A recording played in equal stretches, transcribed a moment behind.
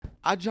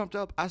I jumped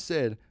up. I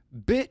said,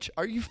 "Bitch,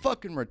 are you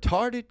fucking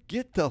retarded?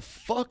 Get the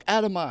fuck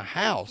out of my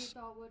house."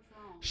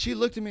 She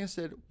looked at me and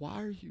said,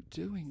 "Why are you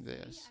doing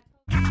this?"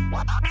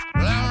 Well, I'm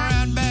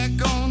right back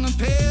on the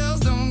pills.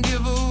 Don't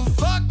give a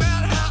fuck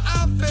about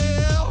how I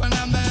feel when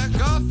I'm back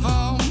off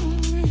on.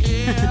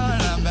 Yeah,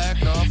 when I'm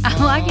back off on.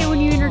 I like it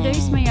when you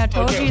introduce me. I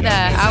told you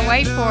that. I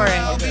wait for it.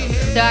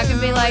 So I can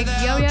be like,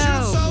 yo-yo.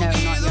 No, not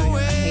yo-yo.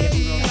 I hate it when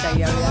people say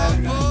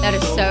yo-yo. That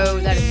is so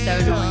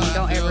annoying.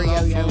 Don't ever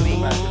yo-yo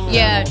me.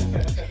 Yeah.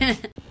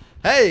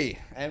 Hey,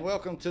 and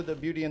welcome to the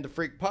Beauty and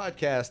DaFreak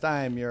podcast.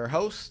 I am your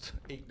host,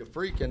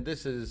 DaFreak, and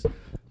this is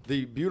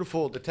the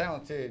beautiful, the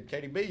talented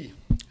Katie B.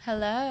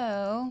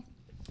 Hello.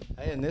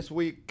 Hey, and this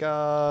week,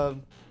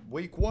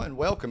 week one,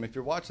 welcome if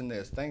you're watching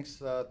this. Thanks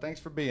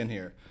for being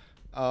here.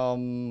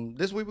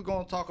 This week we're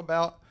going to talk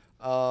about,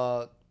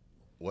 I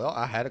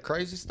had a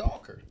crazy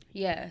stalker.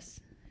 Yes.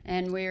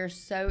 And we're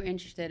so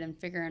interested in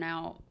figuring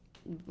out,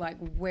 like,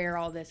 where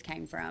all this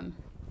came from.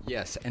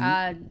 Yes.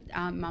 And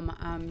I'm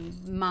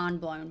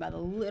mind blown by the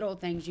little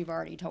things you've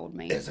already told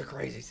me. it's a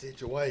crazy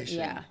situation.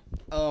 Yeah.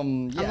 Yeah.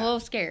 I'm a little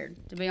scared,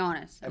 to be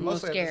honest. I'm a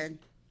little scared.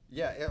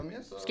 Yeah, I mean,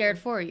 it's Scared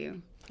for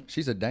you.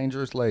 She's a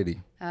dangerous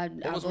lady. I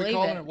What believe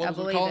it. What I was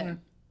we believe calling it. her?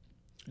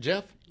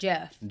 Jeff?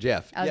 Jeff.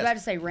 I was yes. about to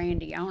say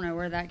Randy. I don't know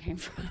where that came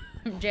from.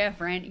 Jeff,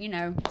 Randy, you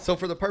know. So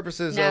for the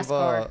purposes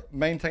NASCAR. of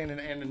maintaining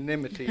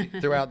anonymity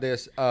throughout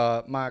this,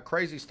 my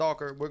crazy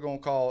stalker, we're going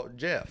to call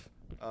Jeff.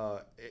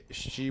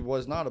 She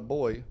was not a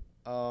boy.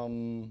 But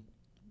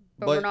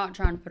we're not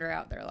trying to put her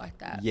out there like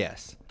that.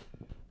 Yes.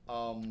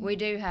 We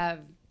do have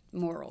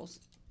morals.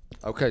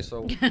 Okay,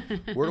 so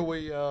where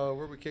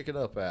we kick it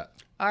up at?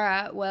 All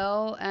right.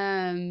 Well,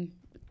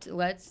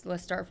 let's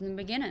start from the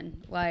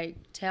beginning. Like,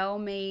 tell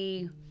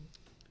me,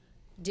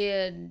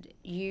 did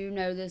you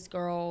know this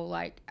girl,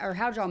 like, or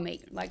how'd y'all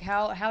meet? Like,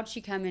 how'd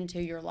she come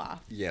into your life?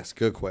 Yes,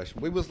 good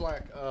question. We was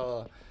like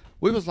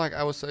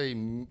I would say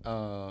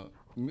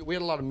we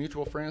had a lot of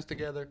mutual friends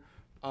together.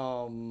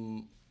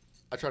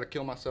 I tried to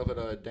kill myself at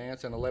a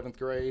dance in 11th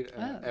grade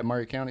at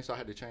Murray County, so I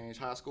had to change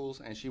high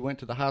schools, and she went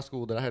to the high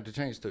school that I had to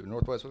change to,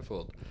 Northwest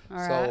Whitfield. All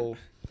right.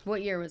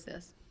 What year was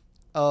this?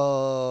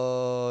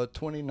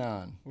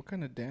 29. What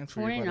kind of dance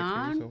 29? were you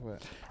about to kill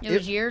yourself at? It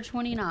was year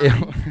 29.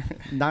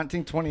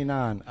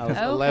 1929. I was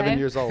Okay. 11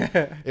 years old.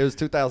 It was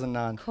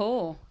 2009.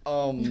 Cool.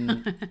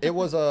 It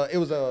was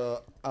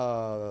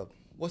a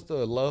what's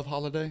the love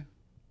holiday?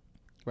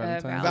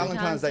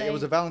 Valentine's Day. It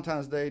was a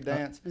Valentine's Day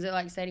dance. Was it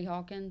like Sadie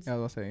Hawkins? Yeah, I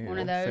was saying, One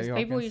of those. Sadie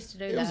People Hawkins. used to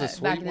do It was a that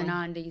sweet back in the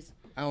one. 90s.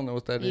 I don't know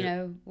what that is. You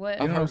know what? You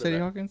don't know heard of Sadie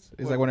that. Hawkins?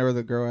 It's What? like whenever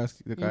the girl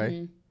asks the guy.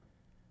 Mm-hmm.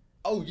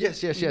 Oh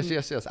yes. I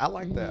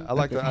like that. I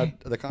like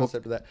the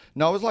concept of that.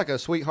 No, it was like a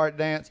sweetheart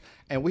dance,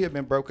 and we had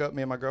been broke up.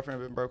 Me and my girlfriend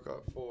had been broke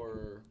up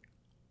for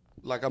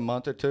like a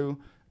month or two,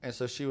 and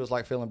so she was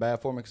like feeling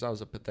bad for me because I was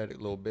a pathetic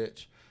little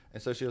bitch.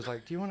 And so she was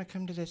like, "Do you want to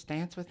come to this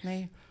dance with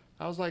me?"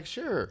 I was like,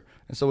 "Sure."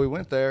 And so we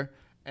went there,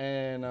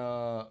 and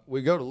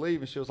we go to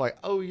leave, and she was like,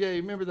 "Oh yeah,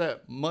 you remember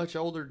that much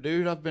older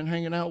dude I've been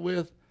hanging out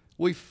with?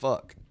 We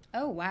fuck."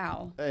 Oh,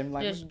 wow. And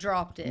like, Just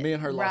dropped it. me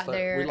and her right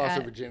there. we lost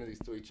our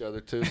virginities to each other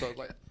too. So I was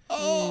like,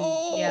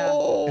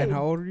 "Oh." And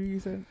how old are you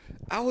said?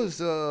 I was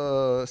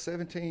a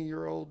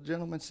 17-year-old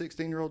gentleman,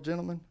 16-year-old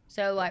gentleman.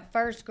 So, like,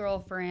 first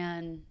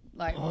girlfriend,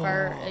 like,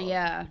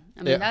 yeah.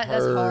 I mean, It that's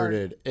hard.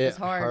 hurted. It's It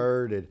hard.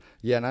 hurted.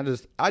 Yeah, and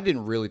I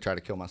didn't really try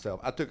to kill myself.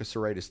 I took a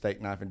serrated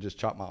steak knife and just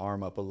chopped my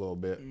arm up a little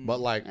bit. But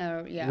like,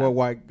 Oh, yeah. What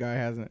white guy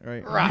hasn't,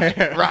 right?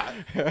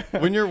 right.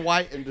 When you're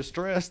white and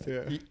distressed,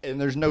 Yeah. and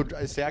there's no,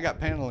 see, I got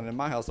paneling in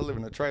my house. I live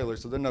in a trailer,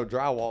 so there's no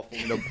drywall for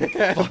me to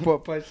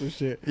What punch some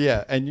shit?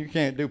 Yeah, and you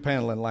can't do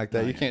paneling like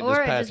that. You can't or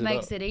just it patch just it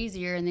makes up. it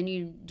easier, and then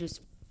you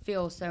just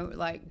feel so,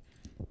 like,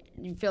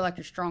 you feel like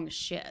you're strong as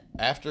shit.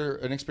 After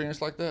an experience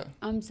like that?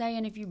 I'm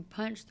saying if you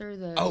punch through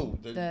the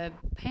the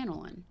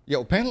paneling,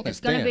 Yo, paneling it's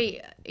is going to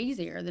thin. be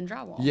easier than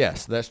drywall.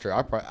 Yes, that's true.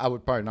 I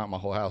would probably knock my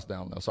whole house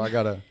down though. So I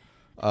gotta,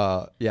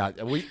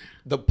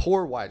 the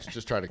poor whites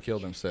just try to kill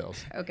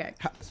themselves. Okay.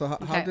 So how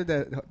Okay. did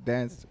that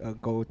dance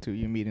go to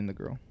you meeting the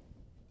girl?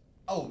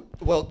 Oh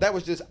well, that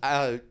was just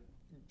I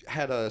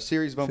had a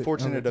series of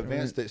unfortunate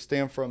events that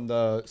stem from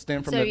the So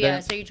dance. yeah,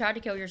 so you tried to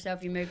kill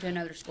yourself. You moved to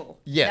another school.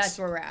 Yes, That's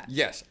where we're at.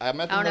 Yes,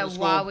 I'm at the I don't know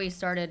middle why school. we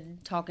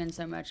started talking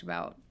so much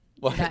about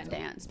Well, that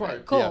dance, but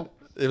Right, cool. yeah.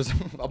 It was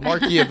a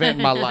marquee event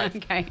in my life.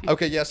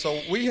 Okay. Yeah. So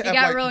we have It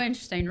got like, real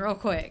interesting real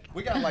quick.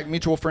 we got like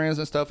mutual friends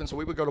and stuff, and so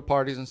we would go to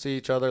parties and see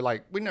each other.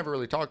 Like we never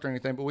really talked or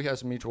anything, but we had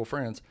some mutual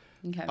friends.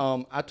 Okay.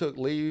 I took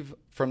leave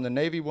from the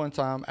Navy one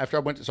time after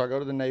I went to. So I go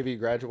to the Navy,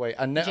 graduate.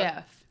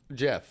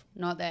 Jeff.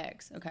 Not the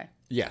ex. Okay.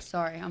 Yes.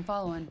 Sorry, I'm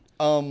following.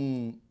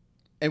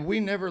 And we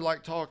never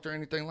like talked or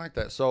anything like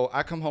that. So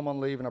I come home on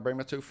leave and I bring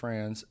my two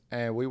friends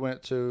and we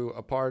went to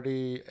a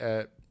party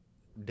at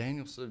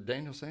Daniel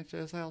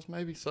Sanchez's house,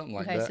 maybe something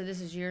like Okay, that. so this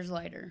is years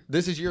later.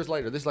 This is years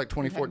later. This is like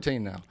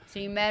 2014 now. So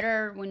you met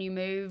her when you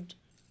moved.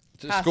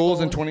 To High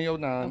schools in school.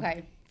 2009.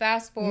 Okay.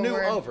 Fast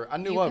forward. I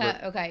knew of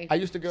her. Okay. I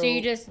used to go. So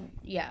you just,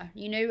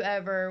 you knew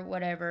of her,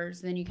 whatever.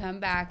 So then you come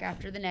back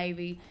after the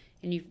Navy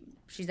and you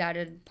she's at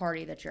a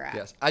party that you're at.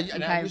 Yes.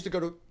 And I used to go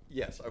to.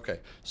 Yes. Okay.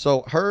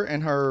 So her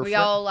and her. We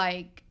all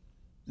like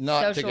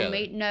not social together.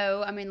 media.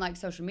 No, I mean like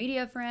social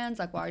media friends.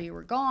 Like while you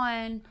were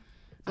gone.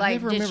 I Like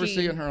never did remember she-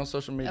 seeing her on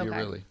social media Okay.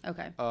 really.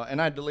 Okay.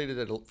 And I deleted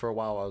it for a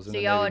while. I was in So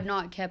the y'all Navy. had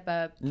not kept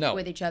up No.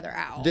 with each other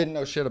out. Didn't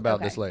know shit about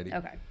Okay. this lady.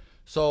 Okay.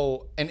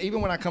 So, and even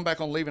when I come back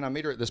on leave and I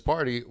meet her at this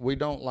party, we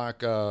don't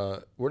like,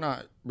 we're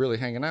not really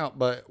hanging out,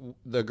 but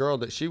the girl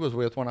that she was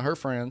with, one of her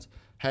friends,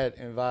 had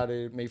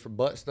invited me for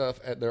butt stuff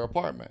at their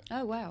apartment.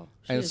 Oh wow.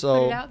 She And just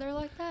so- put it out there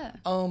like that.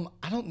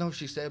 I don't know if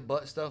she said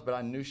butt stuff, but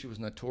I knew she was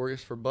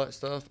notorious for butt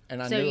stuff.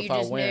 And I So knew you if I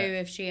just knew went.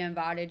 if she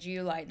invited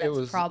you, like that's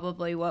was-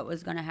 probably what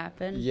was going to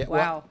happen. Yeah, well,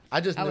 Wow. I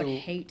just would knew-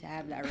 hate to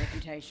have that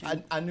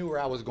reputation. I knew where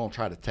I was going to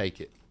try to take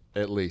it,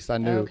 at least. I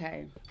knew.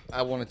 Okay.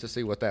 I wanted to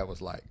see what that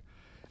was like.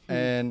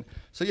 And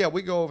so, yeah,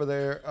 we go over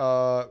there.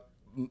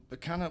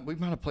 We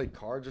might have played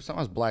cards or something.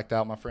 I was blacked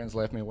out. My friends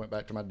left me and went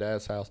back to my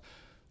dad's house.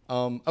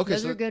 Okay,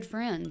 Those so are good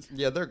friends.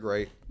 yeah, they're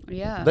great.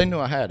 Yeah. They knew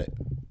I had it.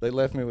 They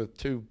left me with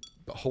 2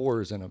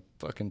 whores in a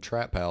fucking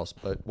trap house,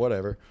 but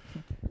whatever.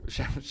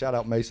 Shout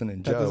out Mason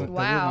and That does Joe.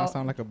 Wow. not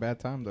sound like a bad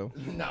time though.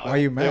 No, Why are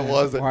you mad? It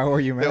wasn't. Why were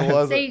you mad? It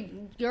wasn't. See,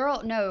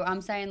 girl, no,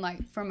 I'm saying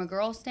like from a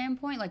girl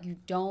standpoint, like you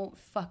don't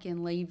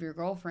fucking leave your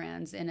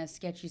girlfriends in a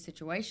sketchy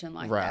situation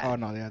like Right. that. Oh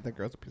no, yeah, that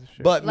girl's a piece of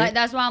shit. But Like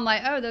that's why I'm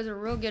like, oh, those are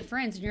real good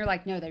friends, and you're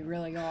like, no, they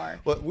really are.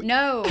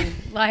 No,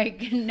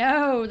 like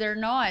no, they're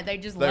not. They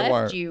just they left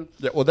weren't. you.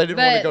 Yeah, well, they didn't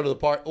want to But- go to the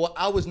party. Well,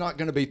 I was not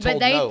going to be told But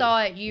they no.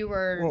 thought you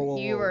were Whoa.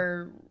 you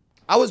were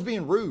I was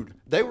being rude.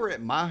 They were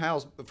at my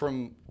house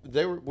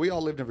we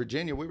all lived in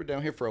Virginia. We were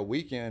down here for a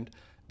weekend,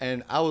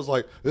 and I was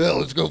like, yeah,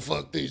 let's go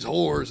fuck these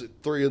whores at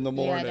 3 a.m.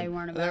 Yeah, they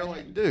weren't And they were about like,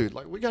 it. dude,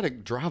 like we got to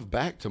drive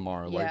back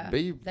tomorrow. yeah. Like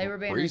be they were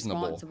being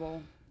reasonable.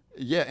 responsible.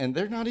 Yeah, and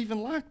they're not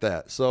even like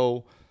that.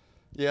 So,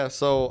 yeah,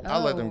 so I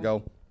let them Oh.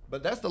 go.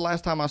 But that's the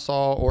last time I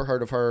saw or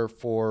heard of her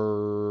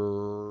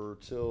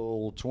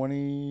till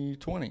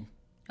 2020.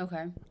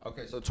 Okay.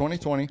 Okay, so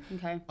 2020.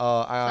 Okay. It's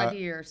I like a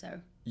year or so.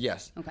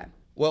 yes. Okay.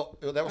 Well,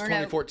 that was Or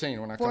no, 2014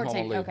 when I come home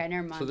 14. on leave. Okay,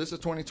 never mind. So this is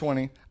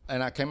 2020,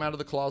 and I came out of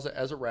the closet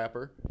as a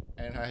rapper,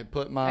 and I had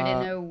put my. I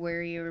didn't know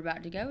where you were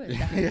about to go with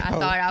that. I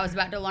thought I was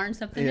about to learn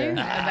something new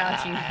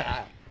about you.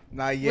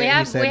 Not yet. We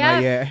have, you said we not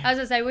have. yet. I was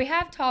gonna say we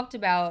have talked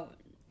about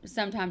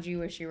sometimes you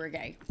wish you were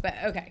gay, but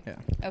okay, Yeah.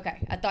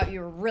 okay. I thought you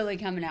were really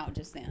coming out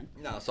just then.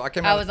 No, so I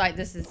came I out. was like,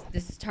 this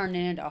is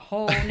turning into a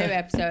whole new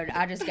episode.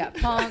 I just got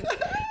punked.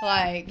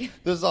 Like,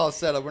 this is all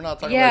set up. We're not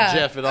talking yeah. about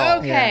Jeff at all.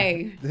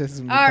 Okay. Yeah, this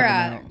is me All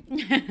coming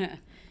right.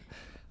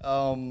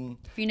 out.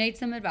 If you need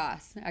some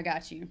advice, I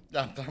got you.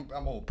 I'm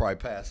gonna probably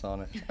pass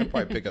on it. I'd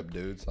probably pick up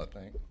dudes. I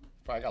think.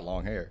 Probably got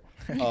long hair.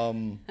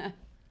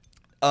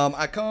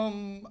 I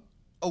come.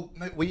 Oh,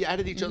 we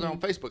added each other on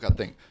Facebook. I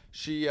think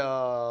she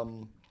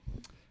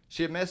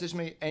had messaged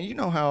me, and you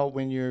know how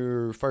when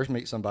you first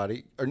meet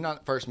somebody, or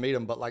not first meet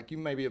them, but like you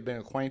maybe have been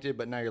acquainted,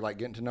 but now you're like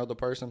getting to know the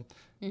person.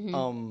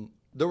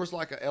 There was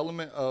like an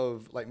element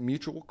of like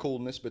mutual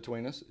coolness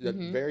between us. A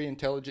very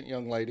intelligent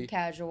young lady.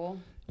 Casual.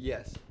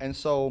 Yes. And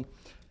so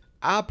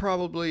I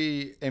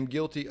probably am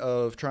guilty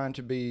of trying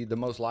to be the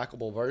most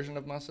likable version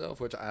of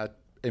myself, which I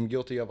am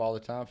guilty of all the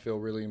time. Feel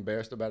really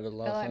embarrassed about it a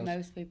lot I feel of like times.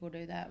 most people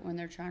do that when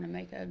they're trying to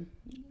make a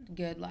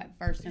good like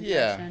first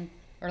Yeah. impression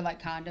or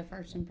like kind of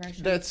first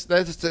impression. That's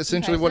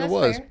essentially Okay, what so it that's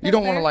was. fair. You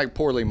don't That's want to fair. like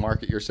poorly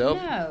market yourself.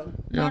 No,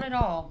 You know, not at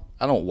all.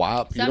 I don't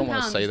wipe. You don't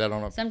want to say that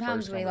on a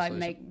Sometimes first we like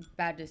conversation. make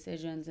bad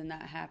decisions and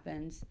that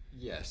happens.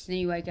 Yes. Then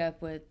you wake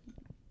up with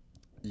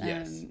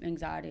Yes.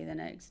 anxiety the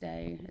next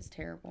day. It's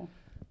terrible.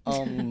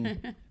 Anyways,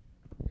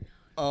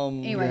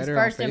 Anyways, her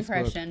on first Facebook.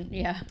 impression.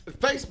 Yeah.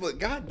 Facebook,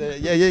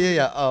 goddamn.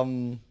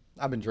 Yeah.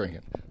 I've been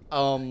drinking.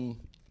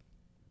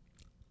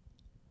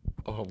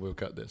 Oh, we'll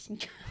cut this.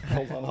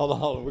 hold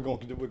on. We're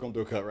gonna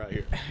do a cut right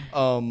here.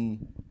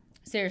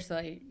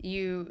 Seriously,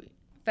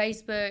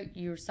 Facebook,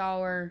 you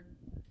saw her.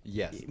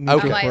 Yes. Mutual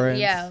Okay. I'm like, friends.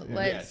 yeah, Yeah.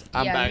 let's. Yes.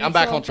 I'm yeah, back. I'm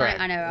back mutual on track.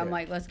 friend- I know. I'm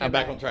like, let's go. I'm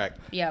back on track.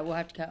 Yeah, we'll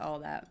have to cut all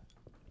that.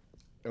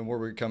 And where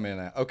we come in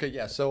at? Okay,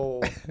 yeah.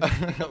 So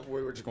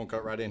we were just gonna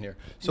cut right in here.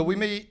 So we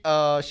meet.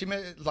 She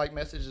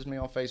messages me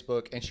on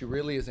Facebook, and she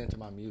really is into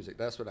my music.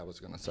 That's what I was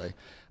gonna say.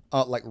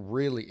 Like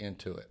really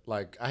into it.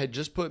 Like I had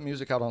just put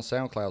music out on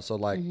SoundCloud, so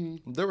like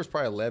there was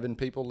probably 11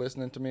 people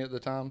listening to me at the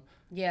time.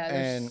 Yeah,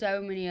 there's And-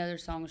 so many other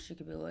songs she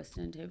could be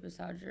listening to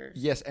besides yours.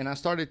 Yes, and I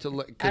started to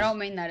look. I don't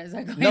mean that as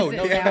ugly No, as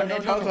no, it no,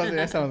 sounded. no,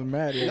 That sounds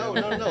mad. Yeah.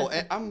 No.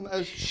 And I'm a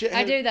shithead.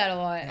 I do that a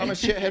lot. I'm a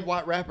shithead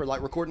white rapper,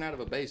 like recording out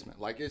of a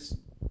basement. Like it's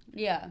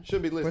Yeah.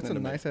 should be listening What's a to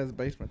me. nice ass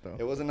basement though?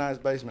 It was a nice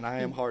basement. I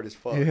am hard as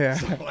fuck. Yeah.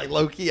 So, like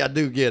low key, I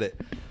do get it.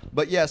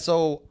 But yeah,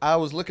 so I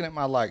was looking at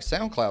my like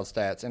SoundCloud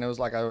stats, and it was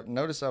like I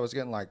noticed I was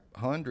getting like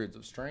hundreds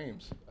of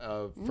streams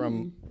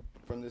from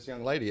this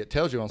young lady. It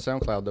tells you on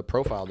SoundCloud the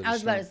profile. That I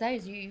was about to stream. say,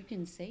 is you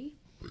can see?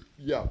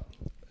 Yeah.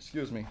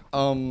 Excuse me.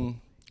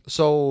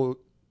 So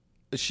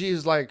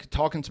she's like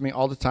talking to me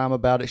all the time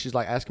about it. She's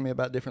like asking me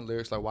about different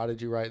lyrics, like why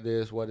did you write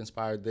this? What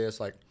inspired this?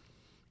 Like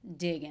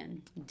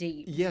Digging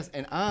deep. yes,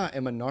 and I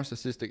am a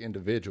narcissistic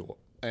individual.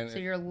 And So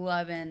you're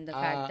loving the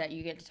fact that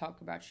you get to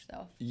talk about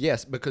yourself.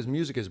 yes, because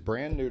music is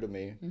brand new to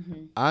me.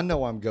 I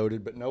know I'm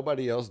goated, but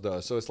nobody else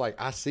does. So it's like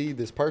I see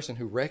this person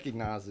who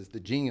recognizes the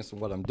genius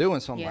of what I'm doing.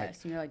 So I'm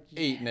Yes, and you're like,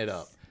 eating it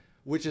up, yes.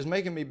 which is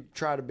making me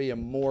try to be a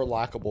more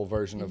likable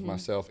version of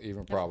myself,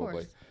 even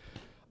probably.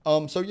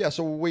 course.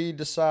 So we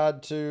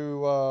decide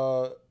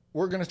to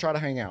we're gonna try to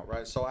hang out,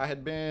 right? So I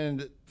had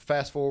been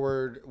fast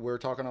forward. We're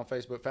talking on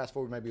Facebook. Fast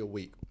forward maybe a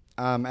week.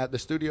 I'm at the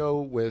studio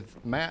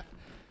with Matt.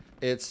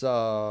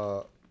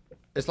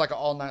 It's like an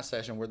all night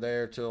session. We're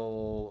there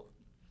till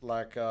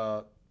like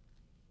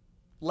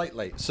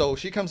late. So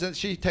she comes in.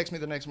 She texts me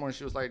the next morning.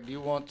 She was like, "Do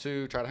you want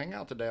to try to hang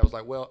out today?" I was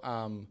like, "Well,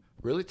 I'm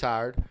really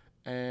tired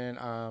and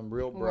I'm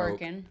real broke,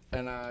 Working.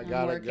 and I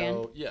gotta working.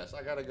 go. Yes,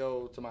 I gotta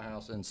go to my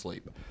house and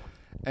sleep."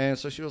 And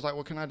so she was like,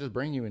 "Well, can I just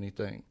bring you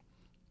anything?"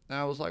 And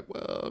I was like,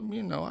 "Well,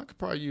 I could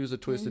probably use a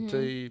twisted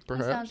tea, That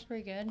perhaps." sounds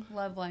pretty good.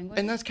 Love language.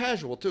 And that's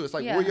casual too. It's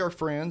like Yeah. we are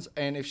friends,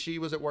 and if she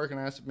was at work and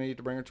asked me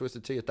to bring her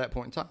twisted tea at that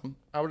point in time,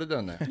 I would have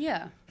done that.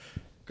 yeah.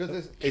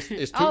 Because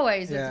it's too.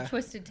 Always Yeah. with the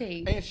twisted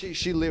tea. And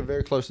she lived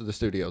very close to the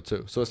studio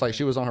too, so it's like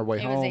she was on her way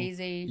It home. was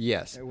easy.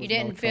 Yes. It was You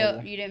didn't no feel.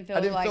 trouble. You didn't feel.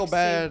 I didn't like feel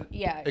bad.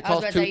 Yeah, It I was cost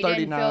about to say you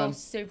didn't $2.39. feel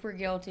super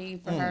guilty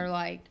for her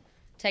like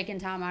taking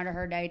time out of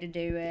her day to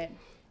do it.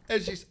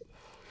 And she's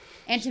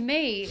And to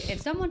me, if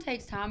someone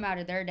takes time out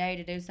of their day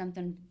to do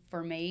something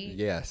for me,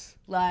 yes.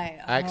 like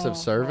Acts of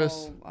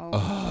service? Oh,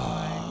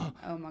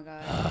 my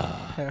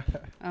god.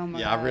 Oh my god.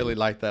 Yeah, I really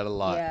like that a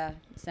lot. Yeah,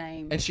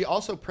 same. And she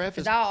also Because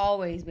prefaced. I'll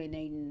always be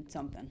needing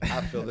something.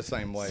 I feel the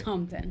same way.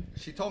 Something.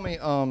 She told me,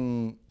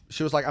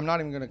 she was like, "I'm not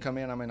even gonna come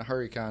in. I'm in a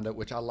hurry, kind of,"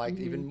 which I liked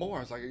Mm-hmm. even more.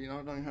 I was like, I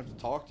don't even have to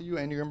talk to you,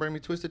 and you're gonna bring me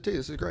twisted tea.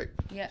 This is great.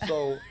 Yeah.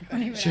 So I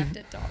don't even have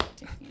to talk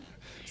to you.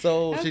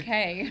 So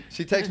Okay.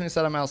 she texted me and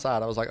said I'm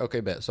outside. I was like,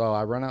 okay, bet. So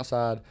I run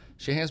outside.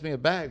 She hands me a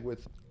bag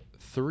with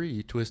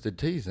 3 twisted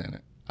teas in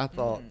it. I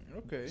thought,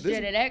 Okay. She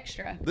did it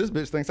extra. this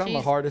bitch thinks I'm the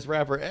She's- hardest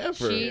rapper ever.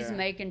 She's Yeah.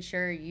 making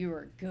sure you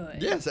are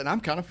good. Yes, and I'm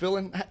kind of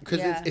feeling, because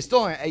Yeah. it's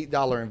still an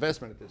 $8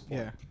 investment at this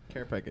point. Yeah.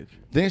 Care package.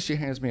 Then she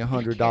hands me a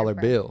 $100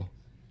 Care bill.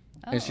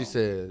 And she Oh.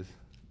 says,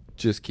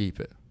 just keep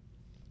it.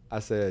 I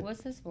said,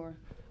 What's this for?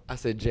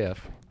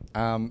 Jeff,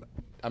 I'm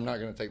not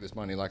going to take this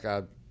money.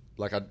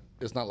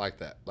 It's not like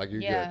that. Like,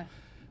 you're Yeah. good.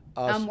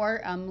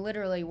 I'm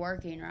literally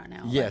working right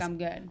now. Yes. Like I'm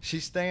good.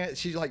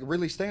 She like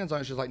really stands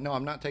on it. She's like, no,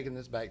 I'm not taking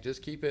this back.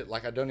 Just keep it.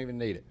 Like, I don't even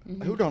need it.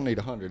 Who don't need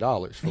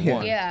 $100 for one?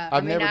 Mm-hmm. Yeah. I've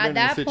I mean, never been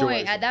in a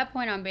situation. at that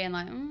point, I'm being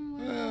like,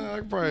 I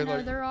could probably,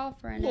 like, they're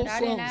offering little it. I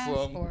didn't ask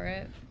something. for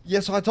it. Yeah,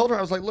 so I told her,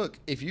 I was like, look,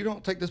 if you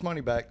don't take this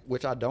money back,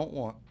 which I don't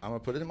want, I'm going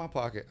to put it in my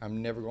pocket.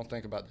 I'm never going to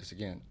think about this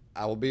again.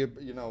 I will be,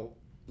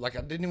 like,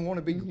 I didn't even want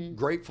to be Mm-hmm.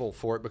 grateful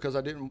for it because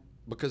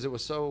it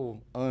was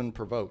so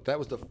unprovoked. That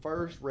was the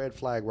first red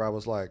flag where I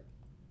was like,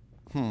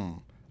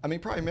 I mean,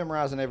 probably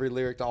memorizing every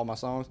lyric to all my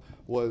songs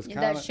was kind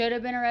That of. should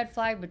have been a red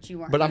flag, but you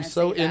weren't. But I'm gonna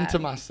so see that. into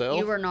myself.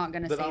 You were not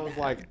going to see that I was that.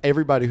 like,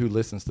 everybody who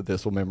listens to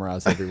this will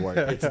memorize every word.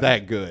 It's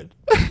that good.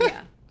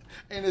 Yeah.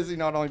 And it's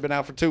only been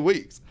out for 2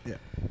 weeks. Yeah.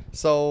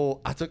 So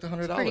I took the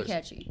 $100. Pretty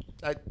catchy.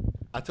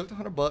 I took the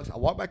 $100. I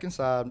walk back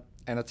inside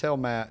and I tell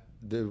Matt,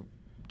 the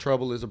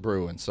trouble is a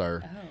brewing,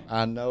 sir. Oh.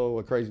 I know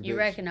a crazy You bitch.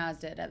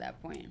 recognized it at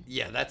that point.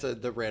 Yeah, that's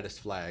the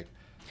reddest flag.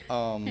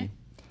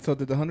 So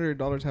did the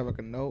 $100 have like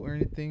a note or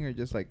anything, or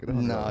just like the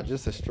 $100? Nah,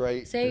 just a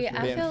straight. See, just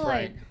I being feel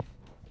frank.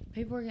 like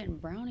people are getting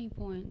brownie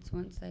points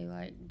once they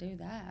like do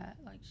that.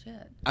 Like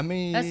shit. I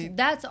mean,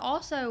 That's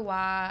also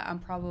why I'm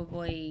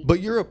probably.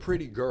 but you're a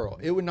pretty girl.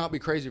 It would not be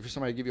crazy for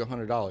somebody to give you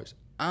 $100.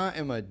 I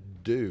am a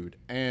dude,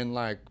 and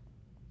like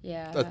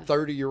Yeah. a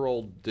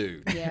 30-year-old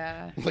dude.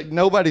 Yeah. Like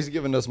nobody's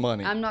giving us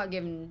money. I'm not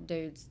giving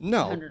dudes.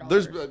 No, $100.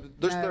 there's No.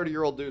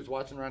 30-year-old dudes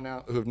watching right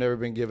now who have never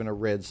been given a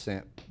red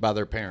cent by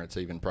their parents,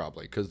 even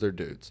probably because they're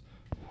dudes.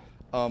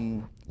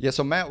 Yeah.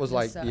 So Matt was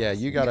like, sucks. "Yeah,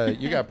 you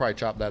gotta probably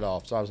chop that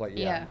off." So I was like,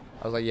 "Yeah." Yeah.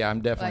 I was like, "Yeah,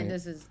 I'm definitely. Like,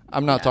 this is-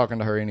 I'm not yeah. talking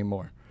to her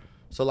anymore."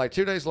 So like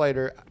 2 days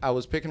later, I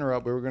was picking her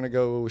up. We were gonna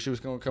go. She was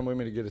gonna come with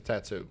me to get a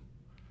tattoo.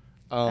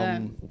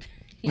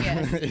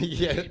 Yes.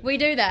 Yeah. We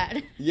do that.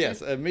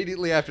 Yes,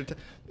 immediately after.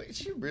 But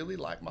she really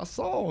liked my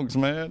songs,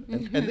 man.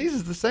 And these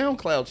is the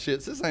SoundCloud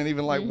shits. This ain't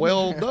even like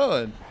well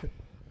done.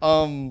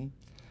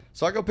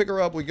 So I go pick her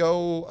up. We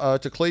go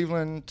to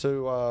Cleveland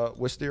to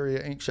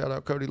Wisteria Inc. Shout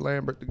out Cody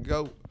Lambert to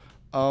go.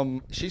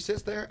 She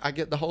sits there. I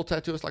get the whole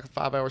tattoo. It's like a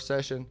 5-hour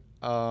session.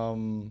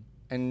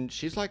 And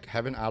she's like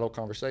having idle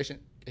conversation.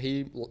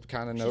 He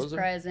kind of knows She's her.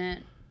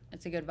 present.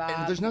 It's a good vibe.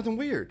 And there's nothing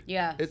weird.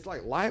 Yeah. It's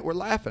like light. We're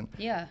laughing.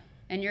 Yeah.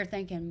 And you're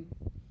thinking,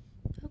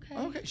 okay.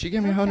 Okay. She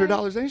gave me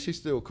 $100 and she's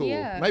still cool.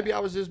 Yeah. Maybe I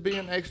was just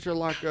being extra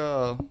like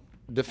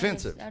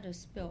defensive. I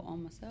just spilled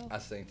on myself. I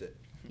synced it.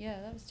 Yeah,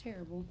 that was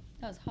terrible.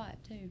 That was hot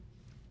too.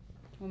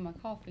 With my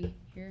coffee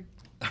here.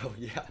 Oh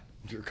yeah,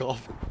 your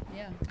coffee.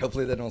 Yeah.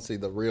 Hopefully they don't see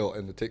the reel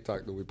and the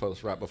TikTok that we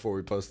post right before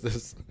we post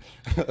this.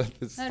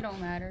 That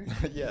don't matter.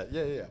 yeah.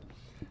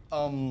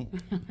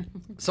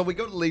 So we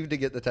go to leave to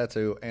get the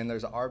tattoo, and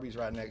there's an Arby's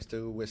right next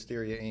to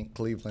Wisteria Inc.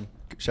 Cleveland.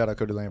 Shout out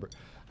Cody Lambert.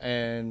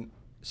 And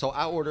So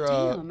I order.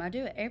 Damn, I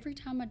do it every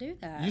time I do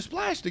that. You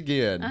splashed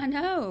again. I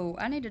know.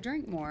 I need to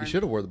drink more. You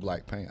should have wore the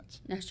black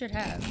pants. I should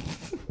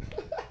have.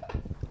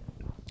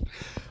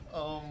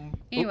 Um.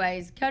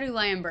 Anyways, Cody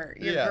Lambert,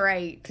 you're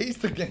great.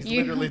 He's literally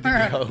You the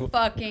are a goat.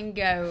 fucking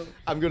goat.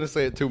 I'm gonna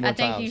say it 2 more I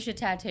think times. you should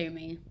tattoo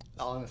me.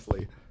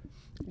 Honestly.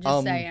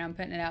 Just saying, I'm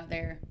putting it out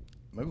there.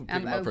 Maybe I'm pick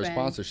him up for open.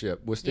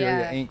 sponsorship.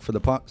 Wisteria Yeah. Inc. for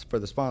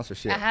the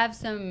sponsorship. I have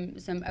some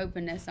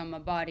openness on my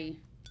body,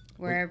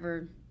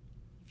 wherever,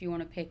 if you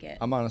want to pick it.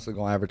 I'm honestly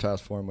gonna advertise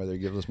for him whether he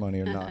gives us money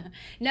or not.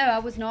 No, I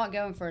was not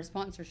going for a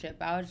sponsorship.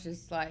 I was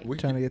just like, We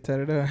Trying to get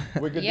tatted up.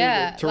 We could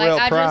yeah, do the Terrell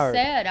like I Pryor.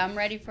 just said, I'm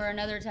ready for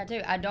another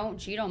tattoo. I don't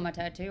cheat on my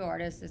tattoo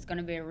artist. It's going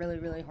to be a really,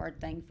 really hard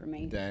thing for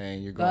me.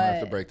 Dang, you're gonna have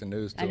to But break the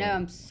news to I know him.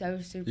 I'm so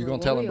super. You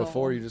gonna tell him loyal.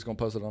 before? Or you just gonna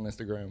post it on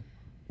Instagram?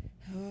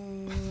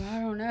 Oh, I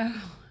don't know.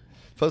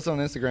 Post it on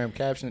Instagram,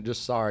 caption it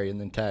just sorry, and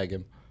then tag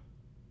him.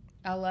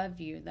 I love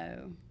you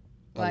though.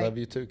 I love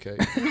you too, Kate.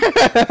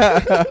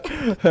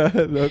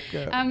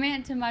 Okay. I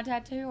meant to my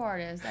tattoo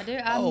artist. I do.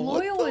 I'm Oh,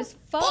 what loyal the as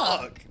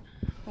fuck.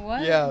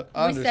 What? Yeah,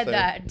 I we said understand.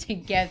 that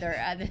together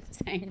at the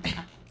same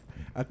time.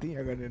 I think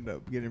you're gonna end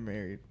up getting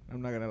married.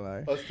 I'm not gonna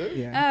lie. Us too?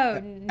 Yeah. Oh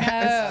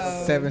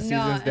no! 7 no.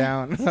 seasons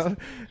down.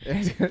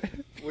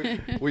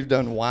 We've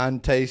done wine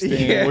tasting.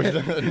 Yeah. We've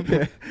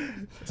done,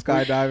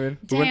 Skydiving.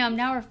 Damn!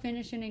 Now we're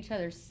finishing each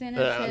other's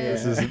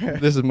sentences.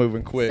 this is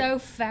moving quick. So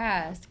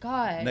fast,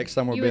 God. Next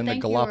time we're you being would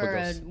the think you were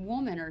Galapagos. a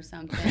woman or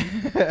something,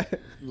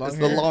 Long It's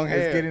the hair. long hair.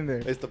 It's getting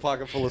there. It's the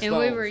pocket full of and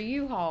stones. we were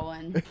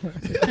U-hauling.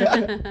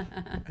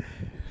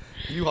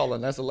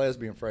 U-hauling, that's a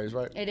lesbian phrase,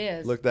 right? It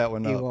is. Look that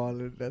one up.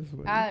 Ewald, that's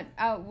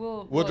what.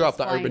 We'll drop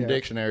the explain Urban it.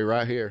 Dictionary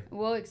right here.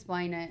 We'll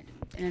explain it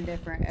in a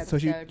different So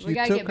episode. you we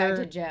gotta took get back her-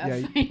 to Jeff. yeah,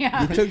 you-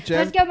 Yeah. you took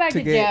Jeff Let's go back to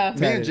to get Jeff.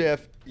 Me and tatted.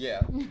 Jeff,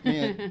 yeah.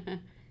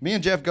 Me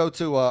and Jeff go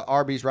to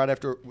Arby's right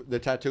after the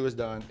tattoo is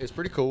done. It's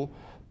pretty cool.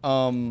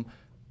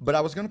 But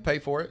I was going to pay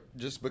for it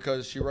just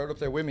because she rode up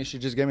there with me. She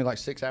just gave me like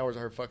 6 hours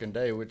of her fucking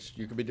day, which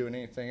you could be doing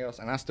anything else.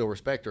 And I still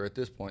respect her at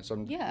this point, so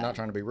I'm Yeah. not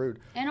trying to be rude.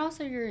 And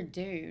also, you're a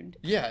dude.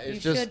 Yeah, it's you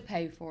just. should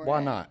pay for it.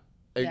 Why not?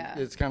 Yeah.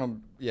 It's kind of,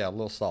 a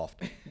little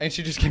soft. And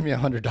she just gave me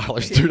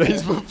 $100 2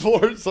 days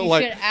before. So, You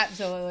like, should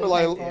absolutely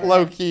like pay for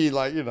low it. key,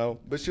 like,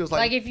 But she was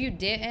Like, if you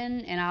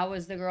didn't and I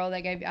was the girl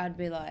that gave you, I'd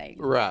be like,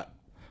 Right.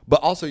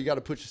 But also, you got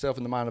to put yourself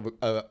in the mind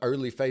of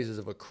early phases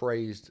of a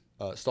crazed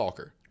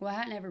stalker. well, I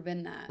hadn't ever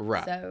been that.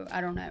 Right. So, I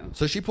don't know.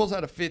 So she pulls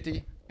out a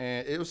 50,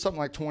 and it was something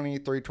like $23,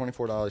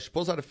 $24. She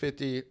pulls out a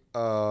 50.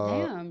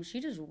 Damn, she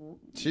just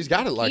She's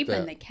got it like keeping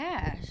that. the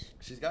cash.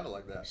 She's got it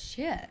like that.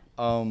 Shit.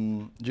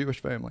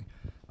 Jewish family.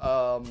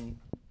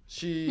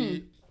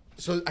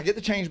 So I get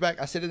the change back.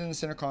 I sit it in the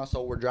center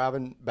console. We're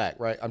driving back,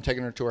 right? I'm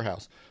taking her to her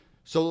house.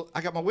 So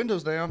I got my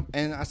windows down,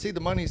 and I see the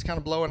money's kind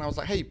of blowing. I was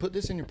like, hey, put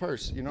this in your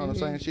purse. You know what I'm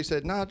saying? She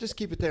said, nah, just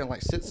keep it there and,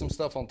 like, sit some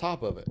stuff on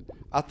top of it.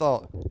 I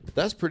thought,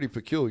 that's pretty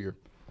peculiar.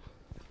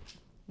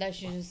 That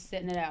she's just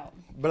sitting it out.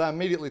 But I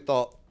immediately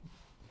thought,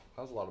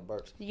 that was a lot of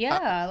burps.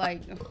 Yeah,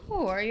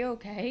 oh, are you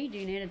okay? Do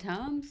you need a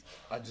Tums?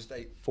 I just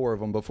ate 4 of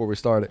them before we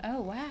started.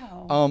 Oh,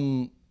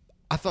 wow.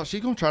 I thought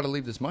she's going to try to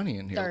leave this money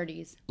in here.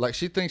 30s. Like,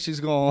 she thinks she's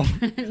going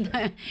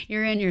to...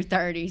 You're in your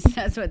 30s.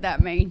 That's what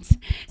that means.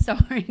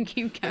 Sorry,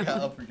 keep going.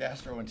 got upper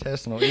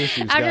gastrointestinal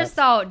issues, I guys. just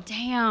thought,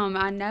 damn,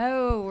 I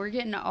know. We're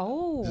getting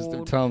old. Just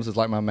the Tums is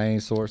like my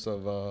main source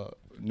of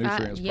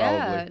nutrients,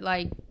 yeah, probably.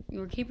 like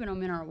we're keeping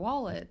them in our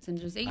wallets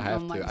and just eating I have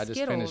them to. like I just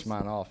Skittles. finished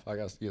mine off. I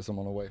got to get some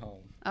on the way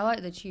home. I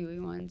like the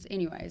chewy ones.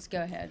 Anyways,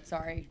 go ahead.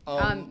 Sorry.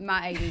 Um,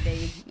 My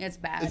ADD. It's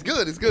bad. It's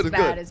good. It's good. It's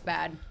bad. good. It's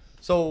bad.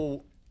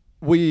 So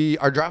we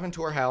are driving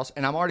to her house,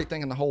 and I'm already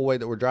thinking the whole way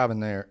that we're driving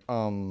there.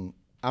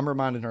 I'm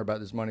reminding her about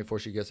this money before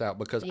she gets out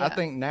because I Yeah.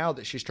 think now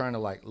that she's trying to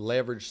like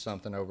leverage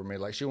something over me,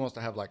 like she wants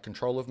to have like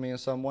control of me in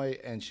some way,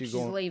 and She's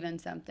going leaving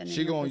something.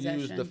 she in your gonna use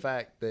possession. the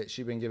fact that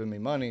she been giving me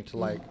money to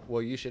like,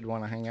 well, you should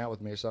want to hang out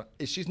with me or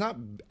something. She's not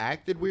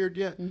acted weird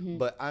yet,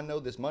 but I know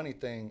this money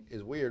thing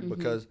is weird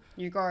because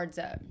Your guard's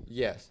up.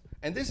 yes,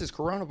 and this is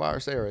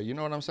coronavirus era. You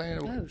know what I'm saying?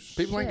 Oh,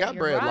 People ain't shit, got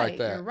you're bread right, like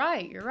that. You're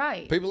right. You're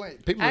right. People are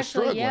Actually,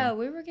 struggling. yeah,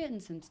 we were getting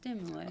some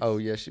stimulus. Oh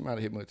yeah, she might have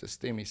hit me with the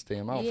stimmy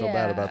stem. I don't feel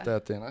bad about Yeah.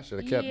 that. Then I should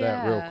have kept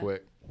that real Yeah.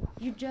 quick.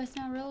 You just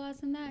now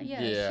realizing that?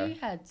 Yeah, Yeah. she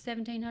had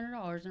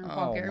 $1,700 in her Oh,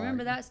 pocket. my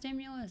Remember that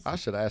stimulus? I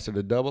should have asked her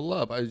to double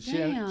up. She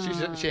Damn.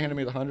 handed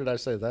me the 100. I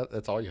said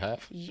that's all you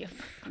have. Yeah.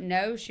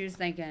 No, she was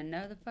thinking,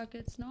 no, the fuck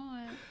it's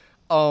not.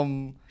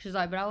 She's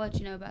like, but I'll let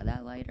you know about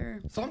that later.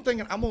 So I'm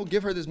thinking I'm gonna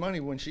give her this money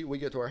when we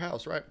get to her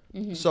house, right?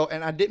 So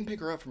and I didn't pick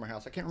her up from her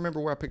house. I can't remember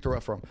where I picked her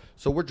up from.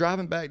 So we're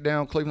driving back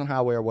down Cleveland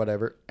Highway or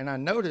whatever, and I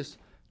notice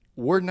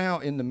we're now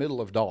in the middle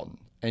of Dalton,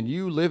 and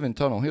you live in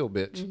Tunnel Hill,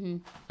 bitch.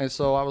 And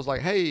so I was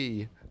like,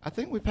 hey, I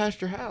think we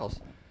passed your house.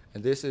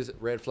 And this is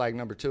red flag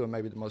number 2, and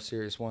maybe the most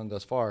serious one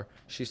thus far.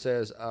 She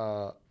says,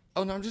 oh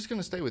no, I'm just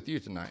gonna stay with you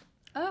tonight.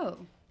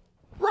 Oh,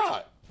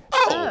 Right.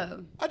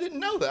 Oh. I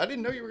didn't know that. I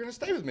didn't know you were gonna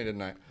stay with me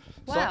tonight.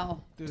 So-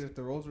 wow. Dude, if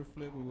the roles were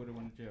flipped, we would have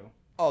went to jail.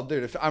 oh,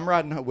 dude, if I'm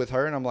riding with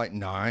her and I'm like,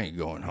 no, I ain't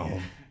going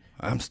home.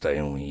 I'm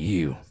staying with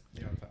you.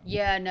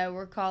 Yeah, no,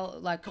 we're Call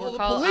we're the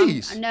calling.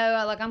 police.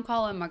 I'm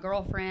calling my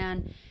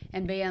girlfriend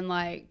and being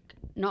like,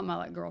 not my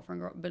like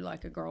girlfriend, but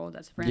like a girl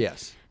that's a friend.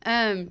 Yes.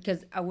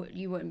 Because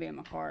you wouldn't be in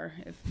my car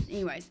if.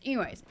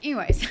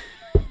 Anyways.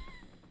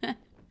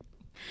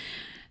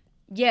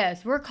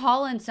 Yes, we're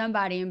calling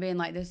somebody and being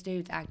like, this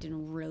dude's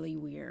acting really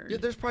weird. Yeah,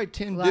 there's probably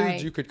 10 Like-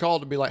 dudes you could call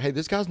to be like, hey,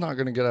 this guy's not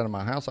going to get out of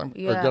my house or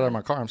Yeah. get out of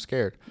my car. I'm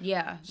scared.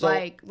 Yeah, So-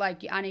 like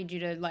I need you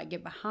to like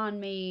get behind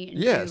me and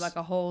Yes. do like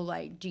a whole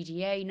like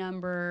GTA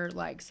number,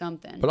 like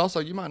something. But also,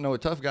 you might know a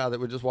tough guy that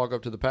would just walk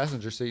up to the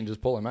passenger seat and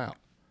just pull him out.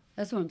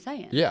 That's what I'm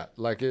saying. Yeah,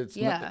 like it's.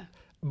 Yeah.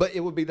 But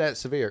it would be that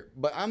severe.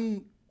 But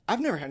I've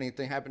never had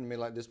anything happen to me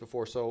like this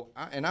before. So,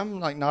 I'm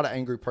like not an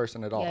angry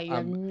person at all. Yeah, you have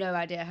I'm, no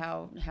idea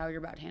how you're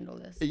about to handle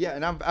this. yeah,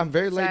 and I'm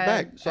very laid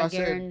back. So I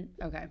said,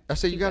 okay. I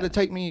said, you keep got to going.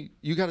 take me.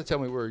 You got to tell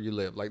me where you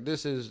live. Like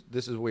this is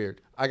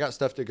weird. I got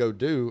stuff to go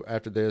do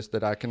after this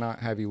that I cannot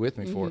have you with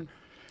me for.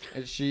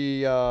 And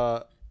she,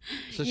 so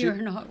You're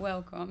not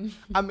welcome.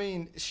 I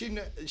mean, she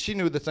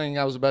knew the thing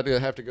I was about to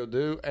have to go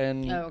do,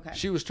 and Oh, okay.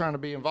 she was trying to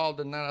be involved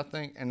in that, I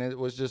think, and it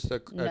was just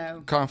a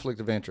No.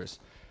 conflict of interest.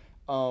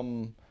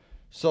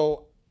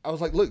 So I was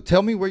like, look,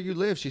 tell me where you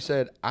live. She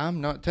said,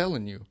 I'm not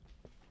telling you.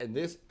 And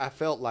this, I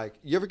felt like,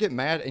 you ever get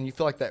mad and you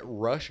feel like that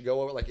rush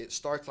go over, like it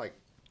starts like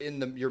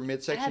in your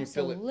midsection, you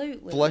feel it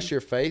Absolutely. flush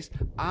your face.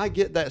 I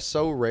get that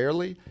so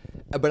rarely,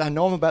 but I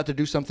know I'm about to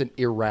do something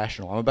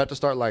irrational. I'm about to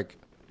start like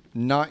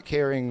not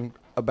caring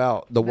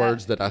about the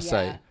words that I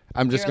say.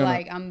 I'm just You're gonna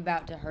like, I'm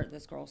about to hurt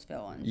this girl's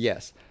feelings.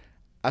 Yes.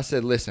 I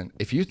said, listen,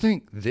 if you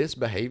think this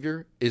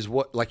behavior is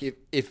what, like,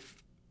 if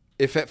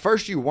at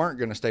first you weren't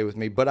going to stay with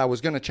me, but I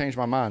was going to change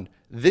my mind,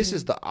 this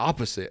is the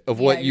opposite of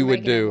what you you're would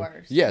making it do.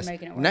 worse. Yes. You're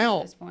making it worse Now,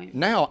 at this point.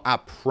 now I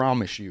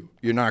promise you're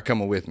not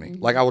coming with me.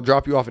 Like, I will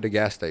drop you off at the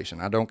gas station.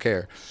 I don't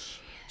care.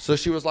 So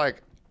she was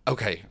like,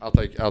 okay,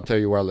 I'll tell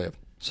you where I live.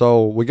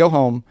 So we go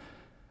home.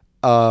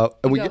 And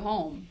we Go get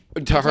home.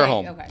 to her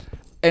home. Okay.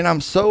 And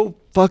I'm so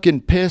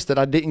fucking pissed that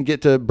I didn't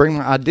get to bring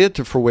my idea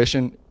to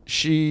fruition.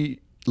 She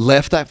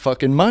left that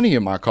fucking money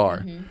in my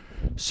car.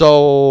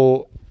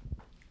 So,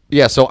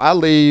 yeah, so I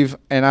leave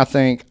and I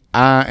think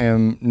I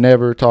am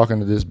never talking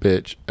to this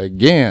bitch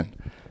again.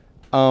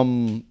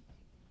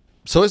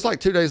 So it's like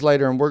 2 days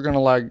later and we're going to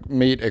like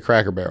meet at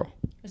Cracker Barrel.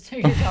 So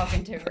you're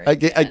talking to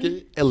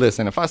her.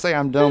 Listen, if I say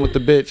I'm done with the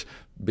bitch,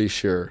 be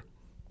sure.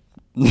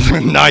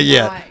 Not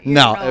yet. You're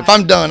No, not. if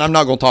I'm done, I'm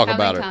not going to talk How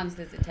about many her. times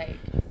does it take?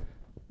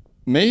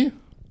 Me?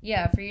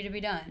 Yeah, for you to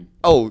be done.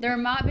 Oh, There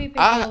might be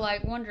people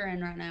like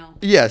wondering right now.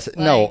 yes.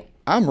 No, Like-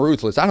 I'm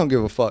ruthless. I don't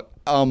give a fuck.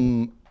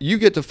 You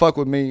get to fuck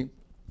with me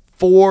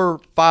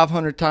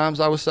 400-500 times,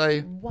 I would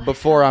say,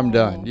 before I'm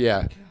done. Wow.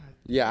 Yeah.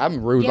 Yeah,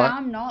 I'm rude. Yeah,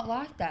 I'm not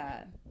like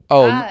that.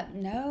 Oh,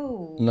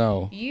 No.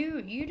 No.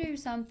 You do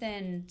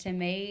something to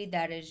me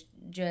that is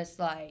just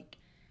like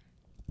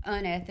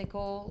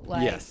unethical.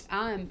 Like Yes.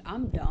 I'm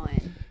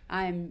done.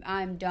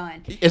 I'm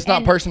done. It's not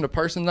And- person to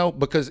person though,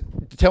 because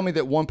tell me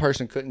that one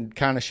person couldn't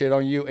kind of shit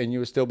on you and you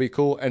would still be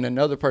cool, and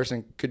another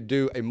person could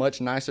do a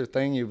much nicer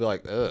thing. You'd be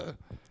like, ugh.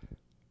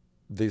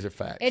 These are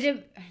facts.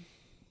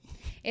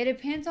 It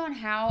depends on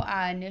how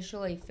I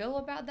initially feel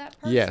about that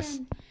person. Yes.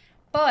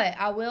 But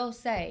I will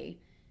say,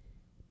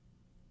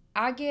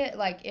 I get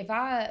like if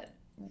I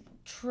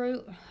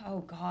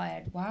oh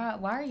God, why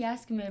are you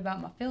asking me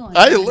about my feelings?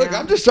 Hey, right look, now?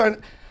 I'm just trying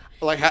to,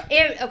 like,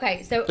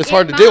 Okay, so It's in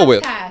hard to my deal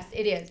with. Past,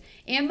 it is.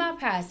 In my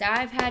past,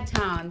 I've had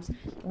times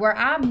where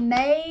I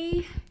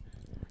may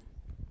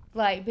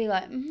like be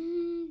like,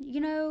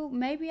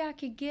 maybe I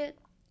could get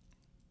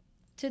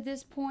to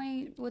this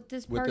point with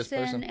this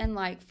person and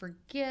like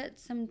forget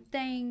some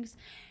things.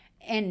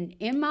 And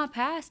in my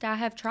past, I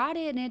have tried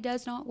it and it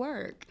does not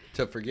work.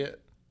 to forget.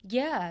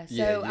 Yeah, so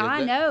Yeah,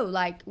 I know,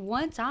 like,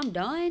 once I'm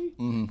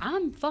done,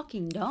 I'm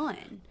fucking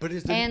done. But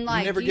is And, you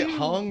like, never get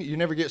hung? You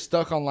never get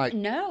stuck on like,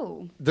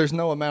 No. there's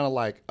no amount of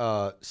like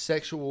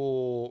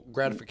sexual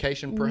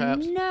gratification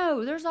perhaps?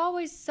 No, there's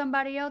always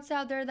somebody else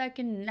out there that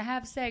can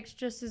have sex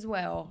just as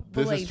well.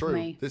 This Believe is true.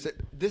 me.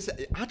 This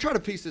I try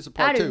to piece this I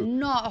apart do too.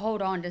 not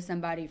hold on to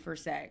somebody for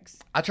sex.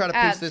 I try to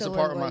piece this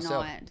apart with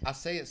Absolutely myself. not. I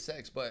say it's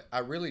sex, but I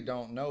really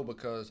don't know,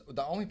 because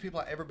the only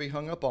people I ever be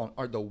hung up on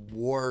are the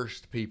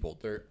worst people.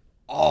 They're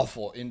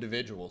awful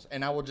individuals,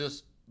 and I will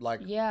just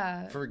like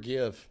Yeah.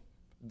 forgive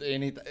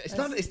anything.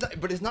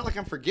 But it's not like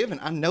I'm forgiving.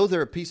 I know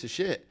they're a piece of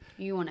shit.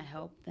 You want to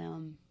help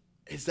them.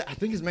 I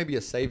think it's maybe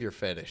a savior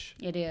fetish.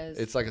 It is.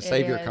 It's like a It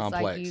savior is.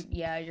 complex.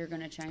 Like you're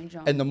going to change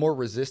them. And the more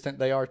resistant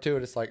they are to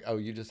it, it's like, oh,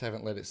 you just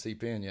haven't let it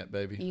seep in yet,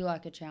 baby. You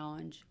like a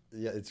challenge.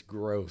 Yeah, it's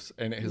gross,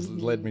 and it has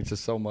led me to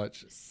so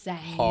much Same.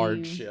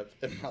 hardship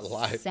in my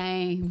life.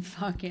 Same.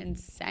 Fucking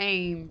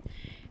same.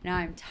 And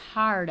I'm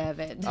tired of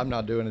it. I'm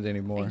not doing it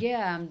anymore.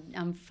 Yeah,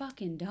 I'm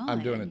fucking done.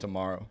 I'm doing it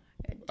tomorrow.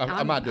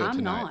 I might do it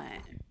tonight. I'm not.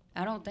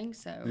 I don't think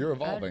so. You're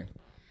evolving.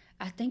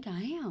 I think I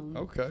am.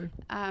 Okay.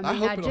 I I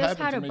mean, hope I it'll just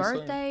happen had to a me soon.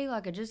 birthday.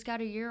 Like, I just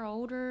got a year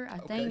older. I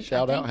think.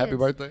 Shout I out. think Happy it's-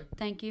 birthday.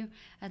 Thank you.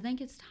 I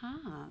think it's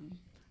time.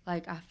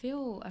 Like, I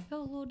feel a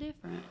little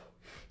different.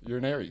 You're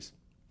an Aries.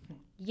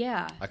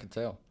 Yeah. I can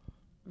tell.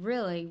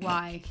 Really?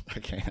 Why? I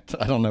can't.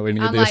 I don't know any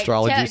of I'm the like,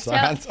 astrology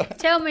signs.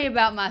 Tell me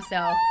about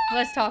myself.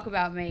 Let's talk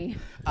about me.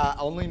 I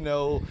only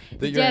know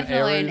that you're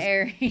Definitely an an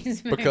Aries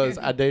Aries. because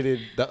I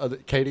dated the other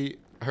Katie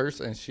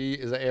Hurst, and she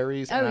is an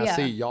Aries, and I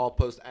see y'all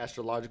post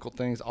astrological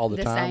things all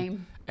the time.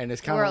 Same. And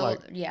it's kind of like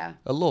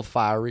a little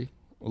fiery.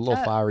 A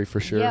little fiery for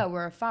sure. Yeah,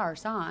 we're a fire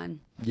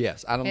sign.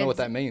 Yes. I don't know what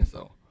that means,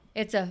 though.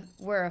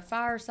 We're a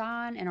fire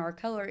sign, and our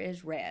color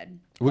is red.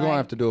 We're going to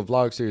have to do a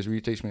vlog series where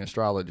you teach me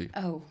astrology.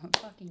 Oh,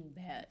 fucking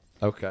bet.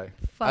 Okay.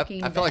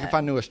 Fucking I feel like if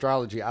I knew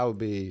astrology, I would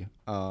be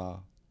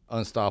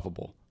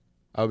unstoppable.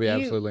 I would be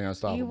absolutely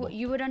unstoppable.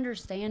 You would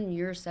understand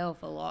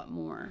yourself a lot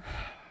more,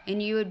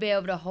 and you would be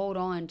able to hold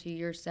on to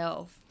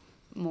yourself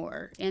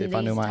more in if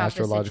I knew my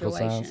astrological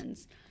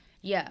signs.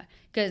 Yeah,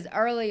 because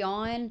early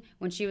on,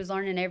 when she was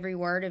learning every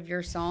word of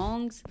your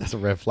songs, that's a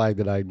red flag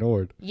that I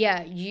ignored.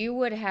 Yeah, you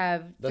would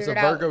have. That's a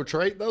Virgo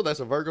trait, though. That's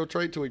a Virgo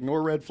trait to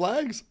ignore red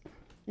flags.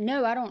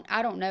 No, I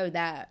don't know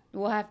that.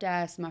 We'll have to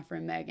ask my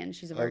friend Megan.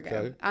 She's a Virgo.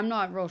 Okay. I'm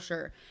not real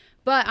sure,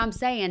 but I'm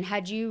saying,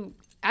 had you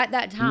at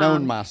that time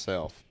known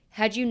myself,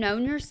 had you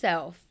known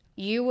yourself,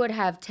 you would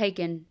have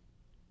taken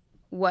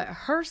what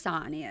her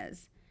sign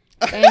is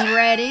and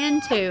read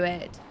into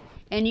it.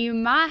 And you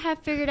might have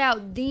figured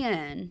out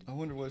then I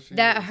wonder what she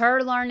that is.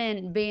 her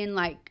learning, being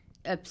like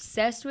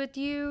obsessed with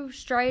you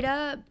straight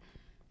up,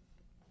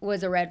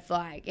 was a red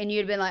flag. And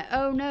you'd been like,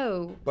 oh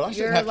no. But I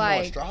shouldn't have to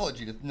know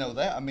astrology to know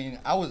that. I mean,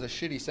 I was a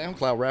shitty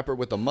SoundCloud rapper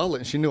with a mullet,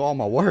 and she knew all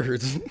my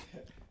words.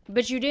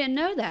 But you didn't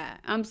know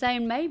that. I'm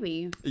saying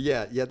maybe.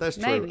 Yeah, that's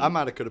true. Maybe. I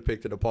might have could have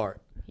picked it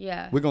apart.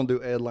 Yeah. We're going to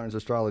do Ed Learns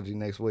Astrology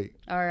next week.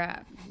 All right.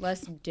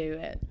 Let's do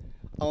it.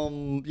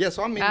 Yeah,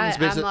 so I'm meeting this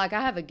bitch. I'm like,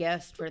 I have a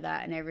guest for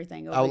that and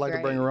everything. I would like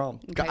to bring her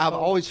on. Okay, I've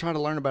cool. always tried to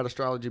learn about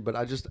astrology, but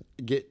I just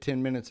get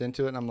 10 minutes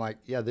into it, and I'm like,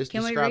 yeah, this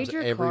describes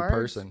every cards?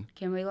 person.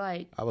 Can we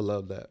I would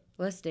love that.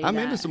 Let's do I'm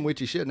that. into some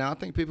witchy shit now. I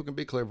think people can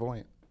be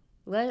clairvoyant.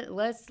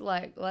 Let's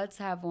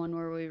have one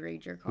where we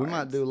read your cards. We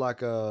might do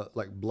like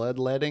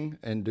bloodletting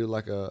and do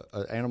like a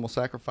animal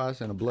sacrifice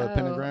and a blood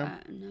pentagram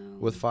no.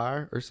 with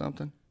fire or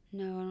something.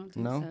 No, I don't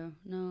think so.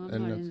 No,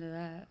 I'm not into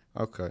that.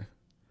 Okay.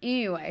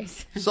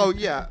 Anyways. So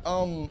yeah,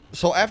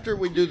 so after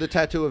we do the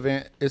tattoo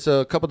event, it's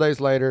a couple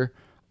days later.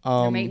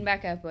 You're meeting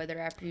back up with her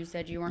after you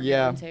said you weren't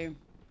going to.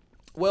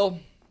 Well,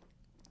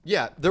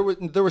 yeah, there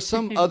was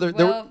some other.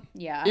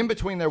 In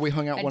between there, we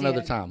hung out one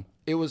other time.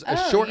 It was a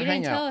short you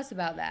hangout. didn't tell us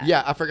about that.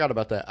 Yeah, I forgot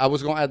about that. I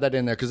was going to add that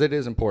in there because it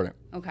is important.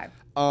 Okay.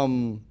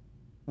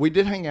 We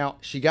did hang out.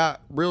 She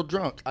got real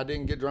drunk. I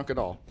didn't get drunk at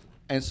all,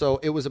 and so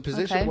it was a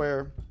position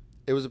where.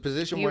 It was a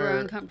position you where were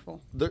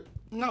uncomfortable.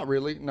 Not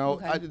really. No,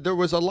 Okay. There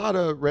was a lot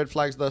of red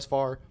flags thus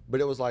far,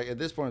 but it was like at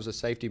this point it was a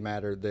safety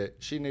matter that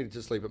she needed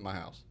to sleep at my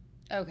house.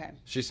 Okay.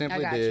 She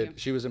simply I got did. you.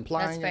 She was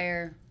implying That's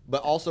fair. it,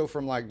 but also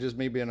from like just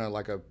me being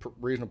a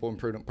reasonable and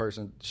prudent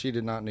person, she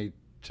did not need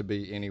to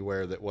be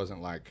anywhere that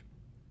wasn't like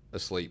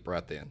asleep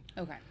right then.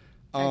 Okay.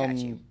 I got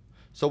you.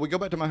 So we go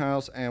back to my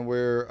house and we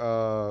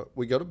go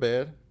to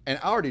bed. And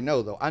I already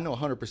know, though. I know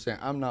 100%.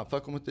 I'm not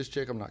fucking with this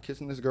chick. I'm not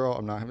kissing this girl.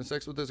 I'm not having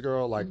sex with this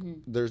girl. Like,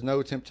 there's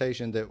no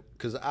temptation that...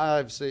 Because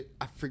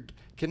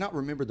cannot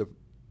remember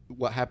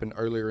what happened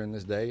earlier in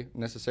this day,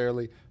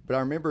 necessarily. But I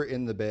remember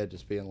in the bed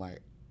just being like,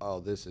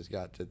 oh, this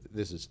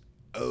is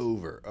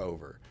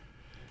over.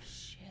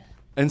 Shit.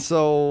 And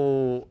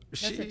so...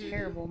 That's a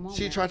terrible moment.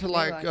 She tried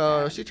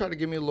to, she tried to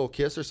give me a little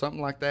kiss or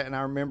something like that. And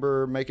I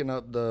remember making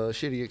up the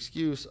shitty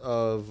excuse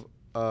of...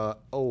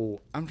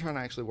 I'm trying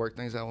to actually work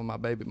things out with my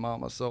baby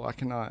mama, so I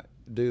cannot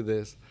do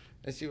this.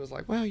 And she was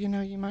like, well, you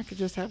might could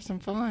just have some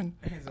fun.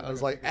 I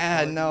was like,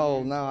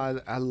 no,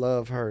 I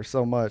love her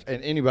so much.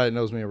 And anybody that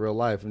knows me in real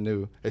life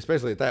knew,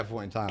 especially at that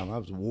point in time, I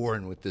was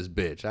warring with this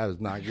bitch. I was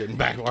not getting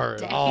back with her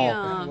at all.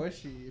 How was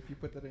she, if you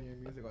put that in your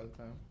music all the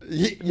time?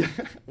 Yeah.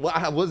 Well,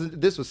 I wasn't,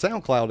 this was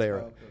SoundCloud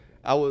era. Okay.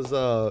 I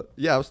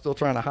was still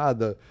trying to hide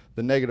the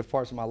negative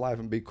parts of my life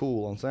and be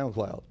cool on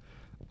SoundCloud.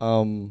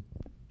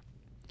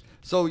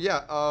 So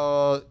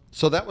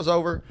that was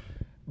over,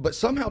 but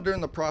somehow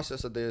during the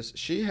process of this,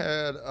 she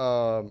had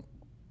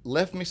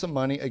left me some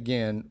money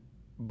again,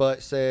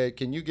 but said,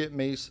 "Can you get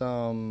me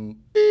some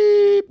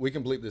beep? We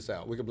can bleep this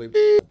out. We can bleep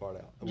the part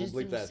out. We'll Just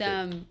bleep that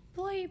some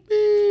bleep.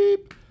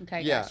 beep."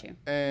 Okay, Yeah, got you.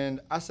 and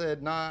I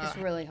said, "Nah." It's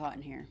really hot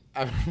in here.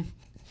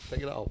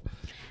 Take it off.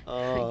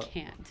 I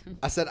can't.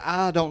 I said,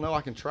 "I don't know.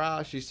 I can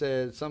try." She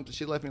said something.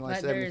 She left me like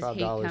 $75. There's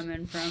heat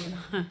coming from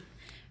my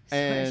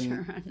And-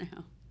 sweatshirt right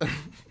now.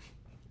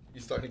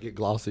 You're starting to get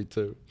glossy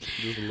too,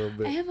 just a little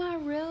bit. Am I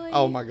really?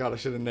 Oh my God, I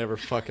should have never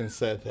fucking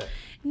said that.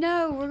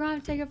 No, we're going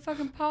to take a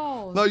fucking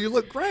pause. No, you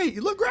look great. You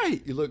look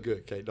great. You look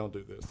good, Kate. Don't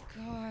do this.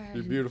 God.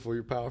 You're beautiful.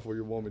 You're powerful.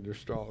 You're a woman. You're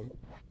strong.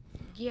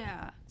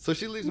 Yeah. So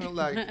she leaves me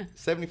like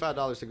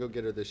 $75 to go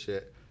get her this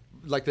shit.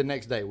 Like the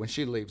next day when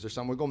she leaves or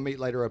something. We're going to meet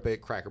later up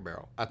at Cracker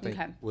Barrel, I think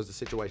was the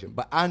situation.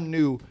 But I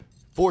knew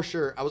for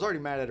sure. I was already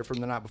mad at her from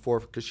the night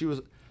before because she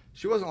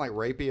wasn't like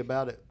rapey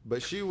about it,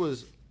 but she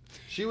was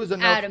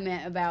enough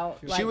adamant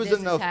about like, she was this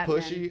enough is happening.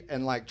 pushy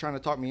and like trying to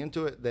talk me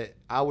into it that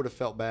I would have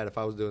felt bad if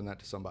I was doing that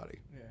to somebody.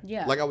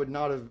 Yeah. Like I would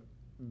not have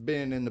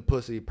been in the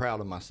pussy proud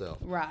of myself.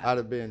 Right. I'd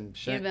have been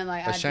You'd been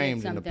like,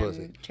 ashamed I in did the pussy.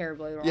 something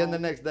terribly wrong. Yeah, and the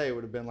next day it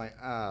would have been like,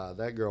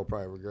 that girl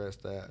probably regrets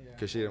that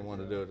because she didn't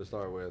want to do it to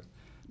start with.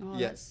 Oh,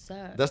 Yeah, that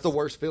sucks. that's the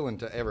worst feeling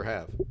to ever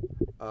have.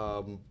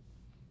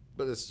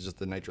 But it's just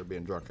the nature of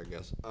being drunk, I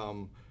guess.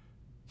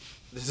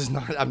 This is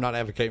not. I'm not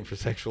advocating for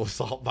sexual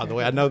assault, by the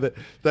way. I know that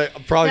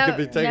probably could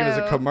be taken as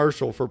a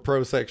commercial for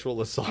pro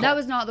sexual assault. That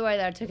was not the way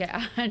that I took it.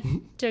 I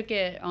took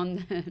it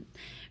on the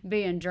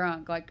being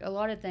drunk. Like a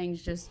lot of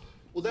things just.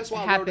 Well, that's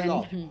why happen. I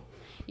wrote it off.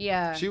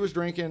 Yeah. She was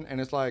drinking, and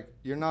it's like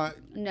you're not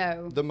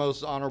the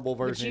most honorable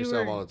version of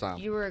yourself all the time.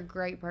 You were a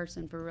great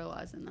person for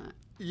realizing that.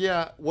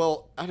 Yeah,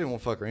 well, I didn't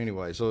want to fuck her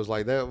anyway, so it was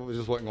like that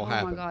just wasn't gonna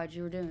happen. Oh my God,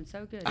 you were doing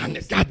so good.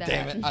 God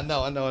damn it! I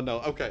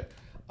know. Okay.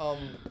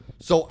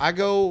 So I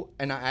go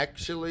and I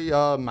actually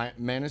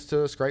managed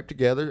to scrape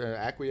together and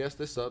acquiesce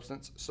this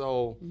substance.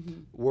 So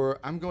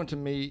I'm going to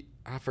meet,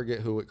 I forget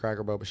who at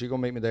Cracker Barrel, but she's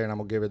gonna meet me there, and I'm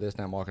gonna give her this.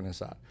 And I'm walking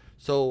inside.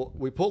 So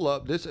we pull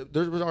up. There's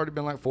already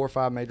been like 4 or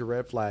 5 major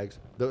red flags.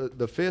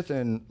 The fifth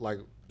and like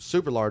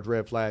super large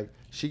red flag.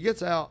 She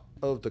gets out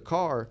of the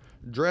car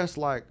dressed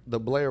like the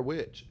Blair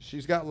Witch.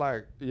 She's got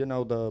like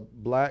the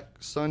black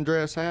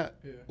sundress hat,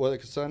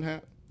 like a sun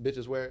hat.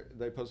 Bitches wear.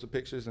 They post the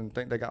pictures and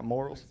think they got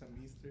morals. Like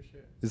some Easter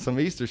shit. It's some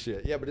Easter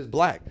shit. Yeah, but it's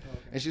black. Okay.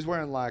 And she's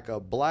wearing like a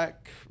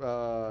black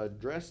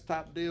dress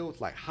type deal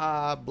with like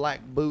high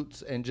black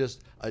boots and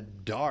just a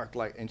dark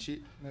and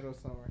she. Middle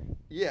summer.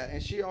 Yeah,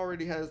 and she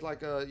already has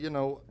like a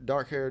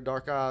dark hair,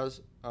 dark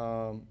eyes,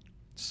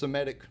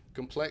 Semitic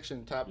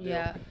complexion type deal.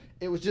 Yeah.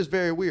 It was just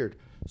very weird.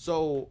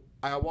 So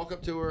I walk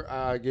up to her.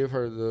 I give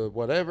her the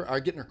whatever. I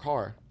get in her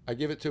car. I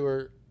give it to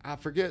her. I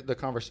forget the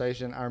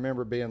conversation. I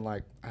remember being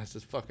like, this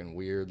is fucking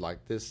weird.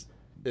 Like this.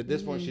 At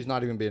this point, she's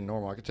not even being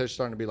normal. I can tell she's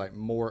starting to be like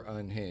more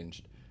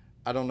unhinged.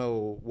 I don't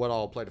know what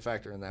all played a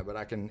factor in that, but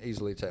I can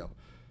easily tell.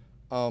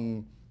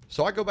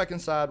 So I go back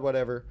inside,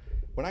 whatever.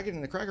 When I get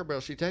in the Cracker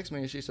Barrel, she texts me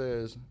and she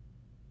says,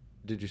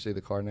 "Did you see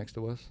the car next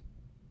to us?"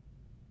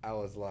 I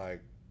was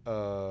like,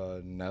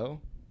 no.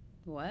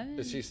 What?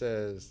 And she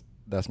says,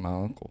 "That's my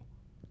uncle."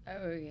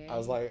 Okay. I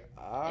was like,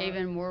 all right.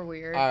 Even more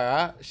weird. All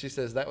right. She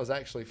says, "That was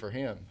actually for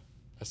him."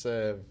 I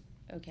said,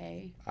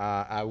 okay.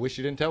 I wish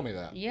you didn't tell me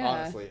that. Yeah.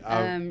 Honestly,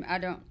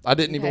 I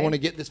didn't even want to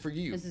get this for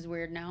you. This is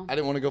weird now. I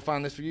didn't want to go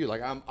find this for you.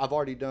 Like I've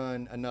already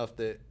done enough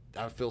that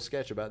I feel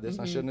sketch about this.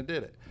 And I shouldn't have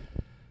did it.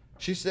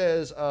 She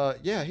says,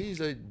 "Yeah, he's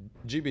a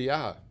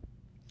GBI."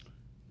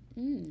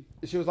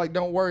 She was like,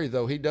 "Don't worry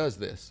though, he does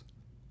this."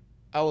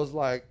 I was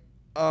like,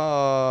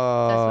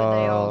 That's what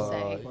they all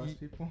say.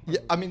 Yeah,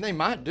 I mean they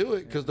might do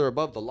it because they're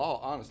above the law.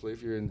 Honestly,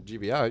 if you're in the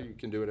GBI, you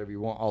can do whatever you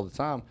want all the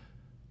time.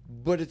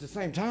 But at the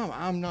same time,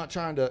 I'm not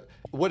trying to.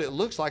 What it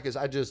looks like is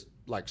I just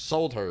like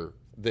sold her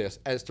this,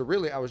 as to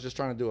really I was just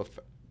trying to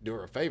do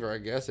her a favor, I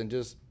guess, and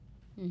just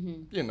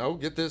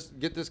get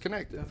this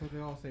connected. That's what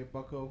they all say,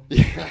 bucko.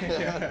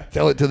 Yeah.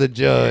 Tell it to the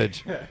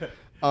judge.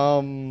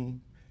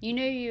 You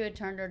knew you had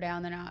turned her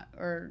down the night,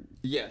 or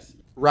yes,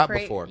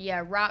 before.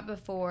 Yeah, right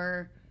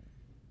before,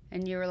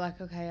 and you were like,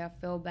 okay, I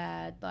feel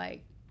bad,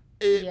 like.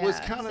 It was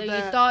kind of so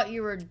that. You thought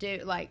you were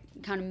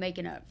kind of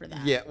making up for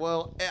that. Yeah,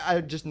 well, I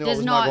just knew I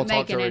was not going to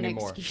talk to her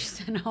anymore.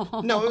 Excuse at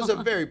all. No, it was a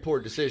very poor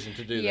decision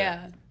to do that.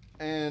 Yeah.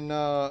 And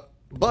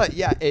but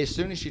yeah, as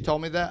soon as she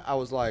told me that, I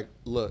was like,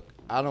 look,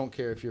 I don't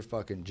care if you're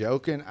fucking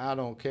joking. I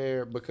don't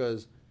care,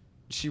 because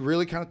she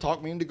really kind of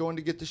talked me into going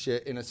to get the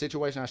shit in a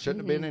situation I shouldn't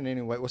have been in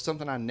anyway. It was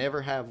something I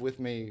never have with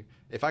me.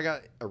 If I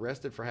got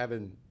arrested for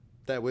having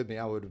that with me,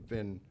 I would have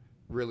been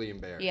really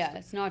embarrassed. Yeah,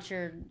 it's not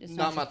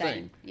my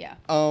thing. Yeah.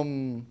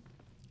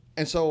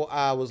 And so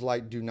I was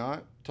like, do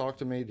not talk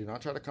to me. Do not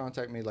try to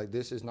contact me. Like,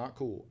 this is not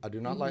cool. I do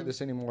not like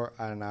this anymore.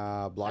 And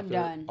I blocked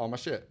her all my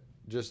shit.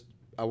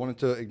 I wanted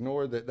to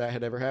ignore that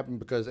had ever happened,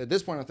 because at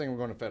this point, I think we're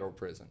going to federal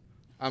prison.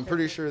 I'm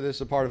pretty sure this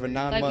is a part of a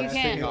 9-month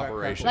sting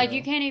operation. Like,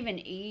 you can't even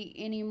eat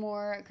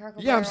anymore at Cracker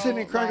Barrel. Yeah, I'm sitting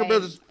in Cracker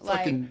Barrel just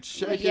fucking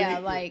shaking. Yeah,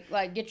 like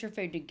get your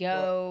food to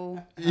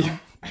go.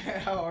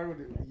 How hard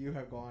would you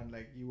have gone?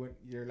 Like,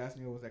 your last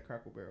meal was at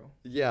Cracker Barrel.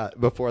 Yeah,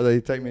 before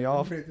they take me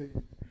off.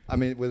 I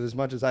mean, with as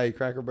much as I eat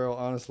Cracker Barrel,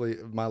 honestly,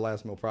 my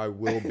last meal probably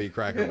will be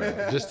Cracker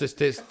Barrel. Just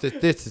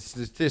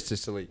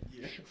statistically.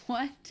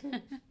 What?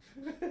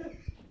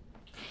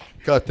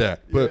 Cut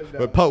that.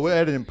 But we'll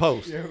edit in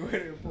post. Yeah, we'll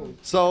edit in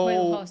post. So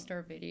We'll host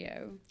our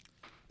video.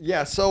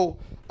 Yeah, so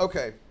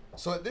okay.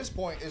 So at this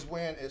point is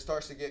when it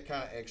starts to get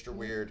kind of extra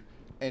weird,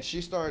 and she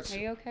starts. Are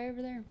you okay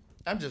over there?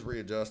 I'm just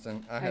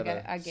readjusting. I had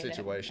a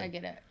situation. I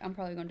get it. I'm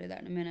probably gonna do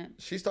that in a minute.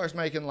 She starts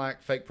making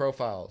like fake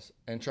profiles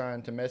and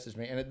trying to message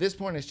me, and at this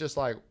point it's just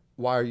like,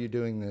 why are you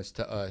doing this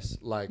to us?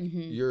 Like,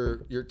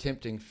 you're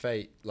tempting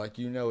fate. Like,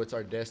 it's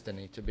our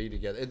destiny to be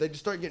together. They just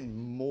start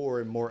getting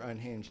more and more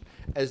unhinged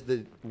as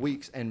the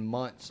weeks and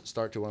months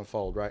start to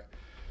unfold, right?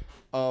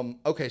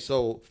 Okay,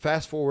 so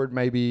fast forward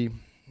maybe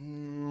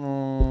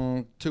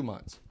 2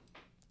 months.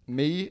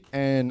 Me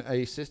and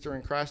a sister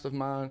in Christ of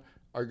mine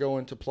are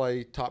going to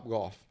play Top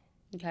Golf.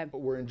 Okay.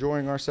 We're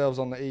enjoying ourselves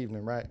on the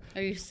evening, right?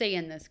 Are you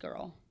seeing this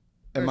girl?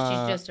 Or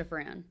she's just a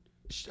friend?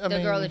 The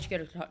girl that you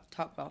go to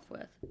talk golf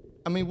with.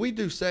 I mean, we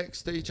do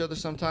sex to each other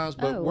sometimes,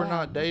 but we're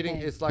not dating.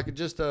 Okay. It's like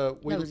just That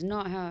was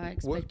not how I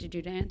expected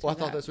you to answer. Well, I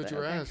thought that's what you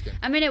were asking.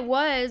 I mean, it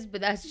was,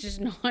 but that's just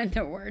not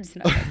the words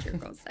that I thought you were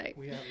gonna say.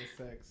 We have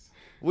the sex.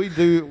 We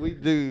do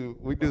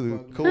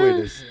the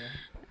coitus.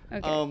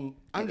 Okay.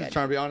 I'm just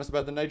trying to be honest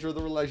about the nature of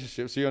the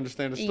relationship, so you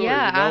understand the story.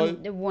 Yeah, you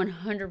know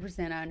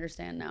 100%. I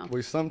understand now.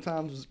 We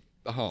sometimes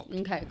hump.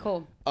 Okay,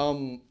 cool.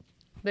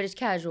 But it's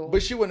casual.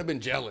 But she wouldn't have been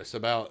jealous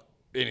about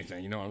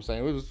anything. You know what I'm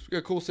saying? It was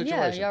a cool situation.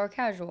 Yeah, y'all were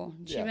casual.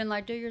 She Yeah. been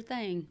like, do your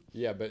thing.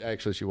 Yeah, but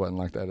actually she wasn't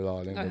like that at all.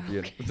 I didn't know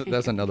if okay.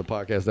 that's another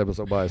podcast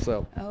episode by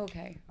itself.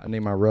 Okay. I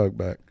need my rug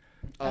back.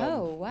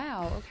 Oh,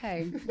 wow.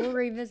 Okay. We'll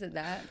revisit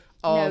that.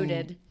 Um,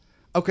 Noted.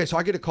 Okay, so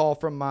I get a call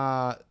from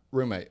my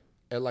roommate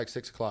at like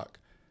 6 o'clock.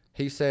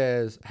 He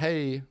says,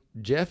 "Hey,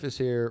 Jeff is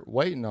here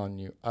waiting on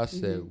you." I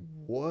said,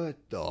 "What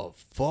the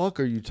fuck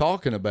are you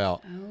talking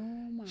about?" Oh,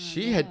 my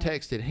She had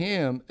texted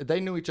him.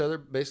 They knew each other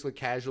basically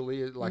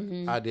casually, like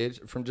I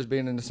did, from just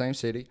being in the same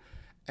city,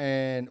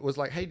 and was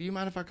like, "Hey, do you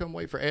mind if I come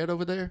wait for Ed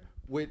over there?"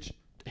 Which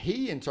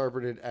he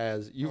interpreted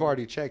as, "You've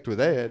already checked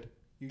with Ed,"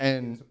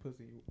 and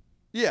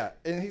yeah,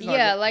 and he's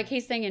Yeah, like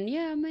he's thinking,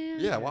 yeah, man.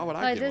 Yeah, why would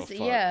I like give this, a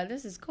fuck? Yeah,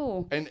 this is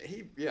cool. And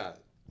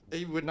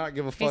he would not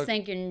give a fuck. He's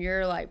thinking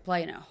you're like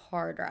playing it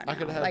hard right now. I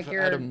could have like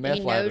had a meth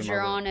he lab knows in my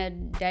you're room. on a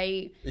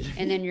date,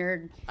 and then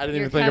you're. I didn't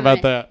you're even think coming-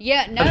 about that.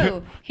 Yeah,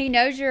 no, he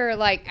knows you're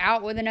like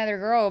out with another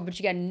girl, but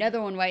you got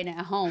another one waiting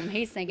at home.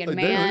 He's thinking, Like,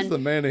 damn, he's the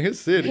man. man in his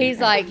city. He's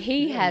like,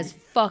 he has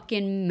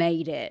fucking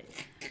made it.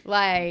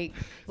 Like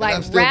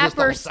I'm still just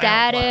on rapper SoundCloud.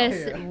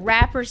 status,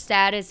 rapper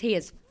status. He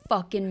has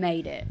fucking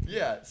made it.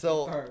 Yeah,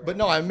 so, but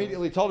no, I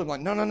immediately told him,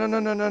 like, no,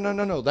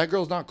 that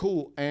girl's not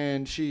cool,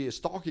 and she is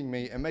stalking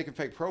me and making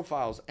fake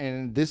profiles,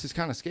 and this is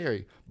kind of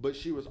scary. But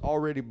she was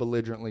already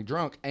belligerently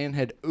drunk and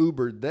had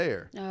Ubered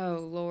there. Oh,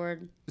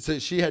 Lord. So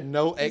she had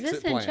no Is exit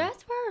this in plan.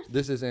 Chatsworth?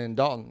 This is in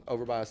Dalton,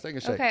 over by a Steak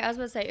and Shake. Okay, I was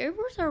about to say,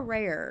 Ubers are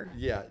rare.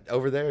 Yeah,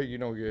 over there, you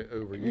don't get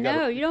Uber. You No,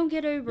 gotta, you don't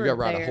get Uber. you gotta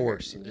ride there. a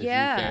horse if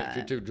Yeah. you can't, if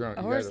you're too drunk.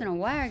 A you horse gotta- and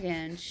a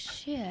wagon.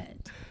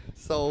 Shit.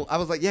 So I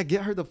was like, yeah,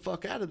 get her the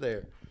fuck out of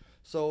there.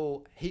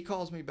 So he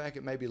calls me back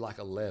at maybe like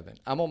 11.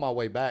 I'm on my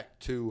way back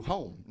to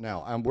home now.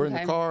 We're in the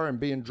Okay. car and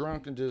being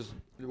drunk and just.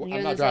 You I'm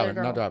and not this other driving.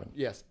 Not girl? driving.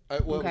 Yes. Well,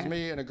 it was Okay.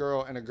 me and a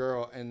girl,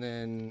 and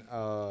then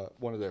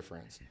one of their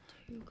friends.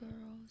 2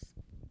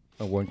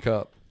 girls. One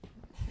cup.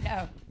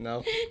 No.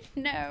 No.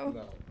 No.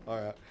 No.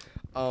 All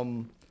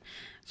right.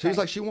 She was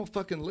like, she won't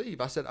fucking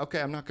leave. I said, okay,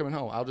 I'm not coming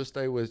home. I'll just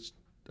stay with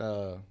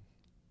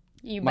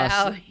You my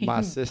bow.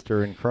 my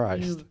sister in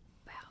Christ. You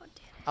bowed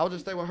it. I'll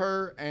just stay with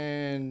her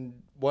and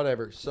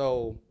whatever.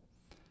 So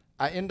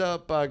I end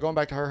up going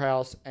back to her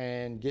house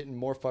and getting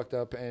more fucked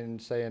up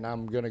and saying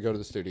I'm going to go to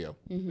the studio.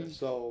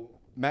 So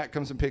Matt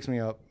comes and picks me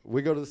up.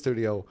 We go to the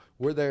studio.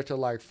 We're there till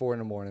like 4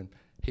 a.m.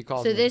 He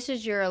calls So me. this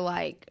is your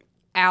like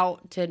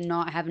out to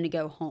not having to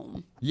go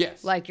home.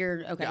 Yes. Like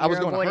you're okay. Yeah, I was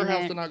you're going to her avoiding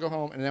house it. to not go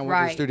home, and then went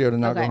to Right. the studio to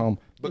not go Okay. home.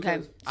 Okay.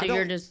 Because So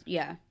you're just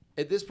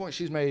at this point,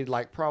 she's made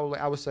like probably,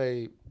 I would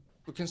say,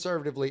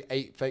 conservatively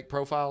 8 fake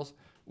profiles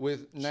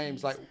with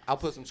names like, I'll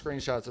put some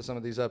screenshots of some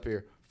of these up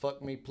here.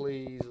 Fuck me,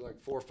 please.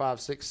 Like 4, 5,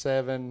 6,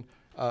 7.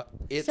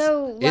 It's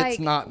like-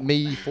 not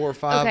me. 4,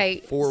 5, okay.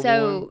 4,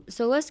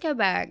 So let's go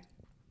back.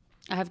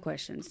 I have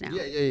questions now. 1.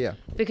 Yeah.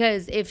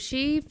 Because if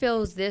she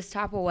feels this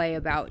type of way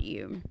about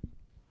you,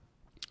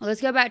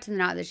 let's go back to the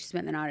night that she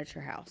spent the night at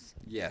your house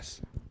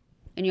Yes.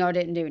 and y'all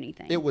didn't do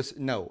anything. It was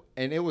no,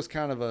 and it was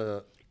kind of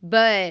a.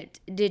 But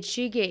did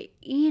she get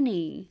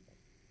any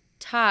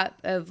type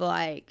of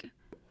like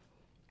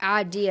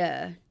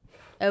idea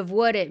of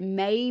what it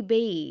may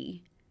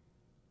be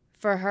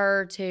for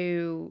her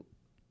to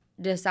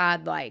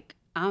decide like,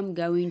 I'm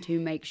going to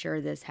make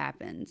sure this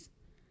happens?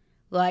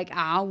 Like,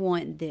 I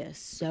want this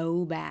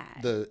so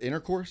bad. The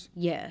intercourse.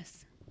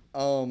 Yes.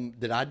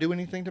 Did I do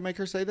anything to make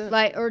her say that?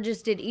 Like, or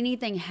just did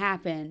anything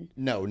happen?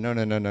 No.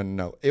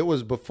 It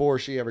was before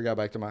she ever got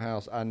back to my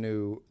house. I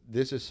knew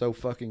this is so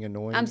fucking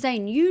annoying. I'm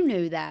saying you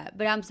knew that,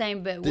 but I'm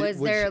saying, but was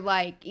there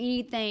like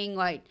anything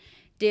like,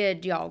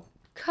 did y'all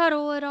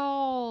cuddle at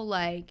all?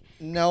 Like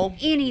No.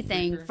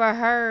 anything for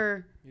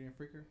her? You didn't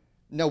freak her?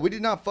 No, we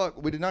did not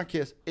fuck. We did not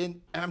kiss.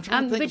 And I'm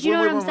trying to think. But you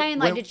know when what we I'm were- saying?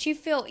 Like, when- did she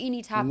feel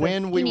any type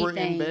when of we anything? were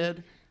in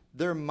bed,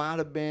 there might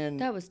have been.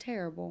 That was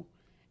terrible.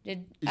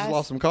 Did You just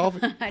lost some coffee?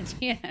 I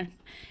did.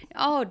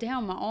 Oh,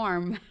 down my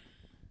arm.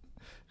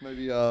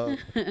 Maybe. Yeah,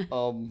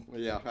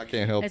 I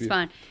can't help It's you.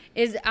 fine.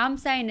 I'm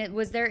saying it.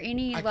 Was there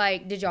any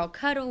like? Did y'all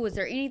cuddle? Was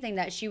there anything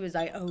that she was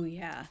like, oh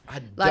yeah,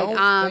 I like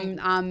don't think-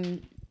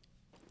 I'm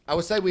I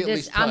would say we at this.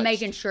 least touched. I'm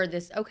making sure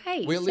this.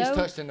 Okay. We at least so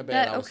touched in the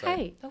bed, I would okay.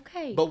 say.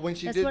 Okay. But when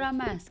she that's did, what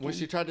I'm asking. when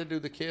she tried to do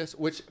the kiss,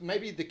 which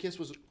maybe the kiss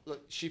was,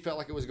 she felt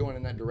like it was going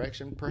in that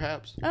direction,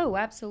 perhaps. Oh,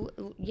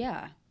 absolutely.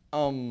 Yeah.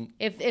 Um,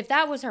 If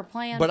that was her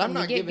plan, but from I'm the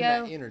not giving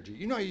get-go, that energy.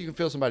 You know, you can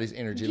feel somebody's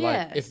energy.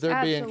 Yes, like if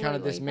they're being kind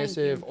of absolutely. Thank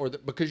dismissive, you. or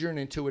because you're an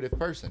intuitive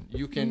person,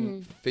 you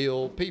can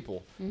feel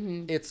people.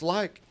 It's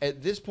like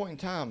at this point in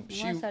time,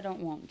 unless I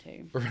don't want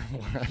to.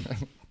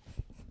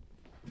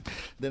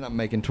 Then I'm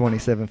making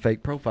 27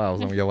 fake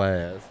profiles on your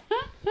ass.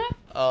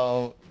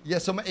 Yeah.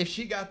 So if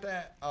she got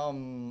that,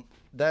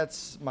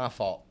 that's my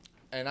fault,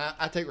 and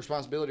I take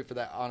responsibility for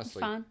that.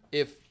 Honestly, Fine.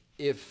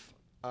 If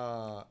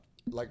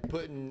like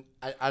putting,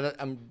 I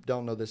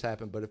don't know this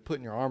happened, but if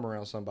putting your arm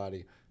around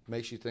somebody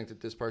makes you think that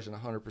this person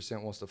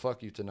 100% wants to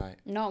fuck you tonight.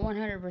 Not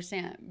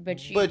 100%,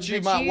 but you. But you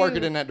might work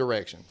it in that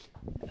direction.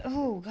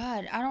 Oh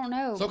God, I don't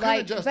know. So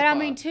like, kinda but I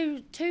mean,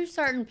 justified. to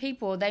certain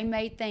people, they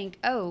may think,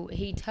 oh,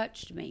 he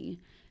touched me.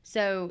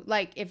 So,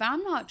 like, if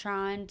I'm not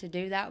trying to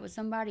do that with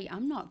somebody,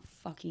 I'm not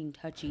fucking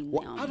touching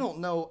Well, them. I don't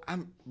know.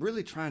 I'm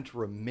really trying to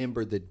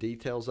remember the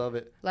details of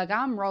it. Like,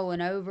 I'm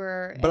rolling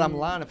over. But I'm and,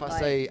 lying if I like,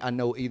 say I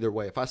know either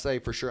way. If I say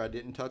for sure I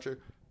didn't touch her,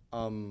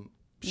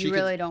 you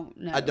really don't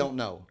know. I don't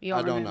know. You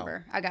don't I don't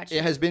remember. know. I got you.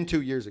 It has been 2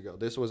 years ago.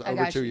 This was I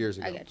over got 2 you. years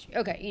ago. I got you.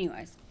 Okay.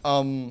 Anyways,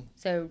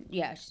 So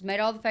yeah, she's made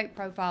all the fake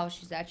profiles.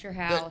 She's at your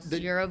house.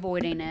 You're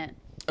avoiding it.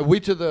 we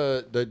to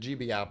the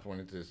GBI point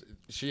at this.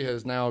 She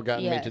has now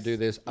gotten me to do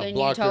this. I And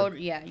blocked you told her.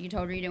 you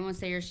told her you didn't want to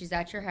see her. She's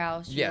at your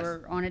house. Yes. You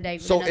were on a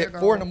date with So another at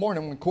girl. 4 a.m.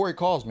 when Corey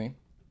calls me,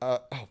 oh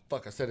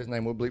fuck, I said his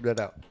name. We'll bleep that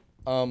out.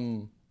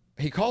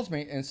 He calls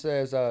me and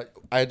says,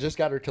 I just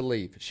got her to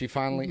leave. She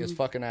finally Mm-hmm. is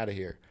fucking out of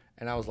here.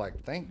 And I was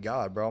like, thank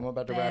God, bro. I'm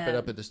about to wrap it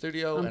up at the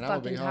studio, I'm and I'll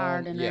be fucking home.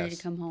 tired and ready Yes.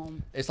 to come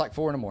home. It's like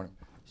 4 a.m.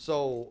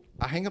 So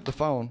I hang up the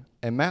phone,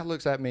 and Matt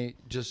looks at me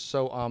just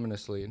so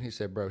ominously, and he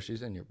said, bro,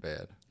 she's in your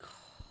bed.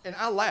 And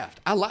I laughed.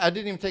 I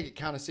didn't even take it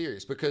kind of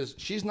serious because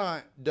she's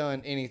not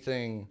done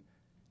anything.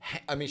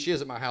 I mean, she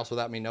is at my house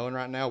without me knowing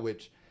right now,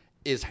 which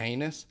is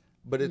heinous,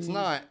 but it's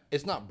not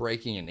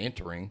breaking and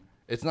entering.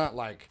 It's not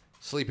like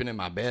sleeping in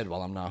my bed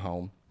while I'm not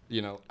home,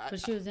 you know. But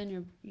she was in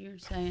your. You're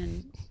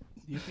saying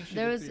You think she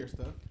There looked was- through your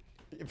stuff?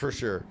 For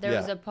sure. there yeah.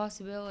 was a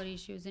possibility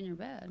she was in your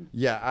bed.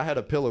 Yeah, I had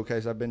a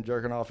pillowcase I've been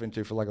jerking off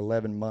into for like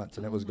 11 months,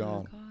 and it was my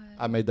gone. God.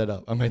 I made that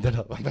up. I made that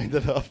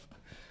up.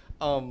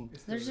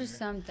 There's just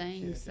some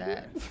things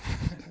that.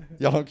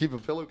 Y'all don't keep a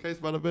pillowcase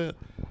by the bed?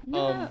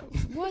 No,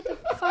 what the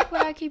fuck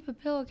would I keep a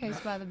pillowcase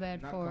by the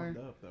bed Not for? combed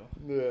up though.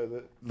 Yeah,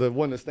 the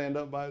one to stand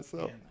up by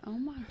itself. Oh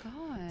my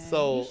God!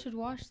 So- you should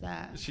watch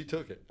that. She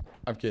took it.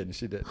 I'm kidding.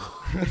 She didn't.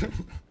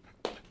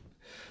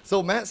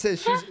 So Matt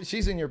says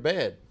she's in your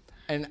bed.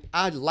 And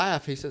I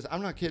laugh. He says,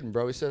 I'm not kidding,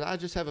 bro. He says, I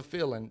just have a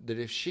feeling that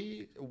if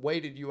she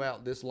waited you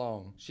out this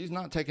long, she's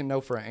not taking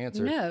no for an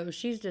answer. No,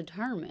 she's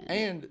determined.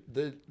 And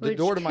the Which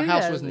door to my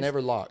house was kudos.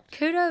 never locked.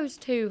 Kudos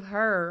to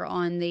her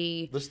on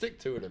the. The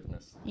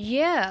stick-to-itiveness.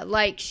 Yeah,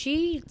 like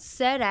she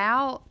set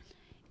out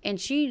and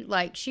she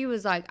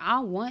was like, I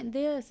want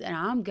this and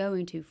I'm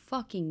going to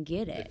fucking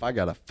get it. If I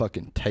gotta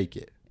fucking take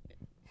it.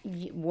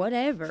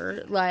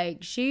 Whatever.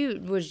 Like she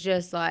was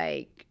just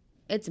like,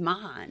 it's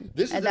mine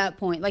This is at that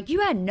point. Like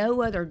you had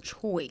no other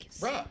choice.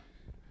 Right.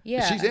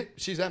 Yeah.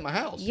 She's at my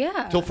house.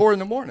 Yeah. Till 4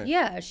 a.m.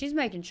 Yeah, she's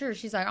making sure.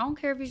 She's like, I don't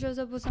care if he shows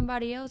up with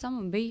somebody else. I'm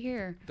gonna be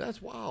here.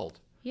 That's wild.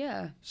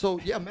 Yeah. So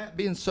yeah, Matt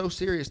being so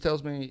serious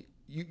tells me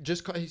you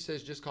just call, he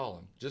says just call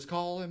him. Just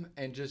call him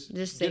and just get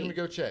him see. to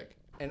go check.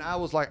 And I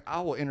was like, I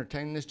will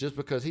entertain this just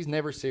because he's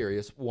never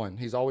serious. One,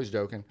 he's always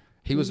joking.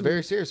 He was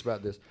very serious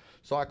about this.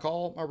 So I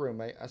called my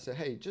roommate. I said,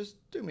 hey, just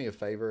do me a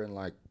favor and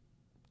like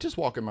just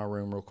walk in my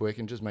room real quick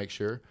and just make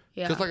sure.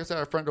 Yeah. Because like I said,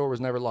 our front door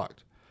was never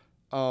locked.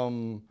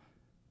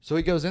 So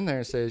he goes in there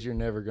and says, you're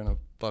never going to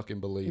fucking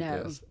believe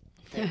No. this.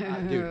 And I,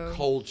 dude,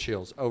 cold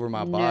chills over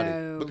my body.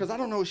 No. Because I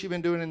don't know what she's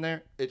been doing in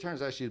there. It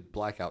turns out she's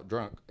blackout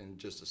drunk and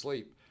just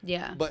asleep.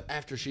 Yeah. But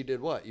after she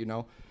did what, you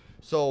know?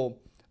 So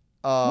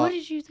what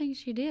did you think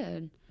she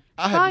did?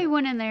 I had- Probably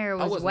went in there,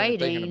 I was wasn't even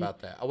thinking waiting, about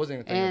that. I wasn't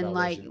even thinking and about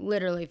like what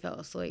literally fell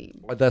asleep.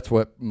 that's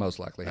what most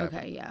likely happened.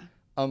 Okay,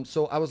 yeah.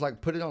 So I was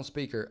like, put it on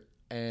speaker.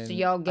 And So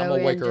y'all I'm go gonna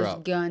in wake her just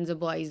up. guns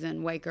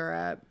a-blazing, wake her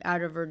up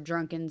out of her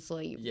drunken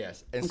sleep.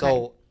 Yes. And Okay.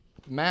 so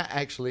Matt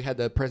actually had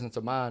the presence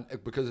of mind,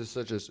 because it's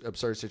such an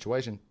absurd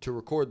situation, to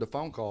record the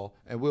phone call.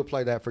 And we'll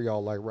play that for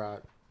y'all like right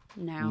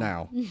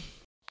now.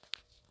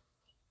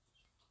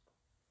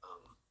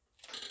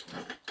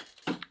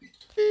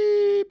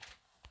 Beep.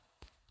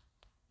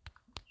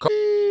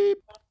 Beep.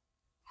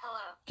 Hello.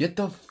 Get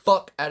the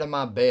fuck out of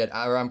my bed,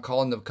 or I'm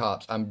calling the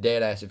cops. I'm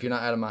dead ass. If you're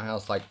not out of my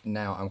house, like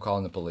now, I'm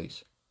calling the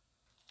police.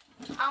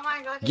 Oh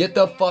my god. Get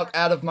the fuck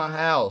out of my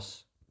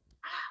house.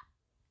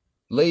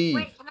 Leave.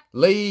 Wait, can I-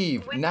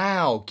 Leave wait.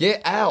 now.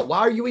 Get out. Why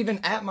are you even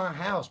at my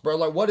house, bro?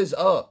 Like, what is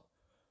up?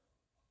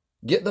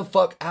 Get the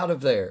fuck out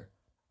of there.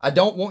 I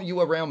don't want you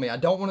around me. I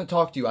don't want to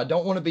talk to you. I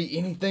don't want to be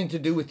anything to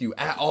do with you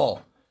at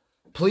all.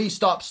 Please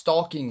stop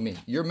stalking me.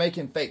 You're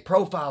making fake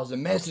profiles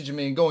and messaging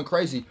me and going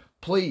crazy.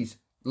 Please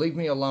leave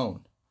me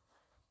alone.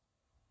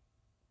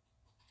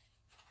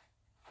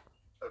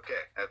 Okay,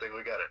 I think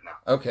we got it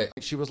now. Okay.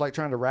 She was like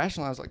trying to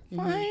rationalize, like,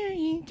 why are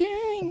you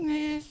doing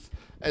this?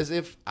 As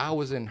if I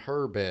was in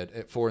her bed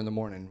at 4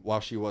 a.m. while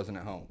she wasn't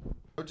at home.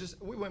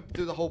 We went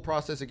through the whole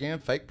process again,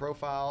 fake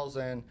profiles,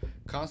 and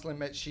constantly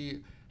met.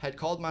 She had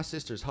called my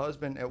sister's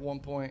husband at one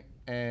point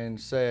and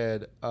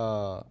said,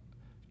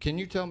 can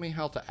you tell me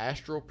how to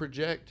astral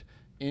project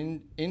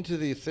into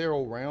the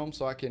ethereal realm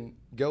so I can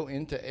go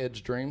into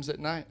Ed's dreams at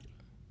night?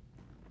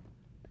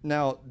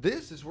 Now,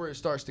 this is where it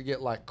starts to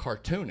get like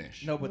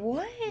cartoonish. No, but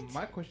What?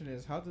 my question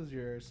is, how does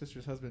your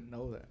sister's husband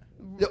know that?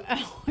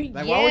 Oh, Like,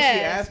 why would she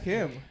ask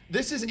him?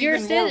 This is Your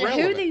even more sister,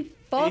 relevant. who the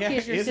fuck Yeah,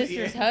 is your is he-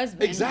 sister's yeah.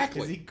 husband?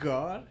 Exactly. Is he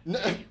God?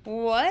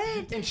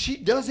 What? And she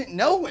doesn't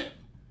know him.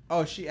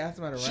 Oh, she asked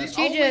him at a She random.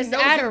 She only just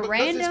knows at him a because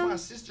random? it's my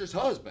sister's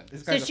husband.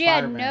 This So guy's a she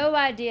had fireman. no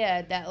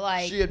idea that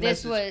like She had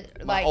this messaged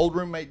was my like old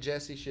roommate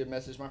Jesse. She had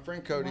messaged my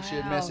friend Cody. She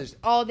had wow. messaged.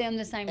 all them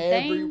the same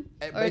thing,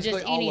 or basically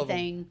just all of them.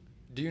 anything.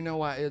 Do you know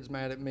why Ed's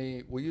mad at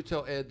me? Will you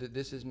tell Ed that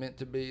this is meant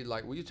to be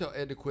like? Will you tell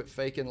Ed to quit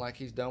faking like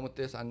he's done with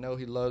this? I know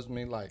he loves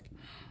me. Like,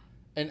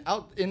 and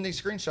out in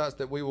these screenshots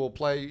that we will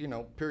play, you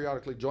know,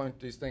 periodically join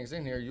these things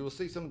in here. You will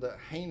see some of the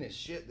heinous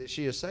shit that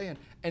she is saying,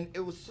 and it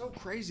was so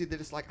crazy that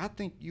it's like I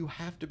think you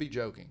have to be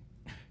joking.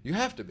 You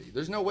have to be.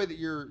 There's no way that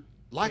you're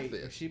like Kate,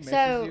 this. If she messaged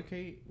So- you,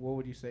 Kate, what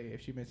would you say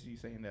if she messaged you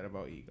saying that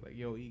about Eek? Like,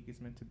 yo, Eek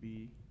is meant to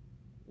be.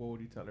 What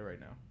would you tell her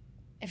right now?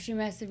 If she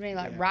messaged me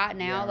like Yeah. right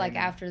now, Yeah, right like now.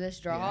 after this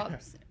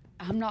drops,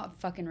 I'm not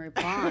fucking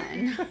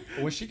replying.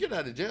 When she get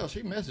out of jail,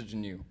 she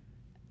messaging you.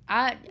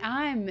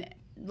 I'm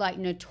like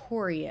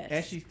notorious.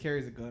 And she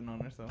carries a gun on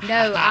her, so.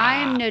 No, I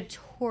am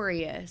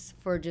notorious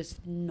for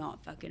just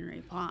not fucking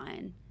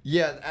replying.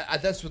 Yeah,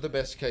 that's for the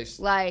best case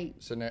Like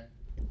scenario.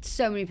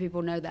 so many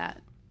people know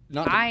that.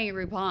 Not to, I ain't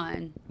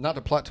replying. not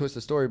to plot twist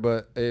the story,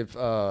 but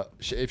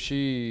if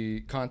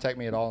she contact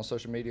me at all on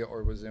social media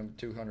or was in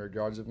 200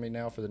 yards of me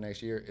now for the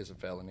next year, it's a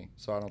felony.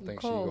 So I don't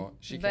think Cool.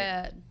 she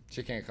Bet.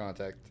 can't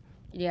contact.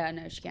 Yeah,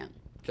 no, she can't.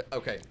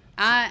 Okay.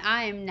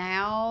 I am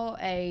now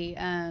a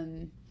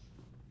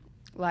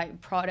like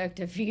product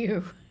of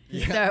you.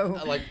 So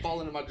like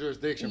fall into my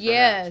jurisdiction.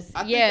 yes, perhaps. I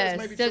think yes.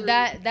 that's maybe So true.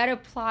 that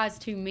applies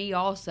to me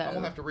also. I'm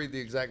gonna have to read the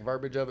exact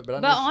verbiage of it, but I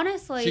But know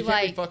honestly, she can't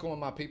like be fucking with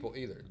my people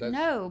either. That's,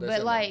 no, that's but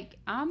in like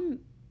I'm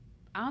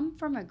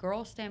from a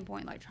girl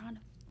standpoint, like trying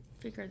to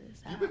figure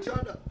this there. out. You've been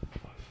trying to.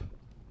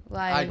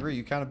 Like I agree.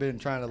 You kind of been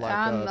trying to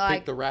I'm pick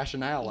like- the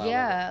rationale out of it.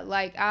 yeah,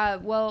 like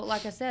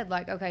like I said,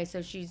 like okay,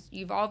 so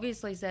you've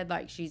obviously said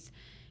like she's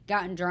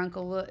gotten drunk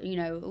a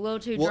little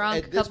too Well,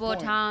 drunk at a this couple of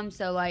point- times.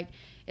 So like,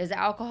 is the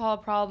alcohol a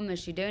problem? Is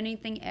she doing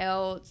anything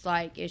else?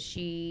 Like, is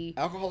she?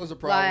 Alcohol is a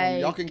problem.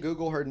 Y'all Like, can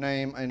Google her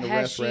name and the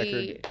has rest she?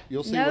 record.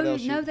 You'll see no, what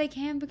else. no, they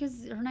can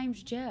because her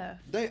name's Jeff.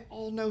 They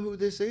all know who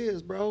this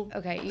is, bro.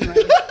 Okay,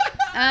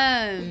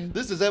 anyway.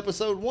 This is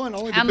episode 1.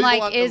 Only the I'm people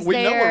like, out is we know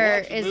are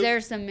there watching is this.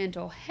 there some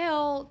mental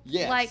health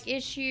Yes. like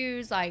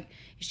issues? Like,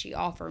 is she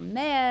off her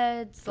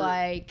meds?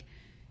 Like,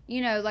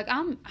 like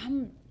I'm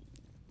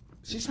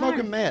She's trying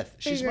smoking to meth.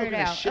 She's figure it smoking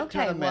a out. shit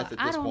ton Okay, of meth well, at this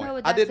I don't point. know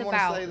what I that's didn't want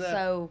about. to say that.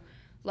 So,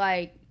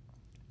 like,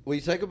 Well,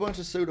 you take a bunch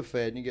of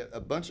Sudafed and you get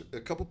a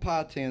couple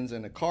pie tins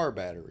and a car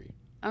battery.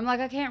 I'm like,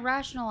 I can't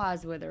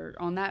rationalize with her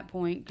on that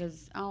point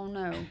because I don't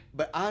know.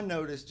 But I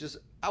noticed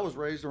I was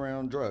raised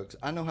around drugs.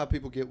 I know how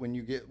people get when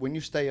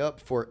you stay up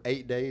for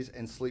 8 days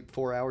and sleep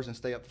 4 hours and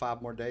stay up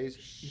 5 more days.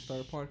 You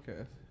start a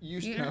podcast.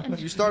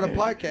 You start a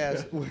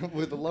podcast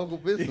with a local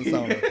business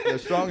owner, a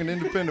strong and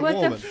independent What the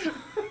woman.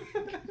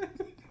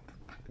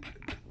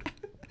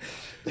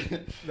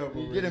 No, but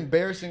You get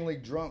embarrassingly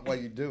drunk while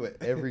you do it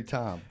every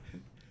time.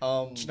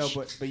 No,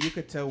 but you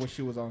could tell when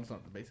she was on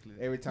something basically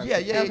every time. Yeah,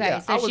 she- yeah. Okay, I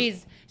so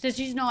was-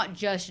 she's not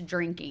just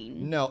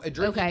drinking. No,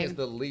 drinking Okay. is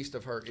the least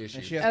of her And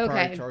issues. she has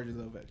prior Okay. charges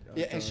of it.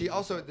 Yeah, and she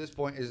also at this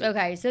point is.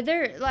 Okay, so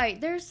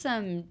there's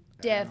some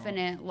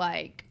definite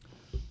like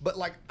But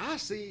like I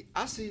see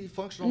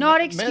functional. not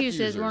meth excuses.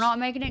 users. We're not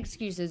making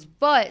excuses,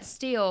 but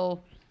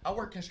still, I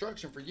worked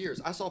construction for years.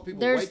 I saw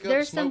people there's wake up,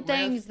 there's smoke some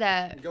things meth,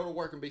 that and go to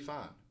work and be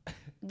fine.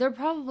 they're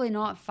probably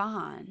not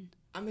fine.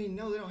 I mean,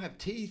 no, they don't have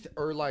teeth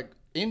or like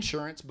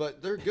insurance,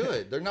 but they're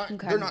good. They're not.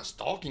 Okay. They're not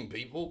stalking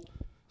people.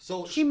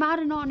 So She might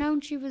have not known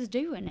she was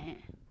doing it.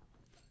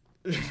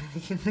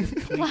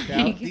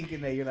 I'm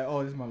thinking that you're like,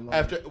 oh, this is my life.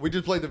 after we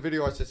just played the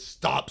video, I said,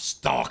 "Stop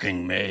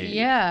stalking me."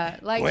 Yeah,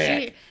 like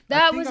Quick.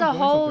 that think was I'm a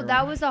doing whole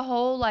something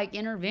wrong. like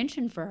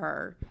intervention for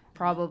her.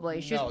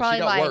 Probably she was No, probably she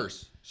got like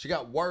worse. She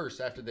got worse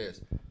after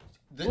this.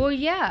 Well,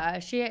 yeah,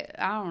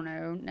 I don't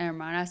know. Never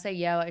mind. I say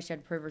yeah, like she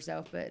had to prove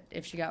herself, but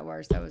if she got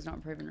worse, that was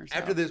not proving herself.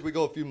 After this, we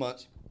go a few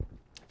months,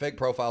 fake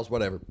profiles,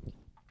 whatever.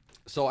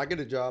 So I get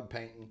a job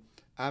painting.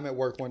 I'm at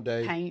work one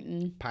day.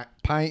 Painting.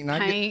 Painting.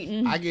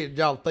 Painting. I get a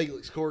job at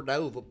Felix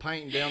Cordova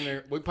painting down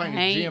there. We painted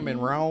a gym in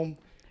Painting. Rome.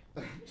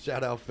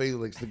 Shout out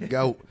Felix, the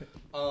GOAT.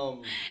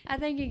 I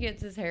think he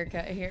gets his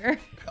haircut here.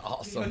 You know,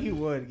 Awesome. he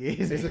would.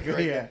 He's a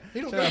great guy. He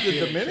don't go Shout to out the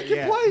Felix.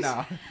 Dominican place?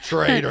 No.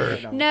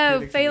 Traitor. No,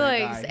 is that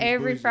Felix, guy. He's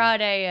every bougie.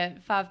 Friday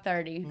at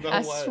 5:30. No I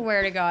way.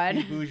 swear to God.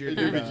 He's bougie. He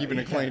do be keeping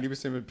it clean. He be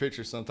sending me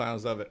pictures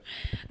sometimes of it.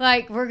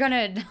 Like we're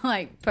gonna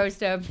like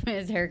post up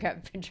his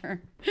haircut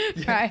picture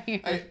right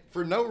here. Hey,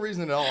 for no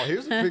reason at all,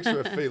 here's a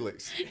picture of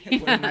Felix.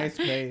 What a nice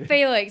fade.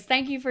 Felix,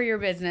 thank you for your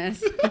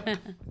business.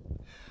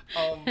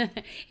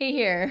 He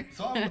here.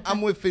 So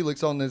I'm with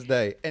Felix on this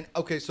day. And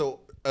okay, so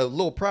a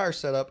little prior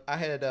setup, I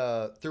had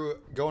through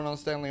going on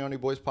Stan Leone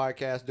Boys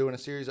podcast, doing a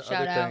series of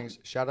Shout other out. things.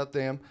 Shout out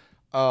them.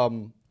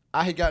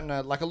 I had gotten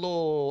a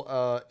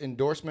little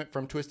endorsement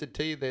from Twisted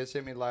Tea. They had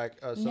sent me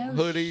some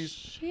hoodies.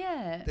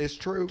 Shit. It's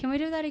true. Can we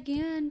do that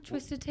again?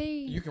 Twisted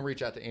Tea. You can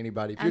reach out to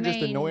anybody. If you're just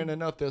annoying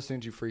enough, they'll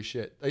send you free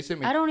shit. They sent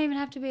me. I don't even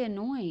have to be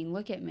annoying.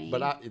 Look at me.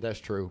 But that's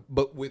true.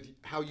 But with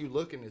how you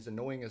looking, as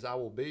annoying as I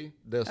will be,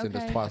 they'll send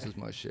us twice as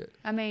much shit.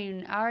 I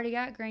mean, I already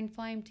got Green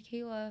Flame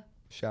tequila.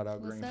 Shout out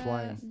What's Green up?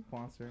 Flame.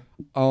 Sponsor.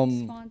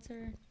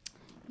 Sponsor.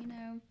 You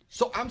know.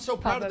 So I'm so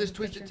proud Pop of this up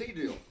Twisted picture.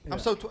 Tea deal.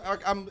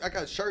 Yeah. I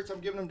got shirts. I'm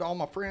giving them to all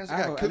my friends. I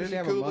I got literally koozie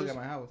have a mug coolers. at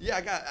my house. Yeah,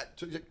 I got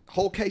a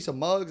whole case of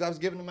mugs. I was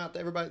giving them out to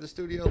everybody at the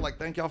studio. Like,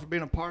 thank y'all for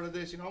being a part of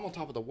this. You know, I'm on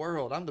top of the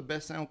world. I'm the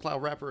best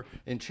SoundCloud rapper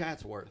in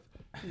Chatsworth.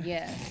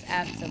 Yes,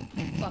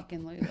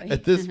 absolutely.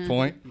 At this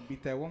point, You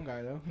beat that one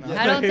guy though. No.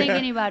 I don't think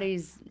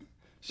anybody's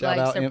shout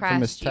out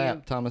infamous surpassed you.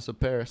 Tap Thomas of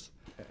Paris.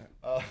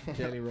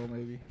 Jelly roll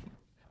maybe.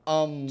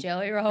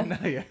 Jelly Roll. No,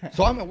 yeah.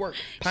 So I'm at work.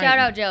 Shout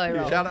out Jelly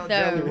Roll. Shout out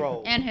Jelly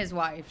Roll. And his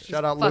wife. She's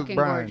Shout out Luke fucking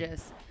Bryan.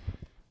 gorgeous.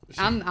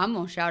 I'm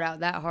gonna shout out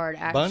that hard.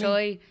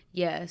 Actually,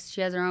 yes, she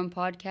has her own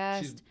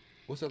podcast.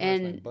 What's her last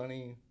And name?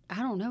 Bunny. I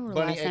don't know her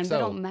Bunny last name. XO. But it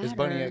don't matter. It's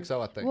Bunny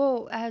XO, I think.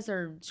 Well, as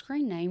her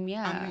screen name,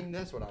 yeah. I mean,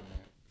 that's what I meant.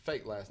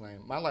 Fake last name.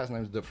 My last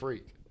name is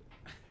DaFreak.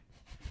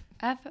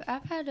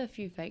 I've had a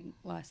few fake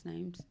last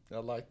names. I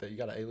like that. You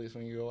got an alias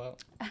when you go out?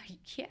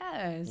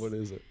 Yes. What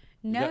is it?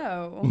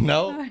 No.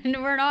 No?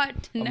 We're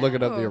not. I'm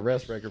looking up the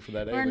arrest record for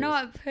that We're alias.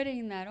 not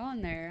putting that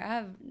on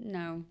there.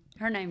 No.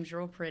 Her name's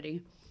real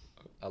pretty.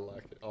 I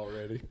like it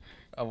already.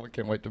 I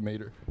can't wait to meet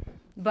her.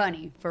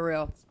 Bunny, for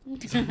real.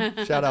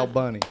 Shout out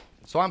Bunny.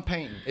 So I'm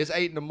painting. It's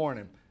 8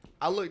 a.m.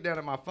 I look down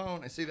at my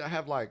phone and see that I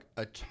have like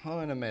a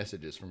ton of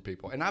messages from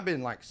people. And I've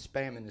been like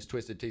spamming this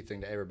Twisted Tea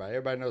thing to everybody.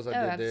 Everybody knows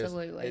I did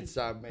absolutely. this.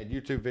 I've made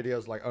YouTube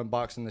videos like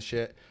unboxing the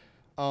shit.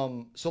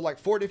 So like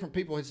 4 different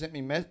people had sent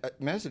me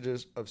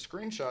messages of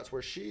screenshots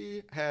where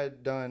she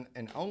had done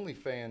an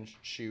OnlyFans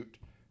shoot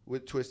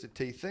with Twisted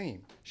Tea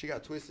theme. She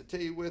got Twisted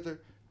Tea with her,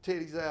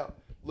 titties out,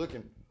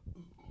 looking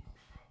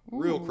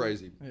real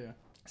crazy. Yeah.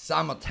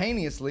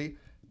 Simultaneously,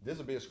 this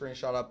will be a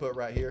screenshot I put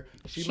right here.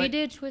 She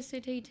did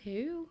Twisted Tea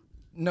too?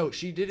 No,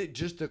 she did it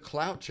just to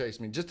clout chase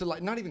me. Just to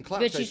like, not even clout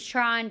But chase. she's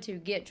trying to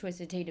get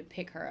Twisted Tea to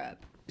pick her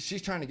up.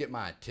 She's trying to get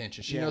my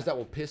attention. She Yeah. knows that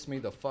will piss me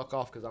the fuck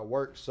off because I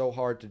worked so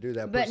hard to do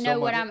that. But Put no, so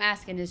what much- I'm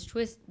asking is,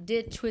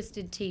 did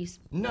Twisted Tea?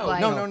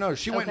 No.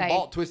 She went and Okay.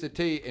 bought Twisted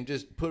Tea and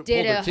just pulled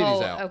Did her a titties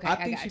whole out. okay? I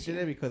think got she you.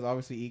 did it because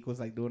obviously Eek was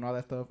like doing all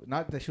that stuff.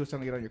 Not that she was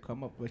trying to get on your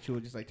come up, but she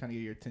was just like trying to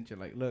get your attention.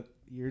 Like, look,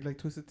 you're like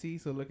Twisted Tea,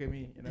 so look at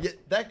me. You know? Yeah,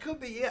 that could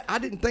be it. I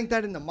didn't think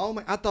that in the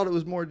moment. I thought it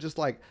was more just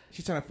like,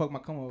 She's trying to fuck my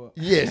come up.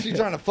 yeah, she's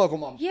trying to fuck with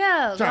my.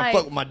 Yeah, trying like, to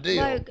fuck with my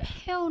deal. Like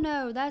hell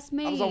no, that's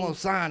me. I was almost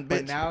signed, bitch.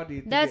 But now, do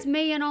you think That's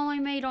me and only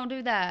me. Don't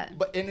do that.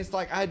 And it's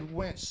like I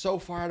went so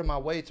far out of my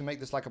way to make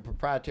this like a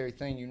proprietary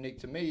thing unique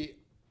to me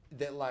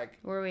that like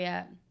Where are we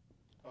at?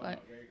 Like,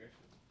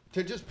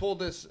 to just pull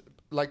this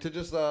like to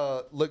just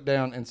look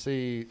down and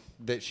see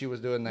that she was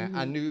doing that.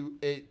 I knew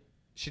it.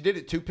 She did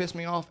it to piss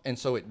me off, and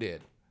so it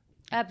did.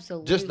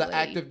 absolutely. Just the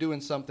act of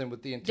doing something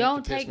with the intent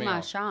Don't to piss take me my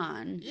off.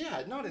 shine.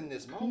 Yeah, not in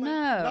this moment.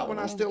 No. Not when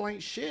I still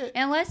ain't shit.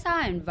 Unless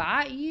I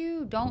invite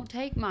you, don't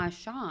take my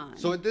shine.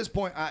 So at this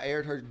point, I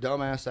aired her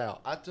dumbass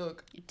out. I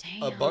took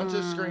a bunch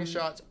of Damn.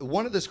 screenshots.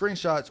 One of the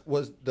screenshots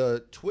was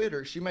the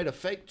Twitter. She made a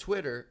fake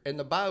Twitter, and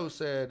the bio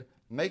said,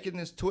 making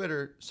this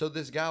Twitter so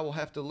this guy will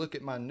have to look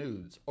at my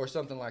nudes or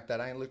something like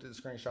that. I ain't looked at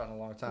the screenshot in a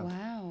long time.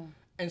 Wow.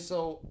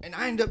 And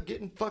I ended up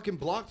getting fucking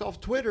blocked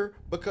off Twitter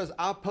because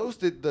I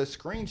posted the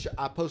screenshot.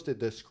 I posted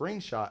the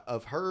screenshot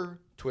of her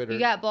Twitter. You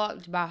got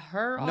blocked by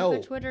her No, off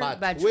of Twitter? by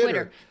Twitter.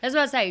 Twitter. That's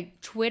what I say.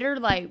 Twitter,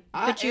 like,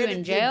 I put you in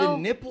edited jail? the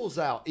nipples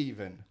out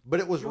even,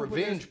 but it was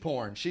revenge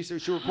porn. She said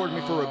she reported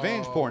me for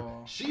revenge porn.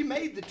 She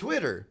made the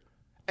Twitter,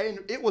 and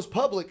it was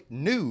public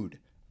nude.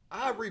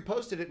 I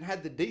reposted it and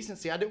had the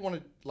decency. I didn't want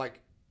to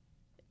like,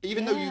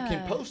 even though you can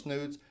Yeah. post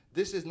nudes,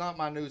 this is not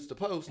my nudes to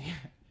post.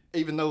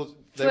 Even though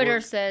they Twitter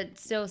were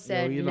still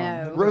said Elon, no.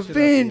 hook that shit up,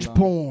 Revenge Elon.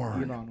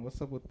 porn. Elon, what's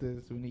up with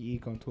this? We need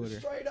Eek on Twitter.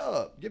 straight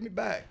up. Give me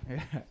back.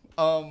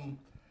 Yeah.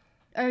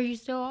 Are you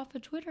still off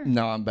of Twitter?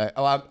 No, I'm back.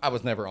 Oh, I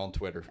was never on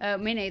Twitter.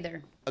 Me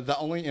neither. The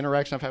only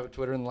interaction I've had with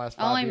Twitter in the last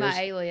 5 Only years,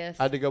 my alias.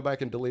 I had to go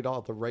back and delete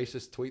all the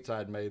racist tweets I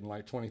had made in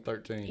like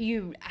 2013.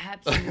 You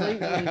absolutely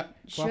Well, I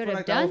should feel have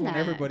like that was done when that.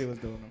 everybody was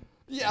doing them.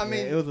 Yeah, I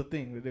mean, it was a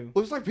thing to do. it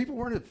was like people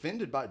weren't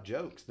offended by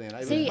jokes then.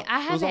 See,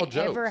 I it was all haven't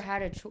jokes. ever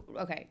had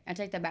a. Okay, I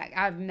take that back.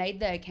 I've made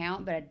the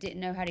account, but I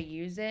didn't know how to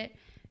use it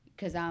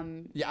because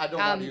I'm. Yeah, I don't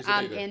know how to use it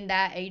I'm either. in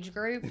that age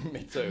group.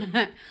 Me too.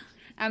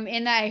 I'm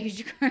in that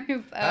age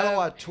group. How do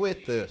I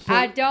twit this?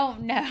 I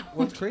don't know.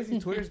 What's crazy,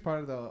 Twitter's part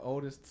of the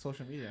oldest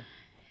social media.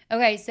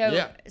 Okay, so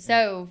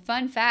Yeah.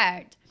 Fun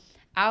fact,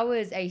 I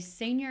was a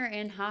senior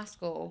in high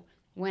school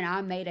when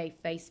I made a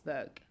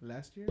Facebook.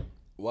 Last year?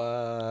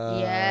 What?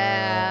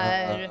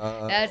 Yeah,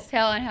 that's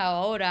telling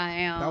how old I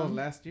am. That was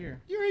last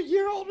year. You're a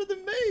year older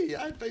than me.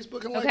 I had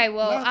Facebook in like Okay,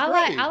 well, ninth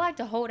I grade. like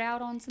to hold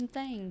out on some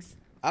things.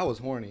 I was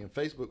horny, and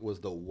Facebook was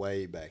the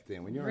way back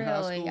then. When you were in high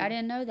Really? school, I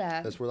didn't know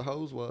that. that's where the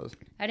hose was.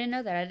 I didn't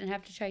know that. I didn't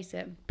have to chase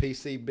it.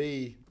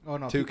 PCB, Oh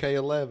no,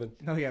 2K11.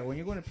 No, yeah. When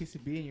you go to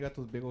PCB and you got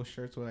those big old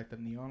shirts with like the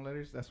neon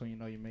letters, that's when you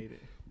know you made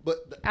it. But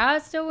I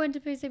still went to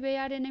PCB.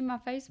 I didn't need my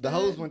Facebook. the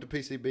hose went to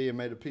PCB and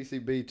made a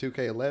PCB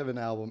 2K11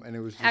 album, and it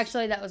was just,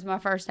 Actually, that was my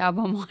first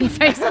album on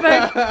Facebook.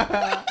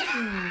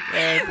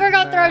 We're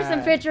going to throw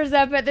some pictures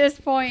up at this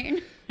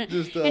point.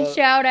 just And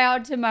shout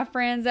out to my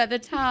friends at the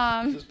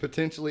time. just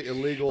potentially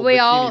illegal We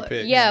bikini all,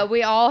 pics. yeah,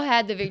 we all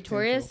had the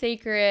Victoria's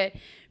Secret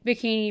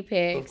bikini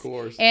pics. Of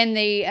course. And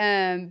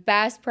the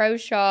Bass Pro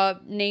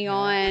Shop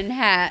neon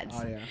hats.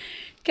 Oh yeah.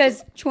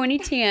 Because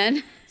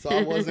 2010. So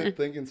I wasn't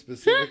thinking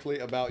specifically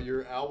about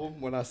your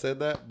album when I said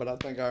that, but I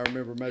think I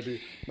remember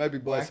maybe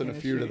blessing a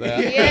Whacking few to and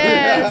that.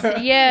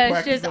 shit. Yes,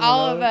 Whacking just some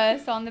all of of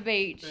us on the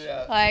beach.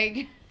 Yeah.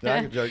 Like, Yeah,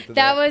 I can joke to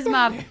that that. was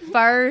my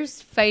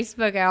first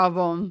Facebook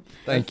album.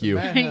 Thank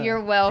you.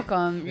 You're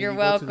welcome. When You're you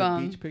go to the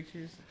welcome. beach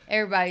pictures.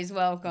 Everybody's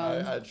welcome.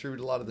 I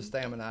attribute a lot of the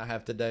stamina I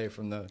have today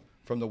from the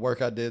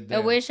work I did I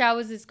then. wish I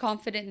was as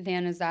confident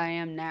then as I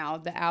am now.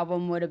 The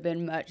album would have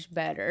been much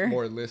better.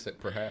 More illicit,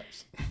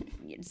 perhaps.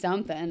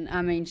 Something.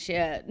 I mean,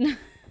 shit.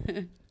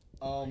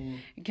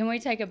 Can we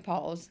take a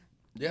pause?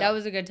 Yeah. That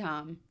was a good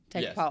time.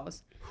 Take Yes. a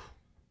pause.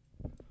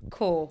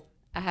 Cool.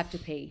 I have to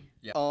pee.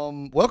 Yeah.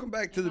 Welcome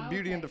back to the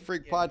Beauty and the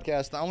Freak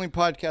podcast, the only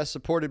podcast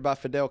supported by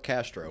Fidel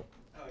Castro.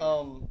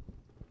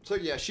 So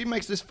yeah, she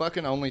makes this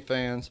fucking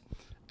OnlyFans,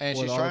 and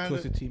With she's all trying the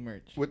Twisted to Tea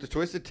merch. with the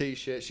Twisted Tea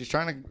shit. She's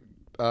trying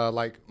to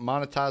like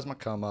monetize my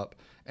come up,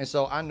 and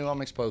so I knew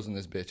I'm exposing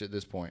this bitch at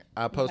this point.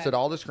 I posted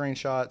all the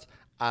screenshots.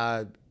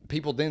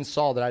 People then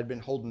saw that I'd been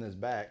holding this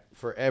back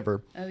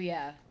forever. Oh,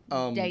 yeah.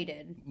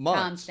 Dated.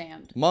 Months.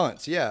 Timestamped.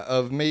 Months, yeah,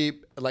 of me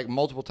like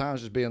multiple times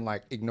just being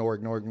like ignore,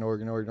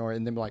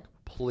 and then be like,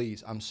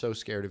 please, I'm so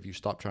scared of you.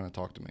 Stop trying to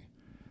talk to me.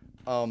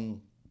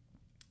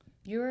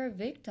 You're a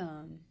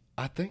victim.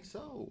 I think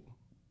so.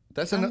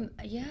 That's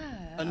Yeah.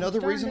 another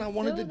I'm reason I starting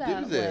wanted to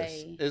feel do that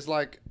this. way. Is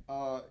like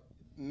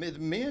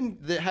men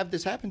that have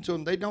this happen to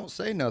them, they don't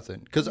say nothing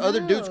because other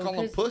dudes No, call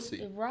them 'cause-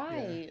 pussy.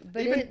 Right.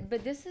 Even-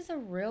 But this is a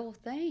real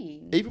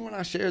thing. Even when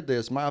I shared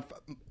this,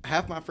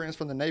 half my friends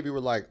from the Navy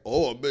were like,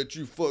 "Oh, I bet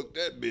you fucked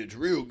that bitch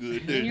real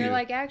good, didn't And you're you?"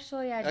 like,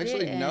 actually, I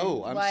Actually, didn't.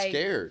 no, I'm Like,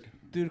 scared.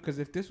 Dude, because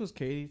if this was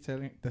Katie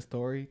telling the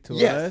story to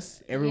Yes.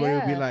 us, everybody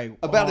would be Yeah. like,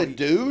 About oh, a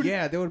dude?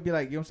 Yeah, they would be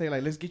like, you know what I'm saying?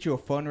 Like, let's get you a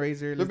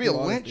fundraiser. There'd be a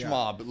lynch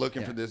mob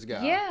looking for this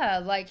guy.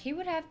 Yeah, like he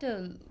would have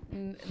to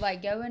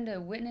like go into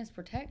witness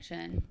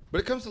protection.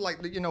 But it comes to like,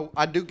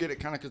 I do get it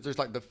kind of because there's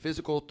like the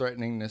physical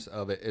threateningness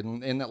of it,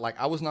 and that like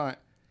I was not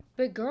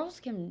But girls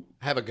can.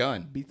 have a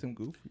gun, Beat some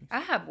goofy.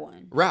 I have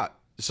one right?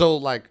 So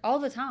like, all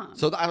the time.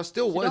 so I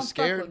still So was don't fuck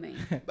scared, with me.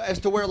 but as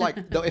to where like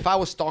if I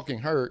was stalking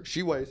her,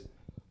 she weighs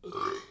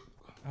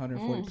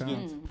 140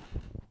 pounds.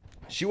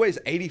 she weighs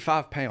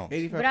 85 pounds.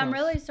 85 But I'm pounds.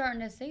 really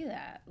starting to see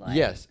that. Like,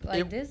 Yes.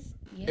 Like It- this.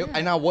 Yeah.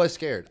 And I was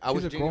scared. I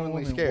was She's a grown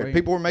genuinely woman scared. weighing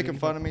People were making 85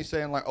 fun of me,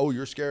 saying like, "Oh,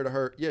 you're scared of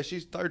her." Yeah,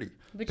 she's 30.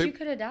 But Peop- you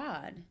could have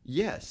died.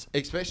 Yes,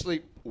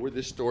 especially where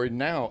this story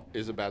now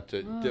is about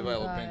to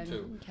develop God.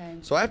 into. Okay.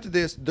 So after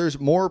this, there's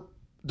more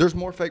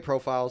fake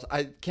profiles.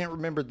 I can't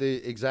remember the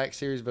exact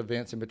series of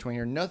events in between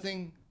here.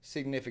 Nothing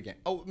significant.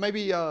 Oh,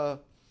 maybe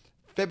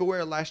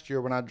February of last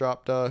year when I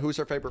dropped Who's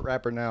Her Favorite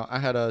Rapper Now. I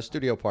had a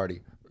studio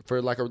party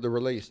for like the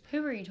release.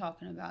 Who are you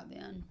talking about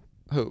then?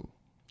 Who?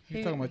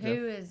 He's talking about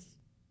who is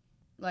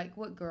like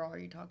what girl are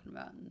you talking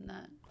about in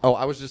that? Oh,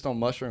 I was just on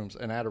mushrooms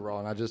and Adderall,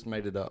 and I just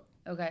made it up.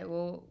 Okay,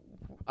 well,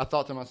 I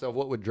thought to myself,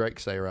 what would Drake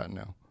say right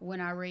now? when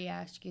I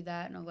re-ask you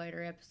that in a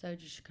later episode,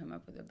 you should come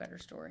up with a better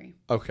story.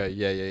 Okay,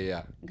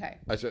 yeah. Okay,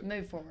 I should-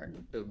 move forward.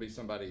 It'll be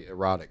somebody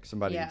erotic,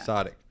 somebody Yeah.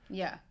 exotic.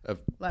 Yeah,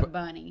 Of- like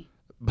Bunny.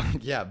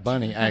 Yeah,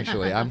 Bunny,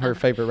 actually. I'm her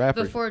favorite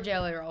rapper. Before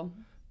Jelly Roll.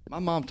 My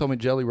mom told me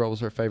Jelly Roll was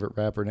her favorite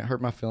rapper, and it hurt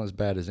my feelings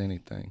bad as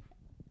anything.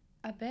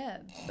 I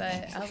bet,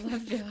 but I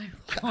love Jelly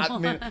Roll. I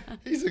mean,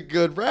 he's a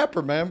good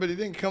rapper, man, but he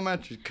didn't come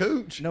out your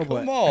cooch. No,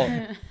 Come but-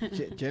 on.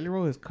 Jelly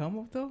Roll has come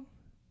up, though?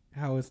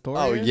 How his story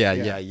Oh, is?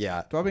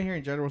 yeah. So I've been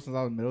hearing Jelly Roll since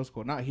I was in middle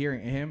school. Not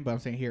hearing him, but I'm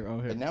saying hearing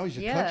of And him. now he's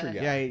your Yeah. country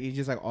guy. Yeah, he's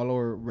just like all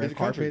over He's red a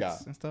country carpets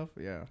guy. and stuff.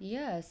 Yeah.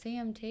 Yeah,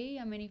 CMT.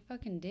 I mean, he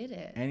fucking did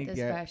it And he this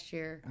got- past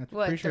year. I'm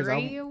What, pretty sure his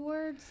 3 album-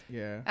 awards?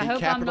 Yeah. I He hope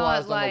I'm not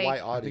capitalized on the like.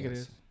 white I think it audience.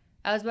 is.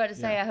 I was about to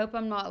say, Yeah. I hope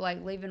I'm not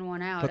like leaving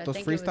one out. But I those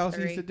think it was freestyles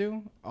he 3. used to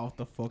do, off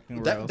the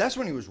fucking rails. That's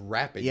when he was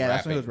rapping. Yeah,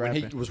 that's when he was When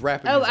rapping. he was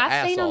rapping Oh, his I've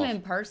ass seen off. him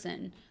in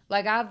person.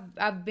 Like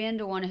I've been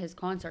to one of his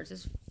concerts.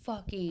 It's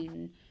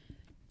fucking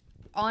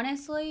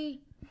honestly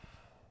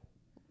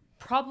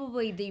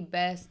probably the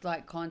best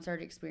like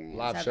concert experience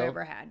Live I've show?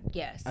 ever had.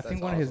 Yes. I think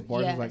That's one of his awesome.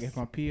 bars was like, Yes. if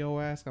my PO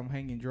asks, I'm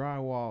hanging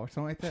drywall or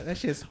something like that. That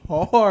shit's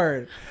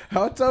hard.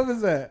 How tough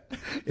is that?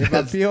 If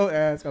my That's- PO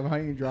asks, I'm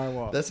hanging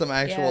drywall. That's some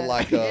actual Yeah.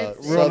 like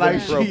It's- southern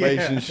life shit.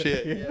 probation Yeah.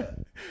 shit.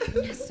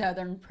 Yeah.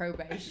 Southern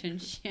probation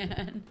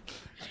shit.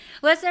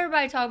 Let's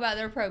everybody talk about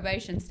their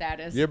probation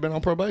status. You ever been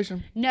on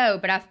probation? No,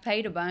 but I've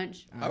paid a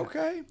bunch.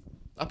 Okay.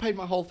 I paid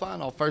my whole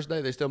fine off first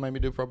day. They still made me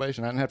do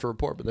probation. I didn't have to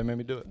report, but they made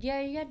me do it.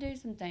 Yeah, you gotta do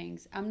some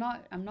things. I'm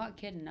not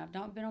kidding. I've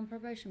not been on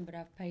probation, but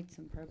I've paid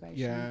some probation.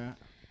 Yeah.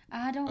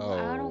 I don't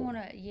want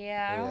to.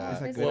 Yeah, I don't want It's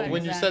to. like Well,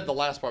 when you said the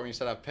last part, when you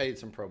said I've paid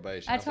some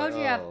probation, I was told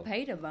like, you oh. I've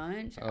paid a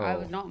bunch. I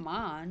was not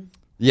mine.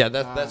 Yeah,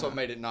 that's what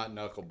made it not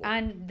knuckable.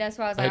 And that's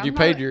why I was like, Had you I'm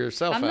paid not,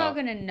 yourself I'm out. not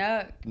gonna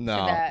nuck No.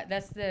 to that.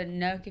 That's the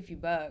nuck if you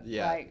buck.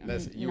 Yeah, like,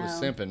 you were no.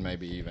 simping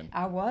maybe even.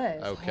 I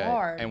was Okay.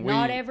 hard. And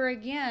Not we- ever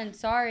again.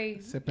 Sorry,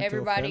 Sipping to a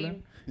everybody. fella?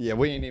 Yeah,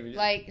 we ain't even.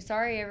 Like,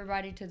 sorry,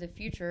 everybody to the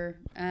future.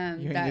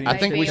 ain't That getting may I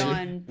think be we should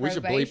on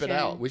bleep it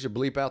out. probation. We should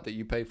bleep out that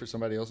you paid for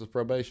somebody else's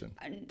probation.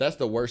 That's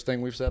the worst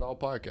thing we've said all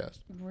podcast.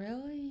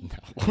 Really?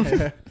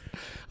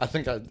 I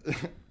think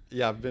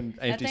I've been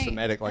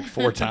anti-Semitic like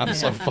 4 times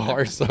so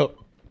far. So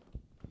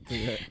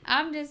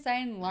I'm just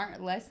saying,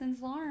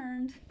 lessons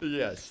learned.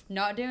 yes.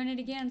 Not doing it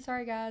again.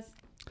 Sorry, guys.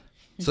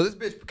 So this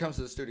bitch comes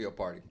to the studio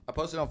party. I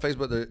posted on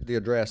Facebook the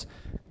address,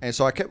 and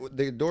so I kept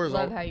the doors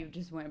Love all. how you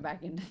just went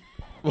back into.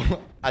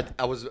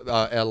 I was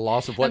at a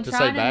loss of what I'm to say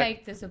trying to back.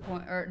 make this a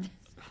point. Or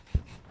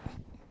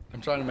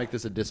I'm trying to make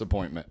this a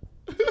disappointment.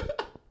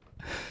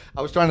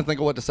 I was trying to think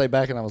of what to say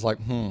back, and I was like,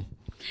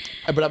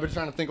 But I've been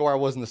trying to think of where I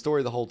was in the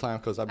story the whole time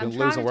because I've been I'm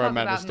trying losing to where talk I'm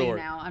at in the about me story.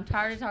 now. I'm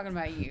tired of talking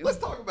about you. Let's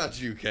talk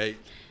about you, Kate.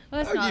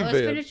 Let's How not. you Let's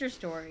been? finish your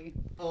story.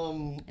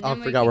 And I then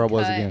we forgot can where I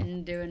was cut again.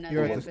 And do another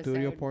You're at the episode.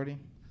 studio party.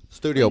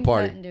 Studio We can cut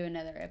party. and do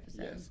another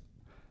episode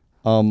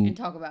Um, and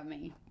talk about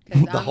me.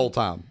 'Cause the whole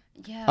time.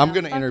 Yeah, I'm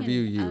gonna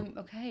interview you.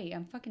 Okay,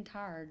 I'm fucking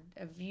tired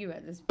of you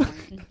at this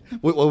point.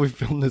 Well, we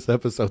filmed this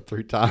episode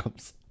 3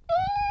 times.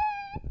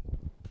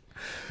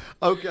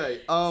 Okay.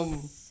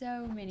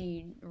 So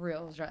many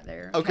reels right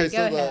there. Okay,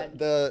 go so ahead.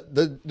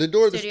 the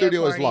door of the Studio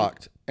studio is party.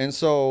 locked. And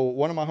so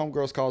one of my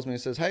homegirls calls me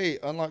and says, "Hey,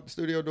 unlock the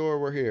studio door.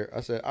 We're here."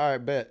 I said, "All right,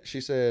 bet."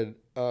 She said,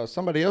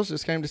 "Somebody else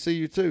just came to see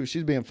you too."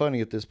 She's being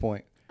funny at this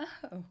point.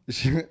 Oh.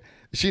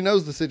 She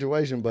knows the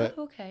situation, but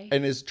Oh, okay.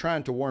 and is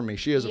trying to warn me.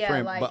 She is a Yeah,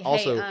 friend, like, but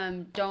also,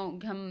 hey, don't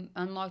come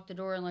unlock the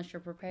door unless you're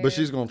prepared. but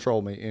she's gonna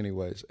troll me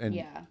anyways. And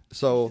Yeah.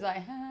 so She's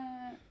like,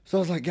 so I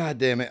was like, God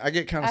damn it! I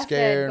get kind I of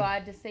scared. said,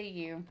 glad to see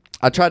you.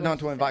 I tried not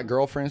to invite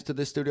girlfriends to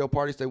this studio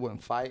party so they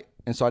wouldn't fight.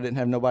 And so I didn't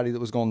have nobody that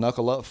was going to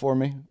knuckle up for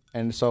me.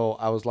 And so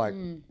I was like,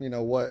 you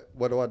know, what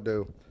do I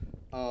do?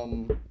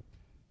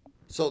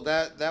 So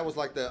that was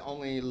like the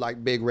only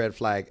like big red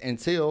flag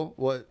until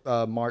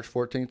March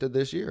 14th of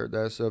this year.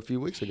 That's a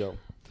few weeks ago.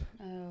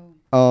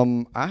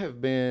 Oh. I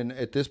have been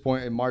at this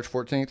point in March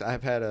 14th. I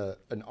have had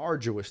an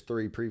arduous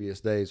 3 previous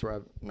days where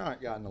I've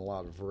not gotten a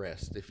lot of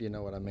rest, if you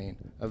know what I mean.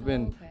 I've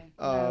been, Okay.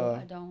 No,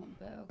 I don't.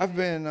 But okay. I've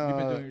been, You've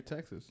been doing your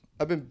taxes.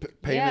 I've been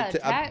paying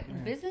Yeah,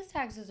 business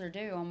taxes are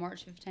due on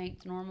March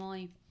 15th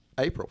normally.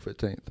 April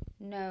 15th.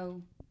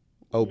 No.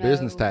 Oh, no,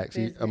 business tax, a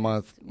business.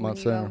 month When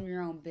you sooner. own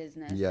your own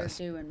business, Yes.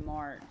 they're due in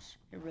March.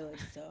 It really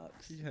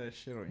sucks. You had a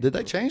shit on Did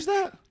they change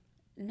that?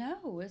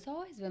 No, it's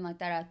always been like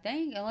that, I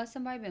think, unless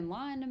somebody been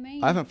lying to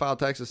me. I haven't filed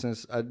taxes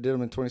since I did them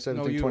in No,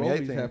 2017, you always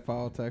 2018. have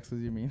filed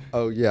taxes, you mean?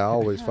 Oh, yeah, I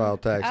always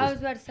filed I was taxes.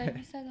 about to say,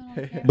 you said that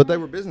on camera. But they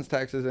were business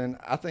taxes, and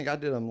I think I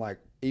did them like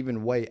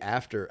even way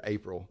after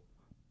April.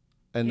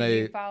 And Did they,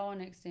 you file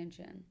an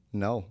extension?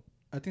 no.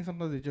 I think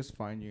sometimes they just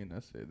fine you and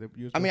that's it.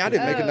 I mean, I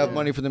didn't make enough Oh.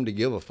 money for them to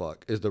give a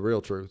fuck, is the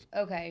real truth.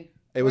 Okay.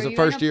 It was Were the you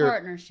first in a year-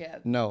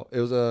 partnership. No, it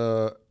was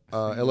a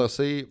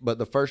LLC, but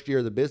the first year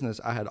of the business,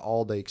 I had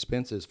all the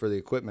expenses for the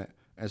equipment.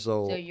 And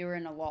so, So you were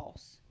in a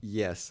loss.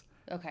 yes.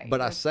 Okay.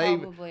 But I that's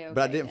saved, probably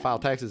but I okay didn't then. file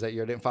taxes that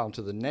year. I didn't file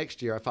until the next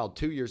year. I filed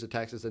 2 years of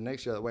taxes the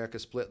next year. That way I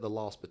could split the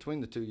loss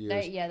between the 2 years.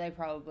 They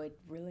probably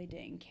really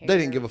didn't care. They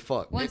didn't give a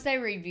fuck. Once they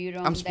reviewed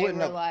them, I'm they splitting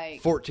were up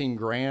like 14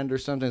 grand or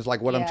something. It's like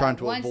what I'm yeah, trying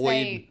to once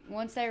avoid.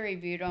 Once they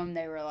reviewed them,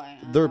 they were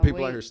like, There are people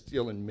we, out here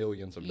stealing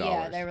millions of Yeah,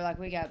 dollars. they were like,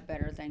 we got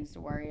better things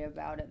to worry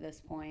about at this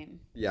point.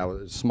 Yeah,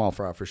 well, it's small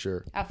fry for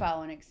sure. I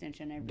file an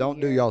extension every Don't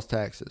year. do y'all's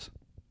taxes.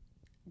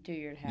 Do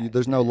your taxes.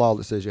 There's no law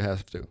that says you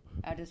have to.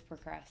 I just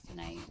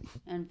procrastinate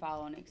and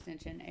file an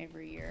extension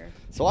every year.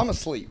 So I'm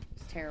asleep.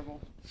 It's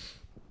terrible.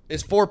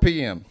 It's 4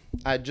 p.m.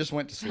 I just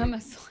went to sleep. I'm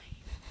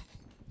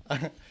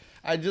asleep.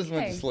 I just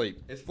went to Hey. sleep.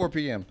 It's 4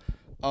 p.m.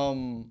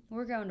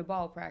 We're going to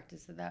ball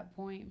practice at that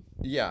point.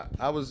 Yeah,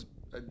 I was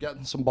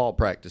getting some ball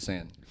practice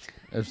in.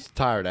 I was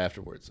tired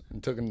afterwards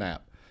and took a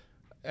nap.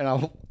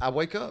 And I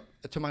wake up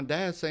to my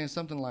dad saying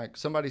something like,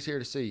 "Somebody's here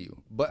to see you."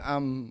 But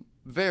I'm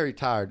very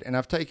tired, and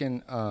I've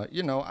taken,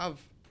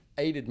 I've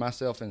aided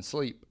myself in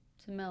sleep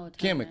Some melatonin.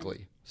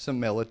 chemically.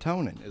 Some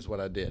melatonin is what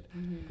I did.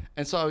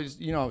 And so I was,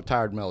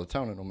 tired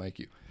melatonin will make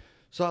you.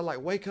 So I like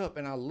wake up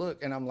and I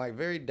look and I'm like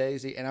very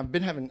daisy, and I've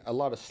been having a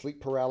lot of sleep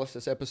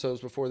paralysis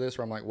episodes before this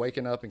where I'm like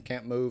waking up and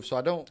can't move. So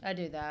I don't. I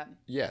do that.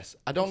 Yes,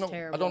 I don't It's know. I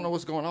terrible. don't know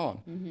what's going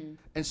on.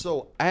 And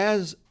so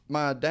as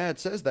my dad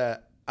says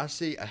that, I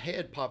see a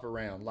head pop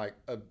around, like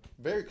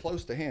very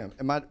close to him.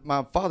 And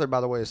my father, by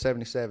the way, is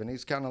 77.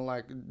 He's kind of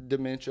like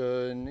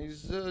dementia, and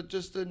he's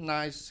just a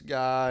nice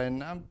guy,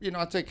 and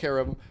I take care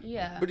of him.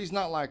 Yeah. But he's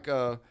not like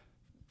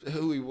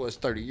who he was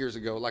 30 years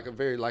ago. Like a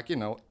very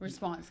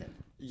Responsive.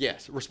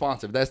 yes,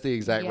 responsive. That's the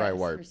exact right Yes,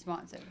 word.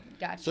 Responsive.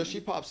 Gotcha. So she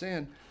pops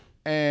in,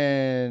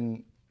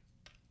 And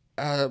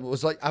I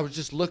was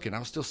just looking. I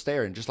was still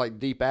staring, just like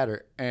deep at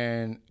her.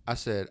 And I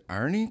said,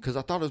 Ernie? Because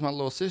I thought it was my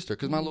little sister.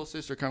 Because my little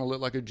sister kind of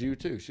looked like a Jew,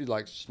 too. She's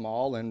like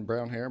small and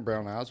brown hair and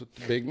brown eyes with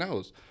a big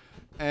nose.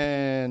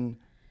 And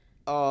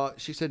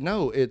she said,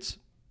 no, it's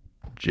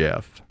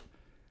Jeff.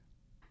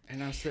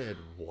 And I said,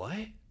 what?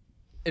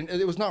 And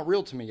it was not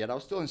real to me yet. I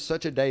was still in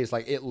such a daze.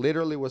 Like, it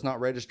literally was not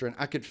registering.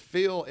 I could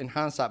feel, in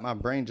hindsight, my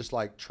brain just,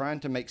 like, trying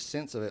to make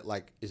sense of it.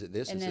 Like, is it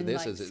this? And is then, it this?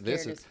 like, Is it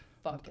this? scared as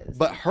fuck at the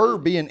But same her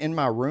time. being in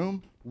my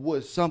room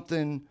was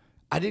something.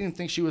 I didn't even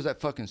think she was that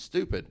fucking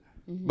stupid.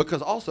 Mm-hmm.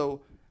 Because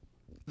also,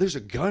 there's a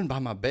gun by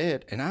my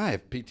bed, and I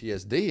have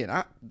PTSD, and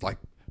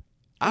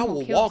I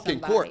will kill walk in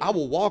court. somebody. I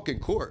will walk in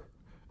court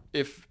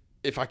if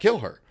I kill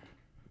her.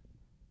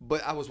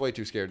 But I was way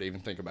too scared to even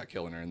think about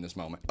killing her in this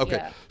moment. Okay,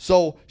 Yeah.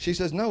 so she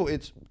says, no,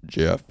 it's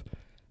Jeff.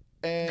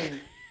 And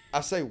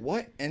I say,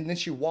 what? And then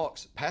she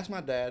walks past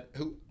my dad,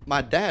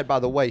 my dad, by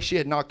the way, she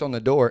had knocked on the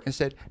door and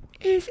said,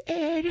 is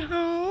Ed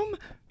home?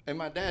 And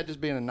my dad,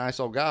 just being a nice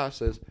old guy,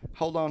 says,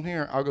 hold on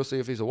here. I'll go see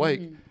if he's awake.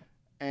 Mm-hmm.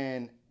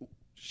 And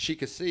she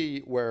could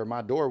see where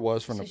my door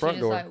was from So the she front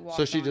just, door. like, walked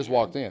So she on just in.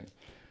 walked in.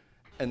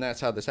 And that's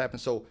how this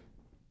happened. So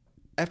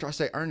after I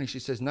say Ernie, she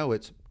says, no,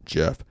 it's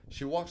Jeff.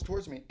 She walks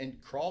towards me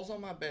and crawls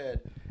on my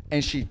bed,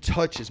 and she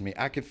touches me.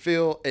 I could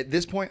feel, at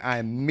this point, I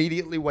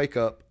immediately wake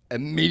up,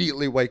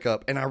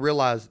 and I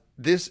realize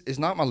this is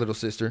not my little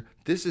sister.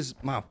 This is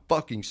my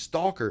fucking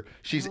stalker.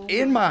 She's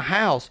in my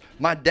house.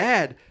 My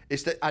dad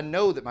I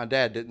know that my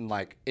dad didn't,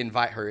 like,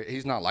 invite her.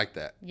 He's not like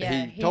that.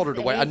 Yeah, he told her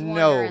to wait. I he's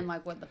know. wondering,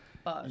 like, what the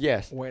fuck?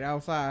 Yes. Wait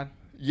outside.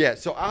 Yeah,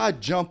 so I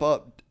jump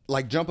up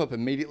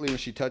immediately when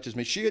she touches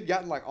me. She had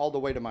gotten, like, all the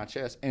way to my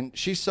chest, and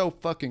she's so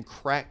fucking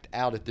cracked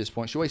out at this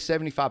point. She weighs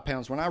 75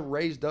 pounds. When I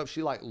raised up,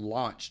 she, like,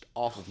 launched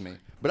off of me.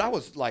 But I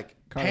was, like,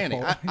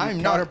 panicking.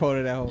 I'm not.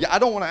 Counterpolted that whole. Yeah, I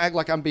don't want to act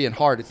like I'm being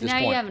hard at So this now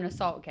point. you have an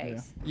assault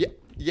case. Yeah,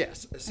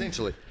 yes,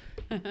 essentially.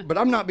 But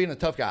I'm not being a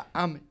tough guy.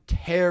 I'm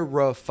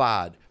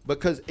terrified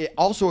because it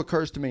also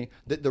occurs to me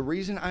that the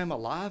reason I am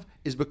alive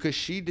is because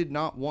she did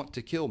not want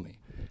to kill me.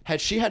 Had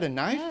she had a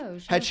knife, No,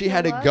 she had she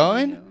had a loves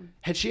gun, you.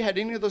 had she had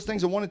any of those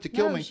things that wanted to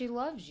kill No, me, she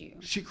loves you.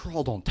 she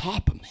crawled on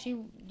top of me. She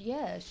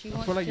wants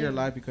I feel like to. you're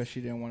alive because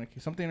she didn't want to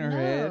kill something in her No,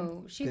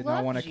 head. she did loves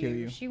not want to kill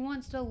you. She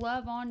wants to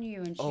love on you,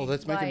 and she, Oh,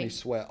 that's making me like,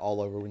 sweat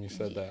all over when you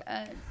said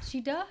that.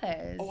 She does.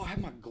 Oh, I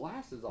have my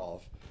glasses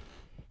off.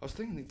 I was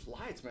thinking these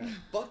lights, man,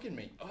 fucking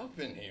me up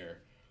in here.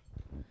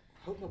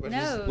 Hope nobody's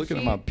No, looking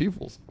at she- my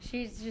pupils.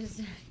 She's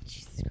just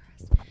Jesus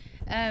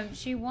Christ.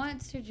 She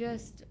wants to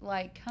just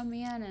like come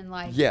in and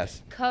like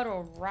Yes.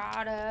 cuddle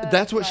right up.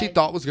 That's what she like-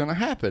 thought was going to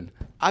happen.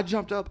 I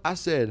jumped up. I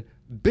said,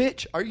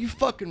 bitch, are you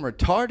fucking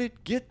retarded?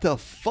 Get the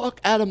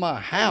fuck out of my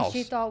house.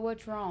 She thought,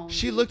 what's wrong?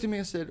 She looked at me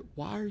and said,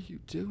 why are you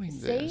doing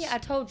this? See, I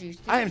told you.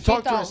 I haven't She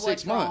talked to her in thought, 6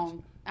 "What's months."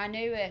 wrong?" I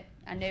knew it.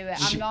 I'm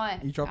She-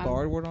 not. You dropped the I'm-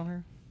 R word on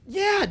her?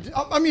 Yeah,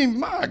 I mean,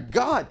 my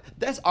God,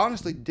 that's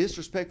honestly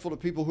disrespectful to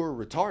people who are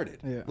retarded.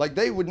 Yeah. Like,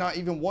 they would not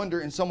even wander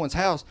in someone's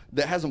house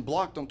that hasn't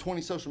blocked on 20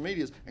 social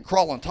medias and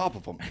crawl on top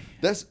of them.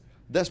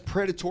 That's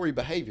predatory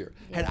behavior.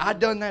 Had I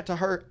done that to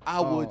her, I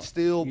would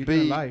still you'd be in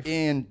be life.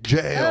 in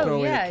jail. Throw Oh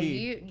away the yeah,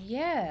 key.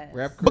 yes.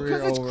 Rap career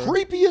Because it's over.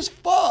 creepy as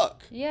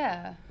fuck.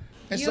 Yeah.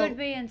 And You so- would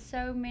be in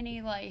so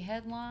many like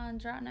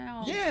headlines right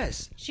now.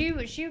 Yes. She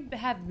would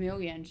have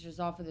millions just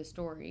off of the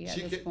story at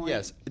She this could, point.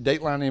 yes,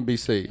 Dateline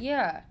NBC.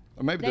 Yeah.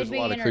 Or maybe They'd there's a be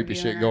lot of creepy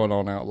interviewing shit her. going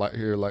on out like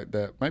here like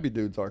that. Maybe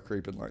dudes are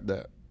creeping like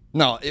that.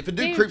 No, if a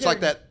dude Dudes creeps like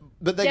are that,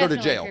 but they go to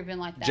definitely jail. creeping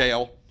like that.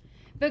 Jail.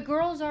 But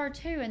girls are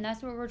too, and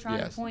that's what we're trying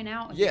Yes. to point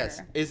out Yes,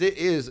 here. it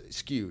is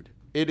skewed.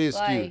 It is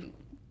Like, skewed.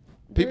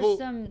 People-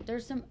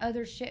 there's some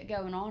other shit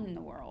going on in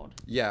the world.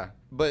 Yeah,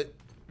 but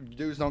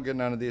dudes don't get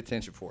none of the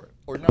attention for it,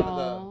 or none Aw.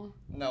 of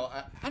the. No,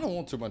 I don't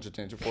want too much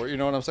attention for it. You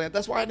know what I'm saying?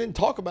 That's why I didn't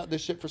talk about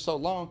this shit for so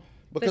long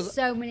But because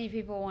so many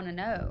people want to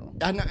know.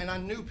 I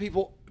knew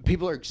people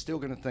are still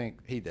gonna think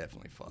he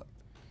definitely fucked.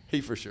 He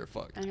for sure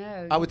fucked. I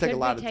know. I You would take a could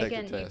lot be to take the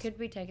taking- You test. could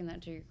be taking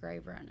that to your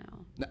grave right now.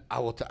 No, I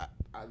will.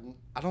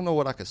 I don't know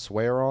what I could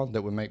swear on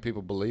that would make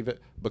people believe it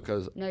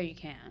because No, you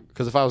can't.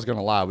 if I was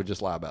gonna lie, I would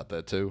just lie about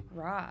that too.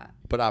 Right.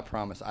 But I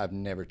promise I've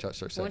never touched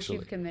her Once sexually.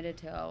 you've committed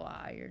to a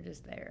lie, you're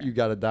just there. You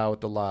got to die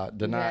with the lie.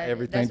 Deny Yeah,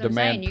 everything. That's what I'm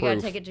Demand saying. You proof. got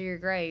to take it to your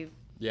grave.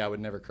 Yeah, I would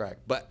never crack.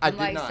 But I And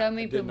did like not. so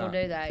many I did people not.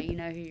 do that. You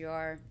know who you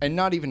are. And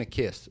not even a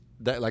kiss.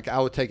 That like I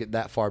would take it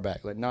that far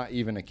back. Like not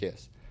even a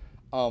kiss.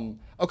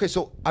 Okay,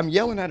 so I'm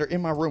yelling at her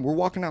in my room. We're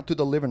walking out through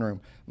the living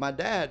room. My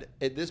dad,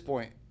 at this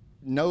point,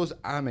 knows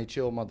I'm a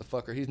chill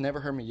motherfucker. He's never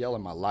heard me yell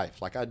in my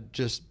life. Like I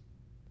just,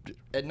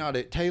 not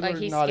at Taylor. Like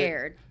he's not at-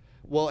 scared.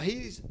 well,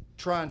 he's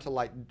trying to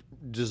like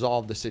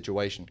dissolve the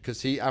situation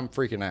because I'm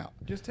freaking out.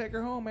 Just take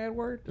her home,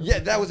 Edward. Yeah,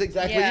 that was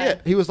exactly Yeah.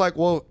 it. He was like,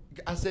 well,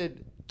 I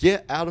said,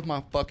 get out of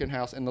my fucking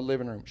house in the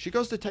living room. She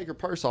goes to take her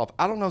purse off.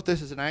 I don't know if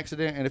this is an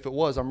accident, and if it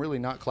was, I'm really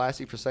not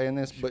classy for saying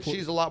this, but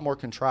she's a lot more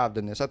contrived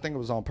than this. I think it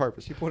was on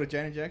purpose. She pulled a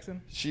Janet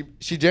Jackson. She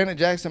Janet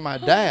Jackson, my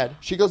dad.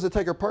 She goes to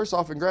take her purse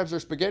off and grabs her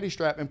spaghetti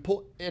strap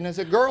and as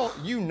a girl,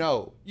 you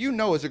know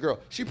as a girl,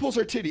 she pulls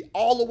her titty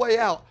all the way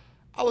out.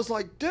 I was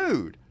like,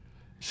 dude,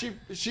 She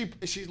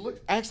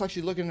acts like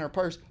she's looking in her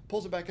purse,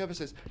 pulls it back up and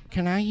says,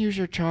 "Can I use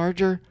your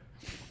charger?"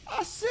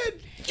 I said,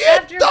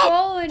 "Get After the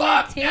pulling your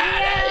fuck titty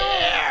out out? of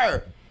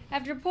here!"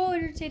 After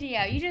pulling your titty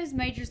out, you just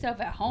made yourself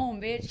at home,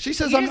 bitch. She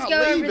says, you "I'm just not go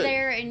leaving." over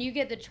there and you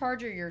get the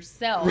charger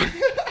yourself.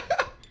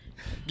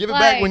 Give it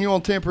back Like, when you're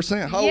on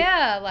 10%. Ho.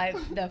 Yeah, like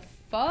the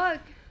fuck.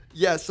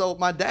 Yeah, so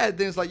my dad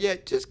then's like, "Yeah,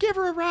 just give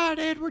her a ride,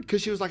 Edward,"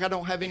 because she was like, "I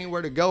don't have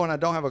anywhere to go and I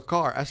don't have a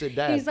car." I said,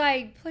 "Dad," He's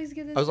like, please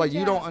get this. I was like, bitch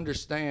 "You don't out."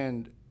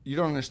 understand. You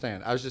don't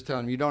understand." I was just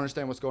telling him, "You don't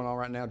understand what's going on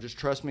right now. Just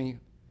trust me.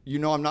 You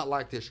know I'm not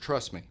like this.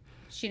 Trust me."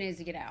 She needs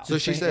to get out. So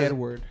she Saint says,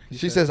 Edward.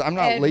 She says, "I'm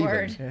not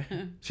Edward.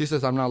 leaving." She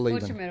says, "I'm not leaving."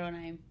 What's your middle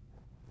name?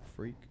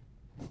 Freak.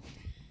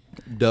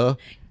 Duh.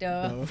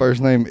 Duh.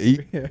 First name E.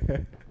 Yeah.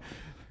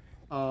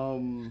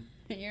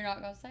 You're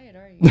not gonna say it,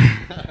 are you?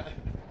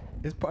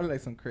 It's probably like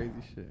some crazy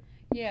shit.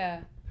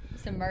 Yeah.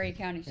 Some Murray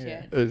County shit.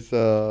 Yeah. It's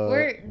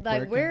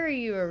Where are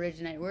you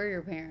originated? Where are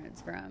your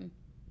parents from?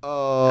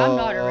 I'm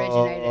not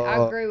originated.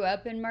 I grew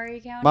up in Murray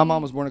County. My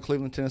mom was born in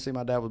Cleveland, Tennessee.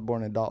 My dad was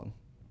born in Dalton.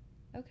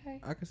 Okay.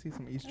 I could see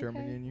some East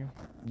Germany in you.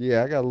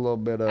 Yeah, I got a little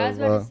bit of. I was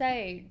about to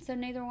say, so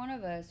neither one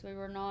of us, we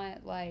were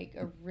not like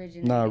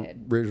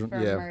originated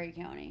from yeah. Murray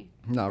County.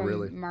 Not From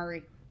really.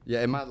 Murray.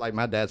 Yeah, and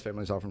my dad's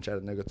family's all from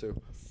Chattanooga too.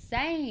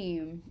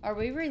 Same. Are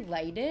we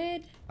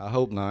related? I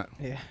hope not.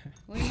 Yeah.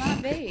 We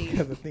might be.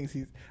 Because the things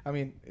it's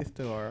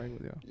still alright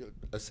with you.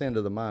 A sin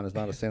of the mind is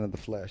not a sin of the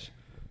flesh.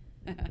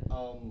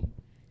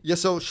 Yeah,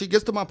 so she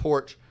gets to my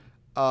porch.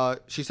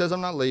 She says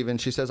I'm not leaving.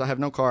 She says I have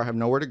no car, I have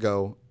nowhere to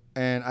go.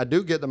 And I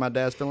do get that my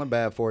dad's feeling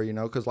bad for her,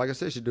 because like I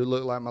said, she do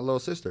look like my little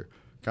sister,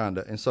 kind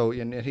of. And so,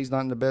 and he's not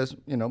in the best,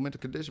 mental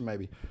condition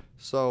maybe.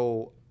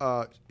 So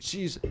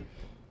she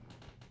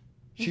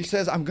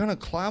says, "I'm going to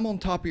climb on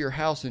top of your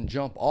house and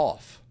jump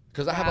off."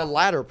 Because I have a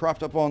ladder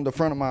propped up on the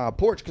front of my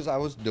porch because I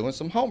was doing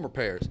some home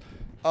repairs.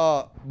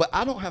 But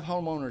I don't have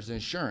homeowner's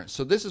insurance.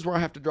 So this is where I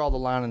have to draw the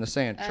line in the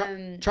sand.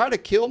 Try to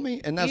kill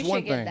me, and that's you one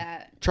should get thing.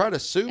 that. Try to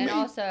sue And me.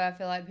 also, I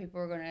feel like people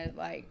are going to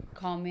like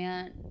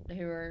comment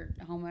who are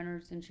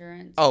homeowners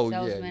insurance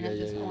salesmen at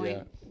this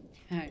point.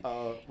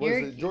 What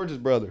You're- is it? George's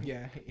brother.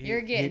 Yeah.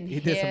 You're getting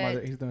he did some hit.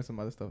 other. He's doing some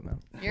other stuff now.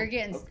 You're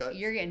getting Okay.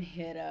 you're getting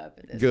hit up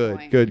at this Good,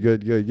 point.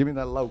 good. Give me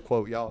that low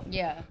quote, y'all.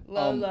 Yeah,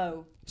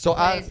 low. So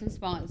Play some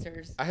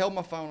sponsors. I held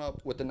my phone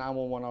up with the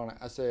 911 on it.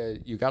 I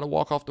said, "You got to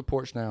walk off the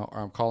porch now, or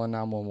I'm calling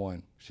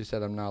 911." She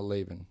said, "I'm not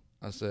leaving."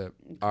 I said,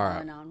 "All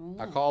right."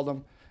 911. I called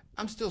them.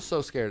 I'm still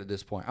so scared at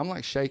this point. I'm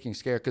like shaking,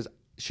 scared, because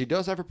she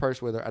does have her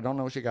purse with her. I don't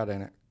know what she got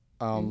in it.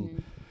 I'd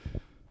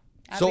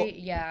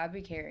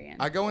be carrying.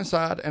 I go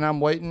inside and I'm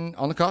waiting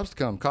on the cops to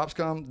come. Cops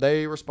come.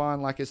 They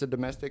respond like it's a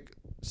domestic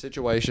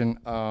situation.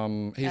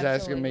 He's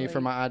asking me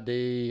for my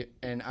ID,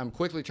 and I'm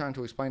quickly trying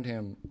to explain to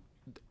him.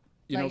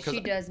 She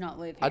does not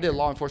live here. I did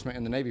law enforcement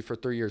in the Navy for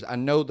 3 years. I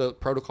know the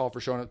protocol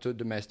for showing up to a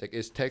domestic.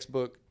 It's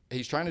textbook.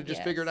 He's trying to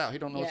just figure it out. He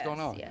don't know what's going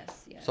on.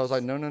 Yes. So I was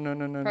like, no.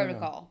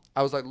 Protocol.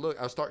 I was like, look,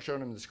 I'll start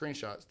showing him the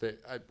screenshots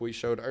that we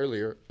showed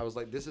earlier. I was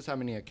like, this is how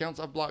many accounts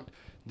I've blocked.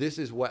 This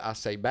is what I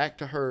say back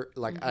to her.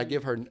 Like, I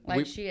give her.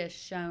 Like she has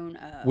shown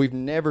up. We've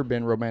never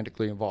been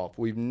romantically involved.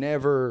 We've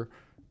never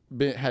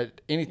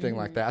had anything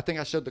like that. I think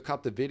I showed the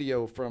cop the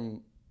video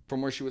from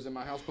where she was in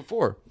my house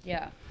before.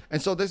 Yeah.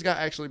 And so this guy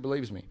actually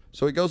believes me.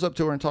 So he goes up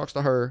to her and talks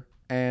to her,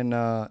 and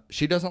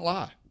she doesn't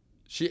lie.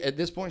 She at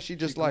this point she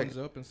just owns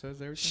up and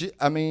says everything.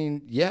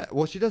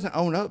 Well, she doesn't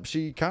own up.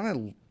 She kind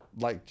of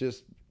like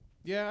just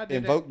I did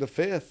invoked the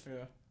fifth.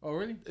 Yeah. Oh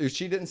really?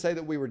 She didn't say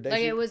that we were dating.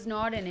 Like it was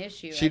not an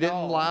issue. She at didn't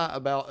all. lie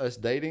about us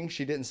dating.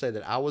 She didn't say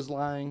that I was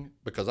lying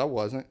because I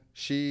wasn't.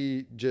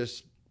 She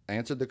just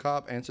answered the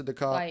cop.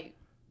 Like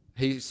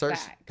He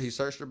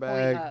searched her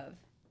bag. point of.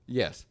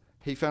 Yes.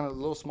 He found a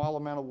little small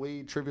amount of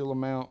weed, trivial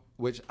amount,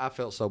 which I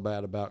felt so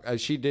bad about.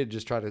 She did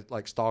just try to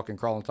like stalk and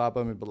crawl on top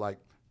of me, but like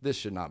this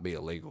should not be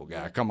illegal,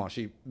 guy. Come on,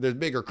 there's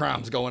bigger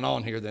crimes going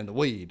on here than the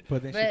weed.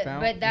 But then she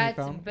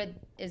found. But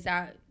is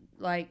that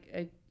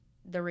like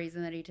the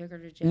reason that he took her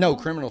to jail? No,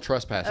 criminal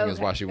trespassing is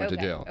why she went to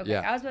jail. Okay.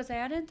 Yeah. I was about to say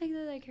I didn't think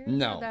that they cared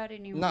about that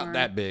anymore. Not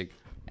that big.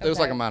 It was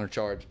like a minor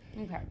charge.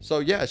 Okay. So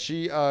yeah,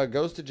 she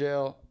goes to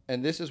jail,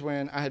 and this is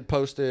when I had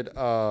posted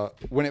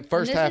when it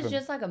first happened. This is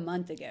just like a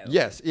month ago.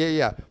 Yes,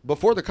 yeah.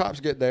 Before the cops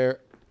get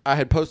there, I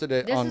had posted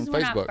it on Facebook. This is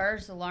when I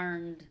first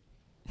learned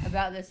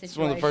about this situation. It's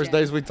one of the first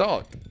days we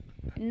talked.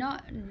 No,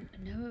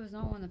 it was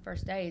not one of the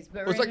first days.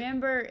 But was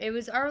remember, it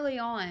was early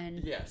on.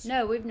 Yes.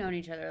 No, we've known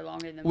each other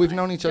longer than We've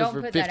known each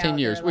other for 15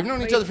 years. We've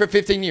known each other for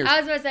 15 years. I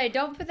was about to say,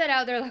 don't put that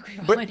out there like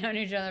we've only known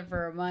each other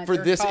for a month.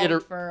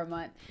 For a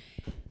month.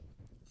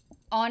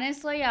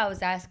 Honestly, I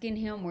was asking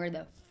him where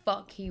the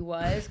fuck he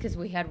was because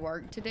we had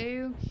work to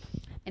do,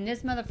 and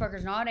this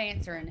motherfucker's not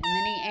answering. And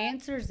then he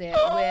answers it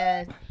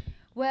with,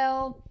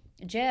 "Well,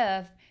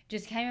 Jeff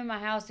just came in my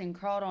house and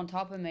crawled on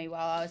top of me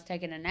while I was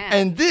taking a nap."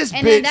 And this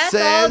and bitch then that's all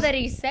says- that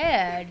he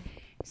said.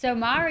 So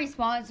my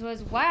response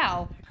was,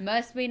 "Wow,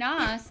 must be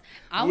nice.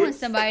 I want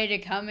somebody to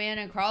come in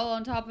and crawl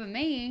on top of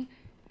me."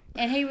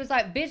 And he was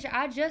like, "Bitch,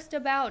 I just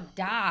about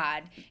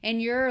died,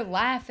 and you're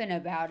laughing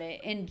about it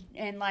and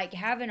like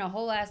having a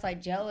whole ass like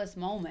jealous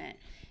moment."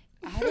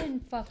 I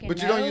didn't fucking But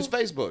know. you don't use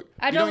Facebook.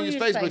 I You don't use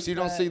use Facebook, so you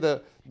don't Facebook. see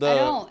the I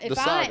don't. the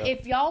Saga.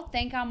 If y'all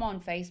think I'm on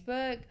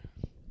Facebook,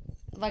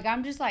 like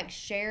I'm just like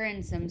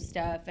sharing some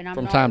stuff, and I'm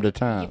From not, time to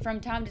time. From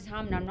time to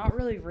time, and I'm not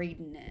really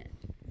reading it.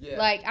 Yeah.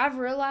 Like I've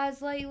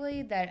realized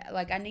lately that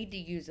like I need to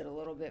use it a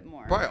little bit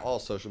more. Probably all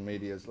social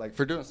media is like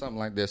for doing something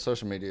like this.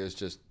 Social media is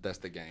just that's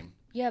the game.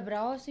 Yeah, but I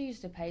also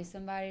used to pay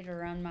somebody to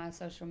run my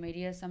social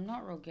media, so I'm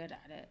not real good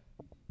at it.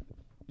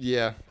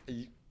 Yeah,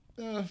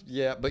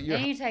 yeah, but you're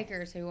Any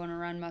takers who want to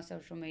run my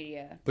social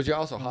media? but you're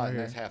also hot, and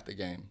that's half the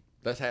game.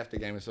 That's half the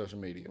game of social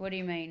media. What do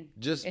you mean?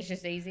 Just It's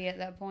just easy at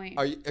that point.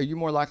 are you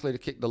more likely to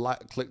click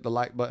the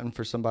like button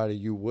for somebody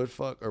you would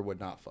fuck or would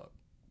not fuck?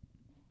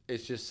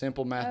 It's just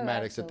simple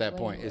mathematics at that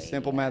point. It's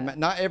simple absolutely, yeah. mathematics.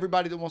 Not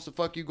everybody that wants to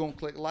fuck you gonna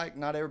click like.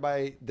 Not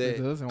everybody that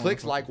doesn't wanna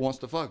clicks fuck like wants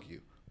to fuck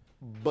you.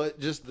 But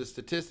just the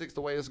statistics,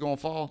 the way it's gonna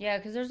fall. Yeah,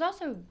 because there's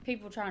also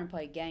people trying to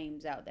play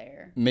games out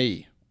there.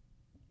 Me,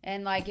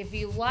 And like, if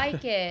you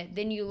like it,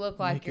 then you look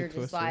like Make it you're just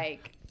twister.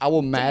 like, I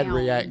will mad Damn.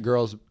 react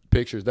girls'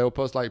 pictures. They will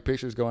post like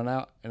pictures going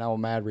out, and I will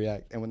mad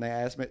react. And when they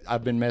ask me,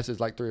 I've been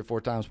messaged like 3 or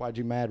 4 times. Why'd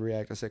you mad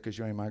react? I said, because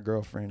you ain't my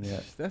girlfriend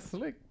yet. That's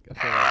slick. I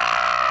feel like.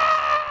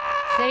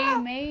 see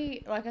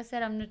me, like I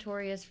said, I'm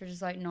notorious for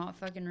just like not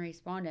fucking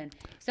responding.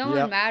 Someone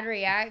Yep. mad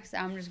reacts,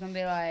 I'm just gonna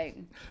be like,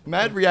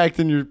 Mad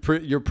reacting,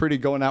 you're pretty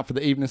going out for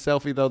the evening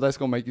selfie though. That's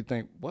gonna make you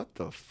think, what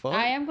the fuck?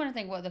 I am gonna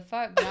think, what the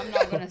fuck, but I'm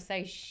not gonna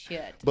say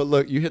shit. But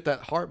look, you hit that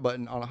heart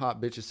button on a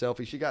hot bitch's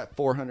selfie. She got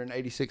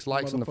 486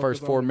 likes in the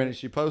first Motherfuckers 4 already- minutes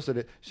she posted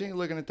it. She ain't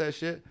looking at that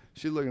shit.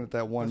 She's looking at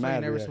that one That's why you're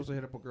mad never react. supposed to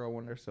hit up a girl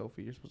when they're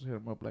selfie. You're supposed to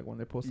hit them up like when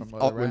they post some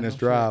Oh, when it's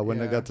dry, when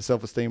they yeah. got the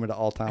self-esteem at the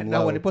all-time And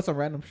low. no, when they put some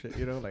random shit,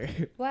 you know,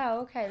 like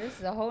Wow, okay, this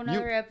is a whole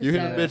nother episode. you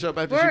hit a bitch up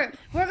after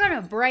we're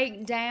gonna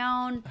break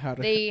down How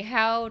to-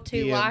 how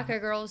to DM. like a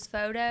girl's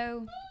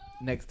photo.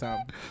 next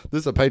time.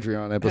 This is a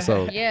Patreon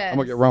episode. Yes. I'm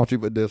gonna get wrong with you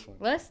with this one.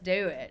 Let's do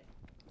it.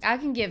 I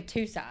can give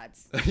 2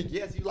 sides.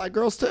 Yes, you like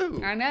girls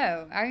too. I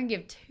know. I can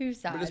give 2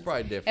 sides. it's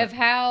probably different. Of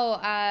how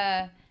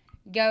I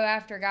go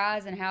after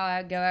guys and how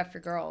I go after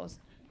girls.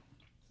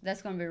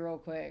 That's going to be real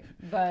quick.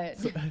 But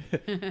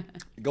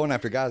Going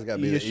after guys got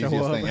to be You the just show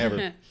easiest up. thing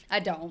ever. I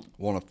don't.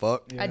 Want to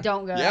fuck? I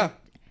don't go. Yeah.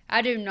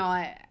 I do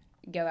not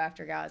go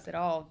after guys at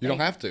all. You don't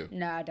have to.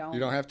 No, I don't. You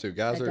don't have to.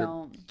 Guys I are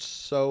don't.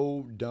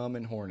 so dumb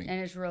and horny. And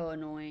it's real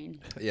annoying.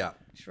 Yeah.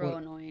 It's real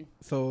annoying.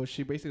 So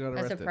she basically got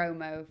That's arrested. a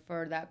promo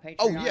for that Patreon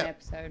Oh, yeah.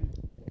 episode.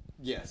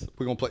 Yes.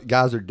 We're going to play.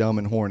 Guys are dumb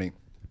and horny.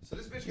 So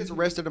this bitch gets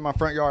arrested in my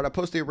front yard. I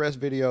posted the arrest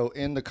video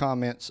in the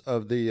comments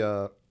of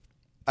the.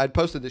 I'd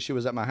posted that she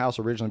was at my house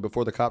originally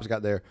before the cops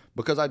got there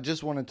because I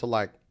just wanted to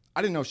I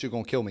didn't know she was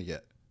going to kill me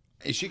yet.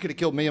 And she could have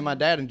killed me and my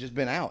dad and just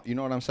been out. You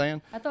know what I'm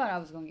saying? I thought I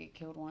was going to get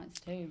killed once,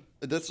 too.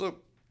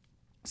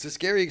 It's a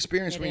scary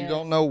experience It when you is.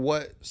 don't know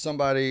what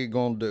somebody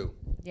going to do.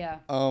 Yeah.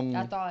 Um,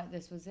 I thought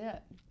this was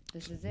it.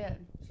 This is it.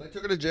 So they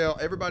took her to jail.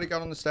 Everybody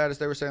got on the status.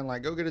 They were saying,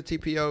 go get a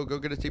TPO, go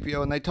get a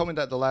TPO. And they told me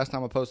that the last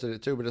time I posted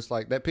it, too. But it's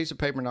like, that piece of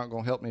paper not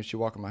going to help me if she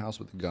walk in my house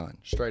with a gun.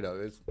 Straight up.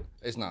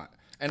 It's not.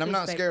 And I'm Piece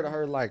not of scared of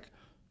paper.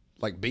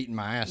 her, beating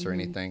my ass or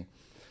anything.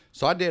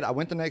 So I did. I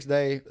went the next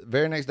day.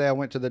 Very next day, I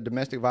went to the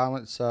domestic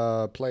violence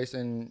place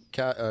in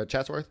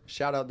Chatsworth.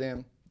 Shout out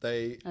them.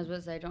 I was about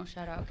to say, don't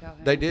shout out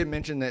Calhoun. They did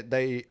mention that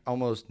they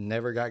almost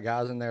never got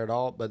guys in there at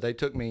all. But they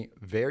took me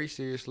very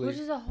seriously. Which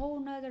is a whole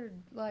nother,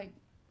 that's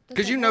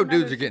 'Cause a you know whole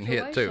dudes nother are getting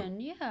hit, too. situation.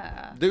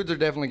 Yeah. Dudes are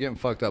definitely getting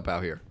fucked up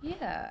out here.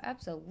 Yeah,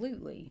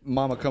 absolutely.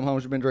 Mama come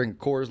home, she's been drinking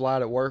Coors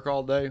Light at work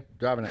all day,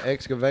 driving an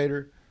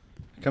excavator,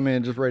 come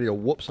in just ready to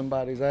whoop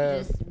somebody's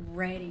ass. Just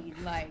ready,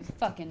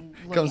 fucking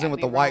look Comes at in with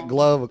me the white wrong.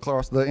 glove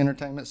across the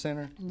entertainment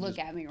center. Look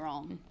at me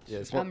wrong. Yeah,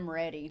 it's what- I'm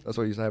ready. That's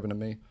what used to happen to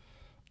me.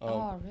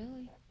 Oh,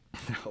 really?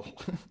 No.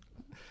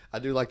 I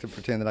do like to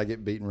pretend that I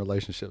get beat in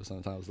relationships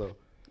sometimes, though.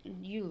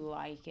 You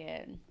like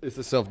it. It's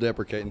a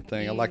self-deprecating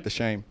thing. I like the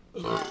shame.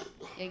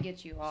 It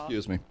gets you off.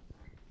 Excuse me.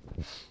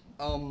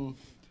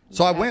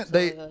 So I went.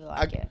 absolutely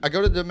like it. I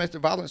go to the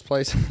domestic violence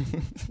place.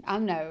 I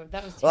know.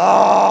 That was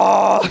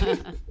Oh,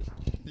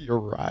 you're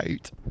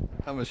right.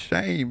 I'm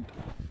ashamed,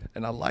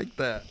 and I like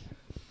that.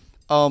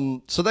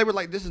 So they were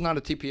like, "This is not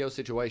a TPO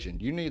situation.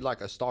 You need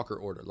a stalker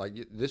order.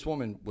 This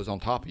woman was on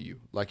top of you.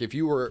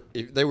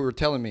 If they were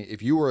telling me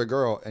if you were a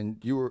girl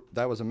and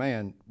that was a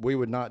man, we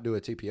would not do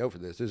a TPO for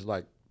this. This is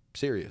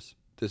serious.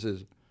 This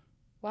is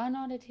Why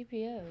not a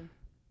TPO?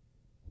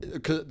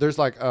 because there's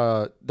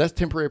that's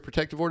temporary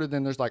protective order.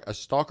 Then there's a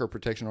stalker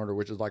protection order,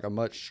 which is a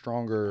much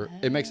stronger.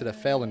 It makes it a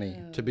felony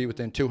to be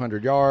within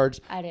 200 yards,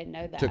 I didn't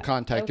know that. to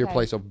contact your Okay.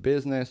 place of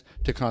business,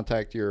 to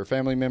contact your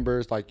family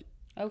members.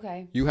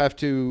 Okay. You have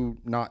to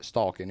not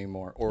stalk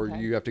anymore, or Okay.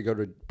 you have to go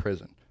to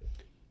prison.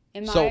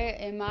 In So-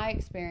 my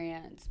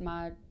experience,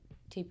 my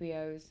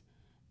TPOs,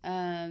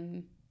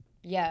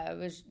 yeah,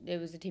 it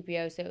was a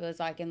TPO, so it was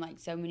in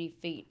so many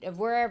feet of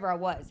wherever I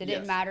was. It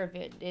didn't Yes. matter if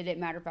it didn't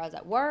matter if I was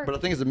at work. But I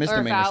think it's a or if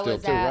misdemeanor I still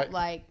was too, at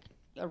right?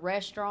 a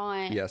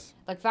restaurant. Yes.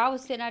 If I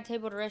was sitting at a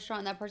table at a restaurant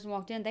and that person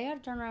walked in, they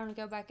had to turn around and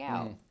go back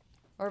out, Mm.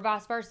 or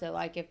vice versa.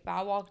 If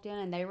I walked in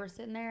and they were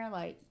sitting there,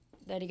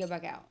 they had to go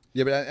back out.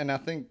 Yeah, and I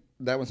think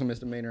that one's a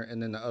misdemeanor,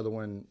 and then the other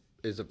one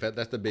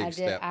that's the big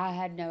step. I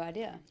had no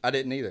idea. I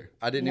didn't either.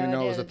 I didn't No even know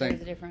it idea was a that there thing.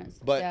 was a difference.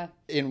 But Yeah.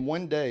 in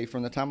one day,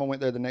 from the time I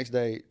went there the next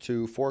day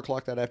to 4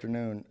 o'clock that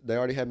afternoon, they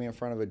already had me in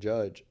front of a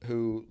judge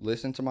who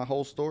listened to my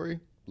whole story.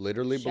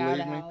 Literally Shout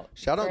believed me. out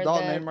Shout out for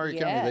Dalton the- and Murray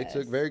County. They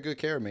took yes. very good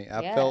care of me.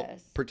 I felt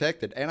Yes.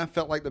 protected, and I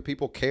felt like the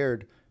people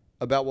cared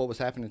about what was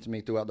happening to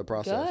me throughout the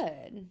process.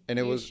 Good. And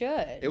it You was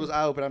should. It was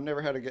eye opening. I've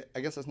never had I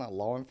guess that's not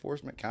law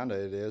enforcement. Kinda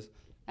it is.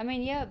 I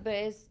mean, yeah, but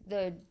it's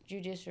the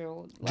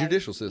judicial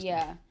System.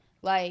 Yeah,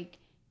 like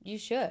you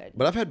should.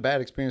 But I've had bad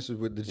experiences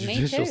with the Me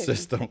judicial too.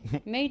 system.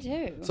 Me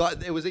too. So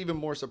it was even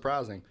more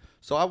surprising.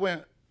 So I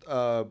went.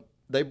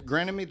 They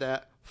granted me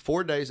that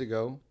 3 days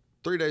ago.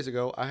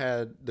 I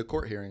had the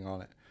court hearing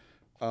on it.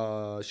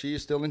 She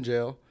is still in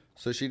jail,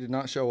 so she did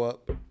not show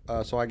up.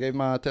 So I gave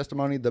my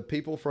testimony. The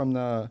people from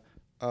the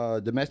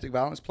domestic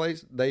violence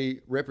place, they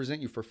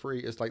represent you for free.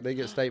 It's like they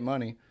get state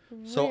money.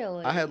 So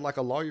Really? I had like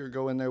a lawyer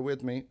go in there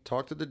with me,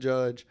 talk to the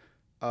judge.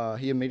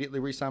 He immediately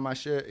re-signed my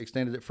shit,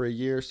 extended it for a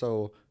year.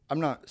 So I'm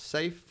not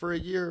safe for a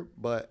year,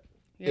 but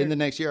in the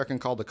next year I can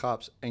call the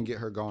cops and get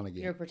her gone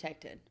again. You're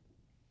protected.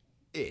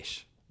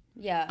 Ish.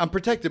 Yeah. I'm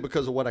protected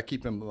because of what I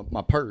keep in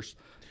my purse.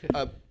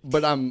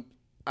 But I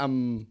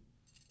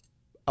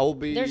will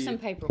be. There's some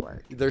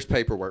paperwork. There's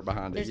paperwork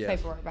behind it. There's Yes.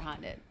 paperwork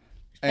behind it.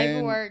 And-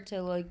 Paperwork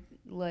to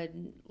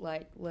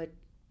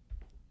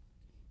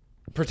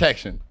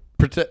Protection.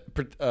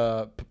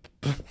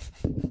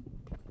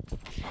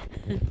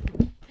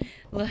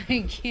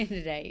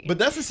 candidate. But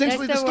that's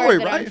essentially That's the the story,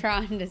 word that right? I'm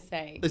trying to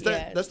say. Is that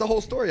Yes. that's the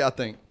whole story? I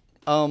think.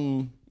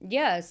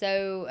 Yeah.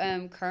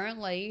 So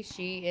currently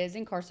she is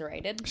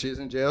incarcerated. She's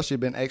in jail. She'd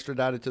been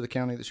extradited to the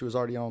county that she was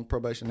already on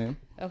probation in.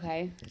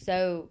 Okay.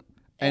 So.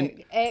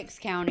 And- X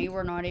County,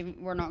 we're not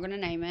going to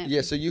name it.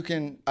 Yeah, so you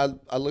can.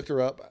 I looked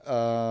her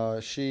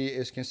up. She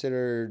is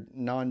considered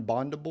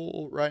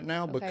non-bondable right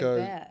now because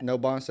bet. no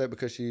bond set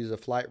because she's a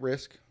flight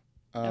risk.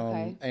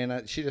 Okay.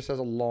 And she just has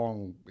a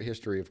long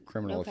history of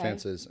criminal Okay.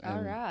 offenses. All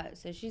And right.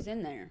 So she's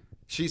in there.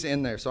 she's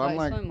in there, so I'm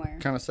Like like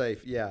swimwear. kind of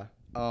safe. Yeah.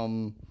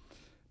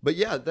 But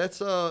yeah,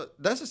 that's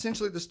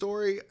essentially the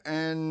story.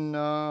 And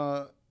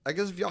I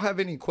guess if y'all have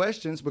any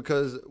questions,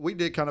 because we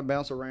did kind of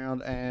bounce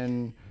around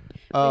and.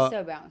 We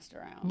still bounced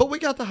around. But we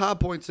got the high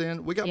points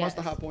in. We got most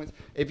of the Yes. high points.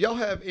 If y'all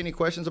have any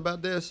questions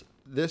about this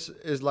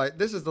is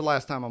the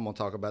last time I'm gonna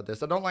talk about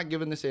this. I don't like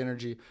giving this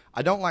energy.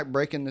 I don't like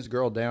breaking this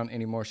girl down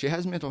anymore. She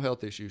has mental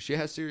health issues. She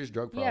has serious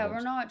drug problems. Yeah,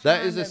 we're not. That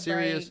Trying is a to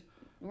serious.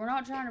 We're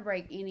not trying to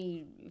break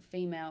any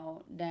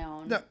female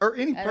down. No, or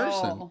any at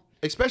person, all.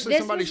 especially This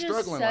somebody was just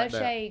struggling like such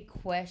that. a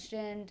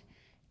questioned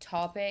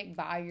topic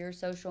by your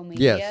social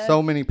media. Yes,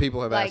 so many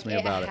people have like asked me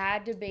about it. it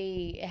had to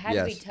be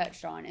Yes.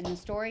 touched on, and the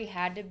story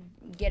had to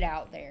get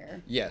out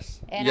there. Yes,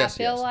 And yes, I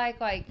feel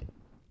yes.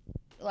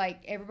 like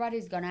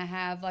everybody's gonna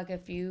have like a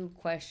few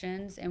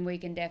questions, and we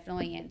can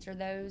definitely answer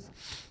those.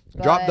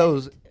 Drop But-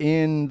 those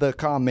in the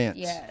comments.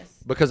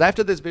 Yes. Because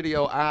after this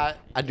video, I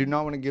do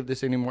not want to give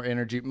this any more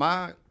energy.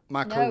 My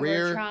No,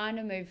 career. we're trying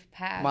to move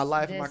past My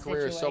life and this my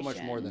career is so much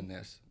situation. more than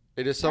this.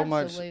 It is so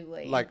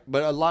Absolutely. much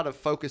but a lot of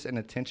focus and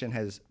attention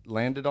has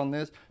landed on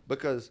this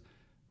because,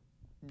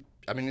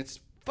 I mean, it's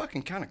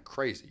fucking kind of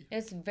crazy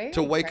It's very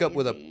to wake up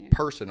with a crazy.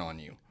 person on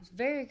you. It's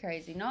very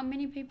crazy. Not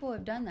many people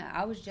have done that.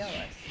 I was jealous.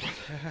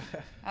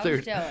 I was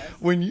Dude, jealous.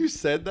 when you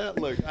said that,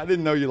 look, I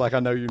didn't know you like I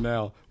know you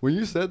now. When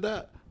you said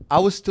that, I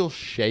was still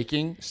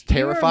shaking,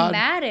 terrified. You were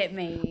mad at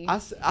me.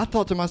 I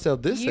thought to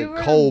myself, this is You a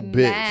were cold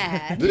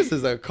mad. bitch. This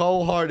is a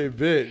cold-hearted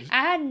bitch.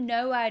 I had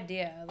no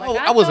idea. Like, Oh,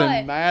 I wasn't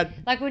thought- mad.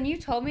 Like when you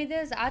told me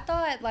this, I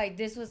thought like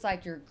this was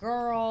like your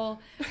girl,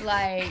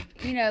 like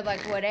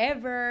like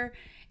whatever,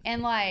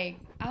 and like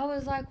I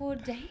was like, well,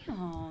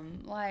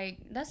 damn, like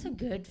that's a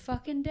good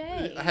fucking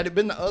day. Had it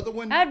been the other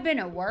one, I'd been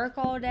at work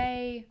all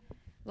day.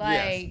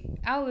 Yes.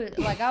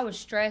 I was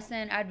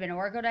stressing. I'd been at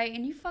work all day,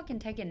 and you fucking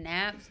taking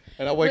naps.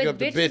 And I wake with up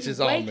to bitches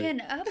on me.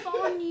 waking up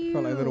on you,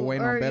 Felt like Lil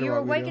Wayne on or you Bedrock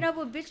were waking video. up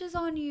with bitches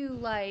on you.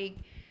 Like,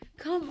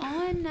 come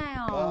on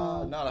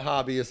now. not a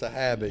hobby, it's a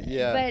habit.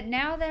 Yeah. But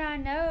now that I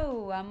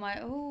know, I'm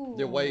like, ooh.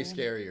 They're way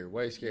scarier,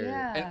 way scarier.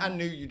 Yeah. And I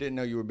knew you didn't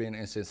know you were being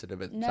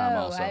insensitive at the No, time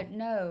also.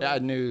 no. I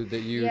knew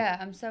that you Yeah,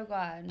 I'm so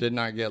glad. did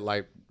not get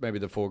like maybe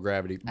the full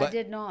gravity. But,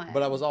 did not.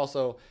 But I was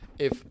also,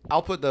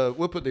 we'll put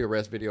the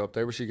arrest video up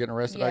there where she getting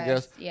arrested, I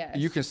Yes, guess. yes.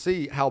 You can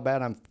see how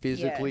bad I'm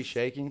physically Yes.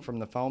 shaking from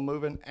the phone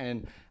moving.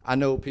 And I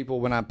know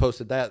people, when I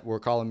posted that, were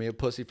calling me a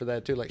pussy for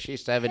that too. Like,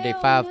 she's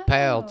 75 Hell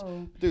pounds.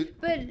 no.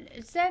 Dude,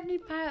 But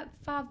 75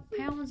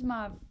 pounds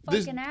my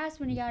This- fucking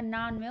ass when you got a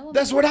 9mm.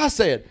 that's what I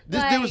said.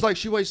 This dude was Like- like,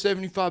 she weighs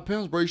 75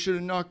 pounds, bro. You should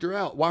have knocked her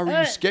out. Why were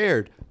you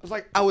scared? I was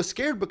like, I was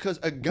scared because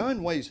a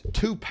gun weighs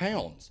 2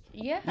 pounds.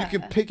 Yeah. You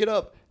can pick it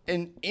up,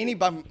 and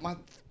anybody, my I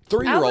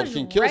 3-year-old was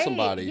can kill raised-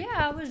 somebody. Yeah,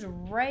 I was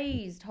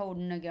raised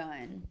holding a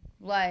gun.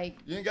 Like,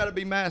 You ain't got to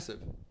be massive.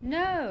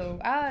 no,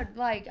 I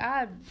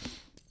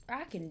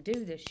can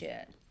do this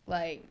shit.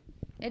 Like,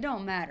 it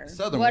don't matter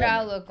Southern what woman.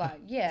 I look like.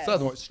 Yes.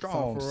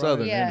 Strong, Southern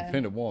Southern Yeah.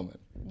 independent woman.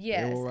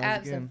 Yes, They will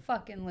rise again.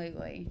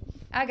 absolutely.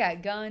 I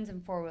got guns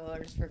and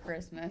 4-wheelers for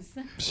Christmas.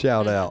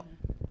 Shout out.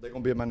 They're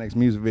gonna be in my next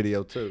music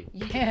video too.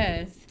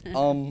 Yes.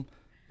 Well,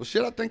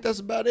 shit. I think that's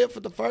about it for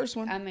the first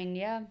one. I mean,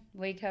 yeah,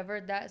 we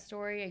covered that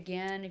story.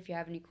 Again, if you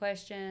have any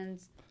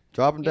questions,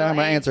 Drop them down. I'm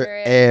You'll gonna answer answer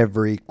it.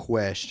 every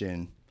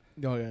question.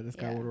 Oh yeah, this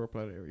guy Yeah. would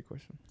reply to every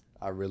question.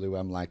 I really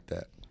am like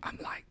that. I'm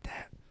like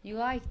that. you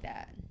like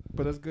that.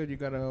 But that's good. You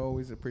gotta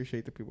always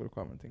appreciate the people that are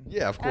commenting.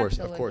 Yeah, of course,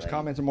 of course. Absolutely.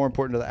 Comments are more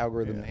important to the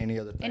algorithm than any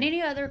other thing. And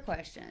any other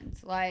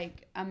questions?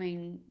 Like, I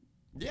mean,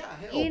 yeah,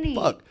 hell,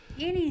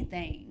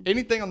 anything.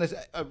 Anything on this?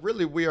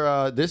 Really, we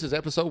are. This is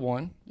episode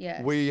 1.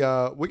 Yes. We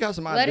got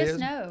some Let ideas. us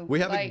know. We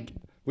have Like,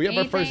 we have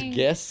our first anything-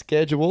 guest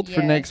scheduled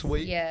for next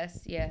week.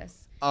 Yes,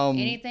 yes.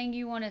 Anything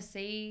you want to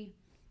see,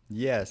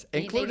 Yes,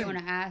 anything including you want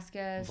to ask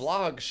us.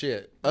 vlog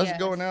shit. Us Yes.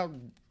 going out,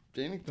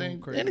 anything,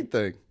 Crazy.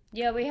 anything.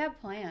 Yeah, we have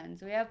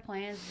plans. We have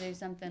plans to do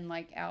something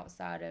like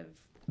outside of.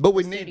 But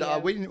we the need studio.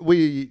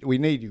 we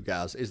need you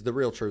guys. Is the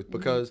real truth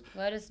because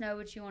Let us know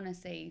what you want to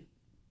see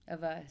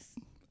of us.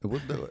 we'll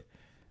do it.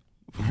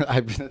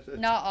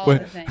 Not all Well,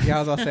 the things. Yeah, I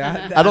was gonna say.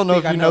 I don't know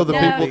if think you know the No.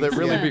 people that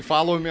really Yeah. be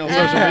following me on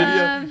social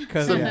media.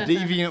 Cause Some yeah.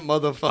 deviant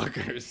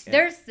motherfuckers.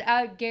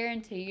 I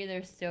guarantee you,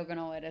 they're still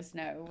gonna let us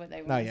know what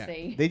they No, want to yeah.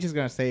 see. They just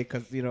gonna say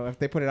because if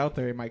they put it out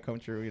there, it might come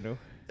true.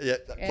 Yeah,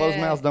 closed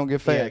Yeah. mouths don't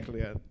get fed. Exactly.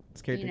 Yeah.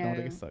 Scared You to don't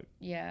know, get sucked.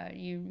 Yeah,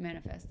 you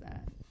manifest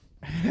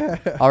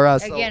that. All right,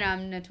 so Again,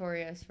 I'm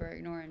notorious for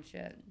ignoring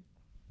shit.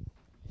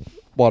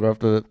 water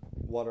off a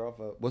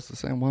what's the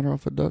saying? Water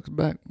off a duck's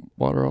back,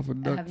 water off a I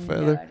duck have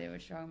feather. no idea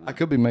what you're talking I about.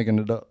 could be making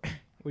it up.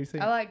 What do you say?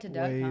 I like to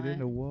duck Wade hunt. in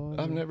the water.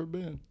 I've never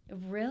been.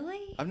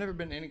 Really? I've never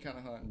been to any kind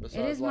of hunting besides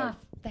It is like.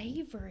 my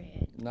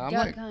favorite. No, I'm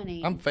duck like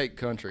hunting. I'm fake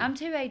country. I'm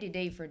too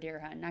ADD for deer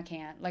hunting. I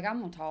can't. Like,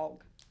 I'm gonna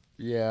talk.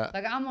 yeah.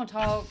 Like, I'm gonna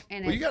talk,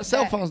 and Well, you got it's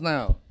cell that- phones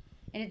now.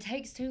 and it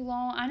takes too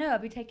long. I know. I'll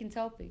be taking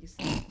selfies,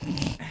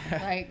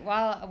 like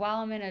while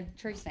I'm in a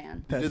tree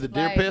stand. Do the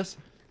deer Like, piss?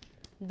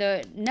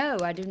 No,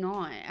 I do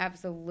not.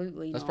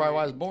 Absolutely. That's not. probably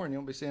why it's boring. You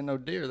don't be seeing no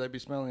deer. They be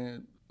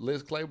smelling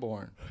Liz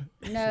Claiborne.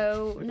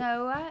 No,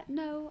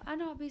 I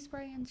not be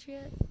spraying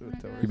shit. when I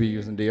go You be out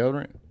using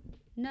deodorant?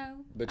 No,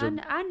 But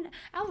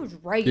I was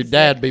raised. Your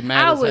dad be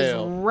mad I as was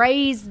hell.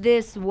 raised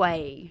this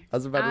way. I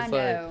was about to I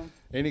say, know.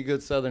 any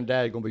good Southern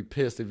dad gonna be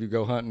pissed if you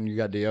go hunting and you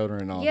got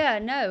deodorant on. Yeah,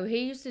 no, he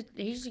used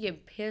to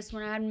get pissed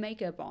when I had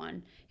makeup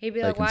on. He'd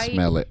be They like, can "Why?"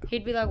 smell it.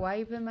 He'd be like, "Why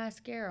you put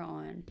mascara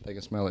on?" They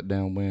can smell it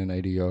downwind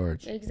 80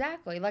 yards.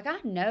 Exactly. Like I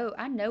know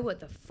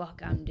what the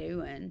fuck I'm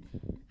doing.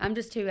 I'm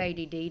just too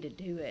ADD to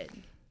do it.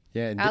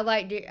 Yeah, and I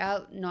like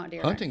not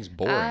deer. Hunting's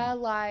boring. I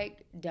like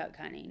duck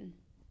hunting.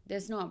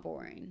 It's not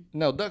boring.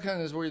 no, duck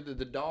hunting is where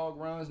the dog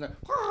runs. Now,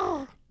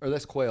 or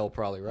that's quail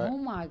probably, right? Oh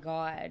my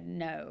god,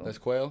 no. That's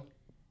quail?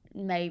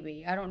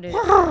 Maybe I don't do They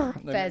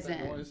make that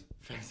pheasant. noise?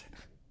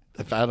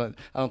 Pheasant.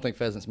 I don't think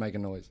pheasants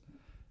making noise.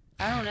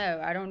 I don't know.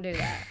 I don't do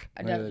that.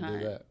 I Maybe duck they hunt.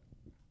 do that.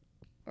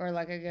 Or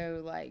like I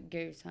go like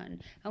goose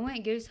hunting. I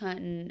went goose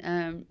hunting.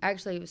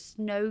 Actually, it was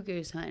snow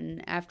goose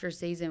hunting after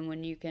season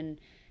when you can.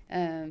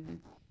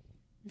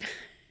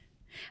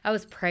 I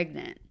was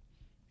pregnant.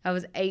 I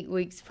was 8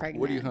 weeks pregnant.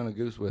 What do you hunt a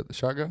goose with? A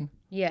shotgun?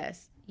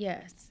 Yes.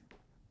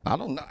 I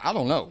don't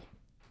know.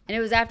 And it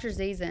was after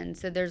season,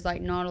 so there's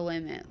like not a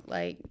limit.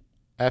 Like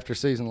After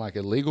season, like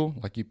illegal?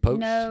 Like you poach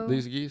No.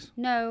 these geese?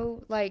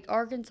 no, like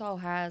Arkansas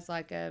has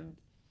like a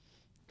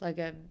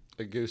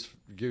A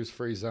goose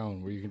free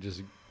zone where you can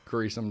just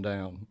grease them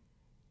down.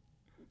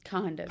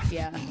 kind of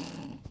yeah.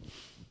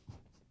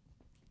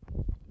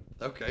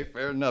 Okay,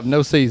 fair enough.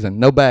 No season,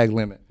 no bag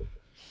limit.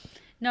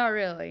 Not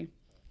really.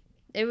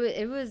 It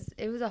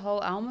was a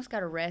whole. I almost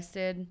got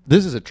arrested.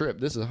 This is a trip.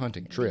 This is a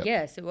hunting trip.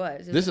 Yes, it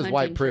was. It was This a is white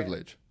hunting trip.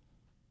 privilege.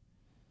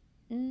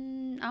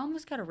 I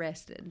almost got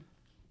arrested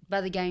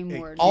by the game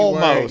warden.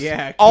 Almost.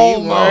 Yeah.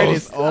 Almost. Keyword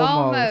is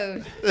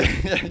almost.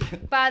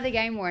 Almost. By the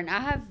game warden.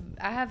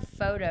 I have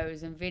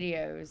photos and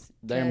videos.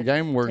 Damn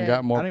game warden got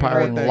I more don't even know power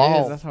what than that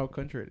law. is. That's how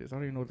country it is. I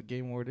don't even know what the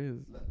game word is.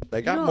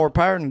 They got No. more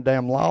power than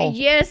damn law.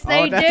 Yes,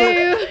 they that's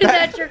do. what-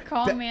 That's your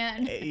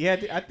comment. Yeah,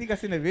 I think I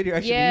seen the video.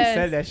 Actually, Yes. you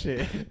said that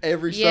shit.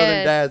 Every Yes.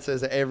 Southern dad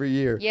says it every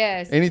year.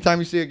 Yes. Anytime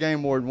you see a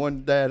game warden,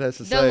 one dad has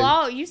to The say.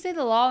 law. You say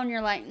the law, and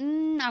you're like,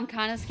 I'm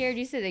kind of scared.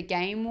 You say the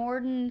game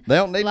warden. They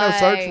don't need no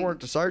search like,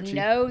 warrant to search you.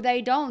 No,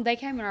 they don't. They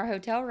came in our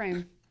hotel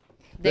room.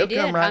 They They'll did.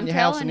 come right I'm in your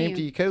house telling and you.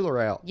 empty your cooler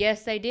out.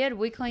 Yes, they did.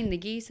 We cleaned the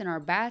geese in our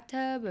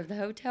bathtub of the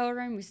hotel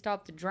room. We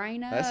stopped the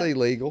drain up. That's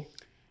illegal.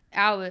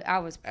 I was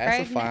That's a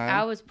pregnant. fine.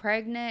 I was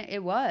pregnant.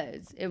 It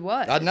was.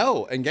 I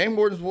know. And game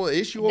wardens will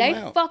issue They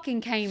them out.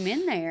 fucking came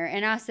in there,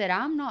 and I said,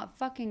 I'm not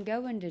fucking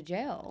going to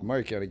jail.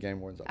 Murray County game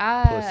warden's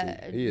a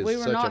pussy. He is we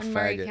were such not a in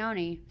Murray faggot.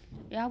 County.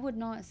 Yeah, I would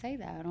not say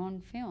that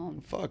on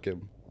film. Fuck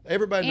him.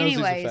 Everybody knows he's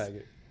a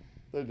Anyways.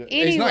 faggot.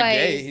 He's not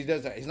gay.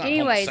 Anyways. He's not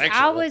Anyways,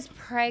 homosexual. I was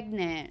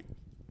pregnant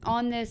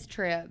on this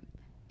trip,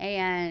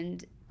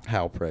 and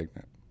How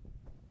pregnant?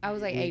 I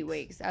was like 8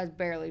 weeks. I was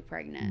barely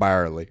pregnant.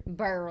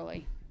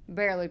 Barely.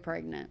 Barely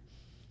pregnant.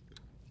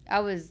 I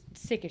was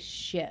sick as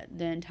shit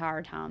the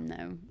entire time,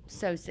 though.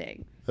 So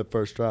sick. That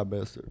first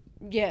trimester.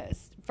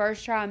 Yes.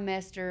 First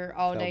trimester,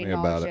 all Tell day me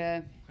about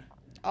nausea.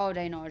 All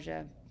day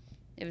nausea.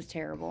 It was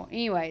terrible.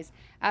 Anyways,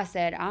 I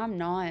said, I'm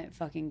not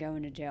fucking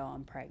going to jail.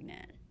 I'm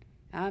pregnant.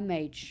 I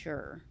made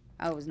sure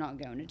I was not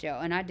going to jail,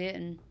 and I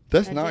didn't.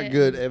 That's I not didn't.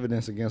 good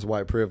evidence against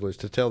white privilege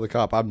to tell the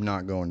cop I'm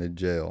not going to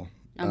jail.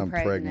 I'm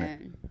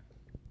pregnant.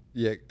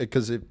 Yeah,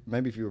 because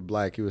maybe if you were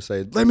black, he would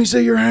say, "Let me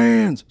see your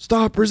hands.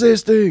 Stop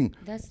resisting."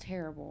 That's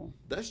terrible.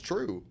 That's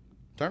true.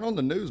 Turn on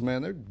the news,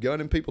 man. They're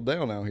gunning people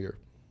down out here.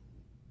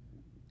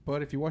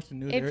 But if you watch the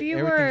news, If you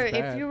everything's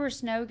bad. if you were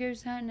snow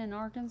goose hunting in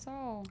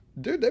Arkansas,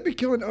 Dude, they be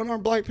killing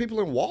unarmed black people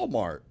in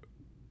Walmart.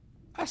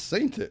 I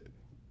seen it.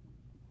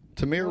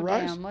 Tamir well,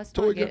 Rice. damn, let's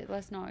Toy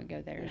not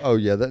go there. Oh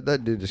yeah,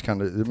 that dude just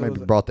kind of So maybe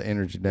was it- brought the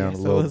energy down a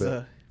so little it was bit.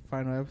 a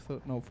final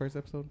episode. No, first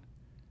episode.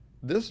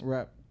 This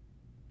Wrap.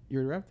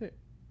 You wrapped it?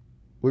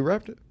 we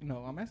wrapped it. No,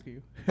 I'm asking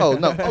you. Oh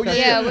no. Oh yeah.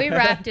 Yeah, we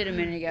wrapped it a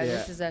minute ago. Yeah.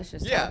 This is us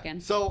just Yeah. talking.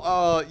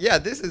 So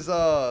this is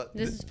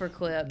This is for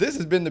clips. this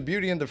has been the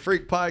Beauty and the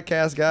Freak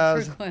podcast,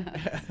 guys. For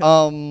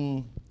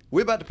clips.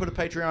 We're about to put a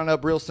Patreon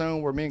up real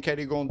soon where me and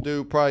Katie are going to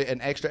do probably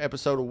an extra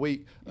episode a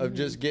week of Mm-hmm.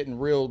 just getting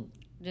real.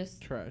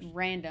 Just Trash.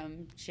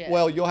 random shit.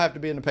 Well, you'll have to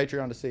be in the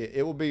Patreon to see it.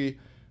 It will be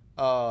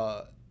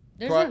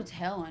there's pro- no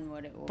telling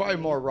what it will probably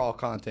be. more raw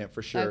content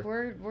for sure. Like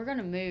we're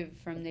gonna move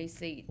from these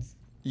seats.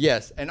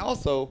 Yes, and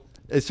also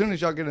as soon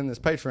as y'all get in this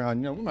Patreon,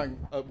 you know, we might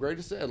upgrade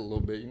the set a little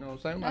bit. You know what I'm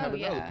saying? We might have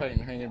another yeah.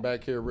 painting hanging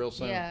back here real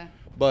soon. Yeah.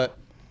 But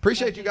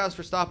appreciate you guys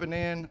for stopping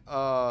in.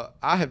 I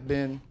have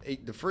been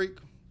Eat the Freak.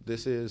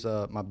 This is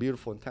my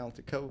beautiful and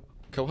talented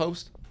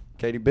co-host,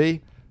 Katie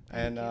B.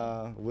 And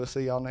we'll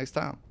see y'all next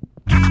time.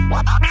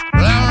 Well, I'm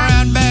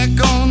right back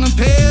on the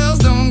pills.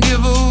 Don't give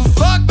a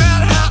fuck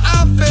about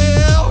how I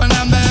feel when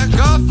I'm back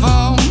off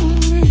home.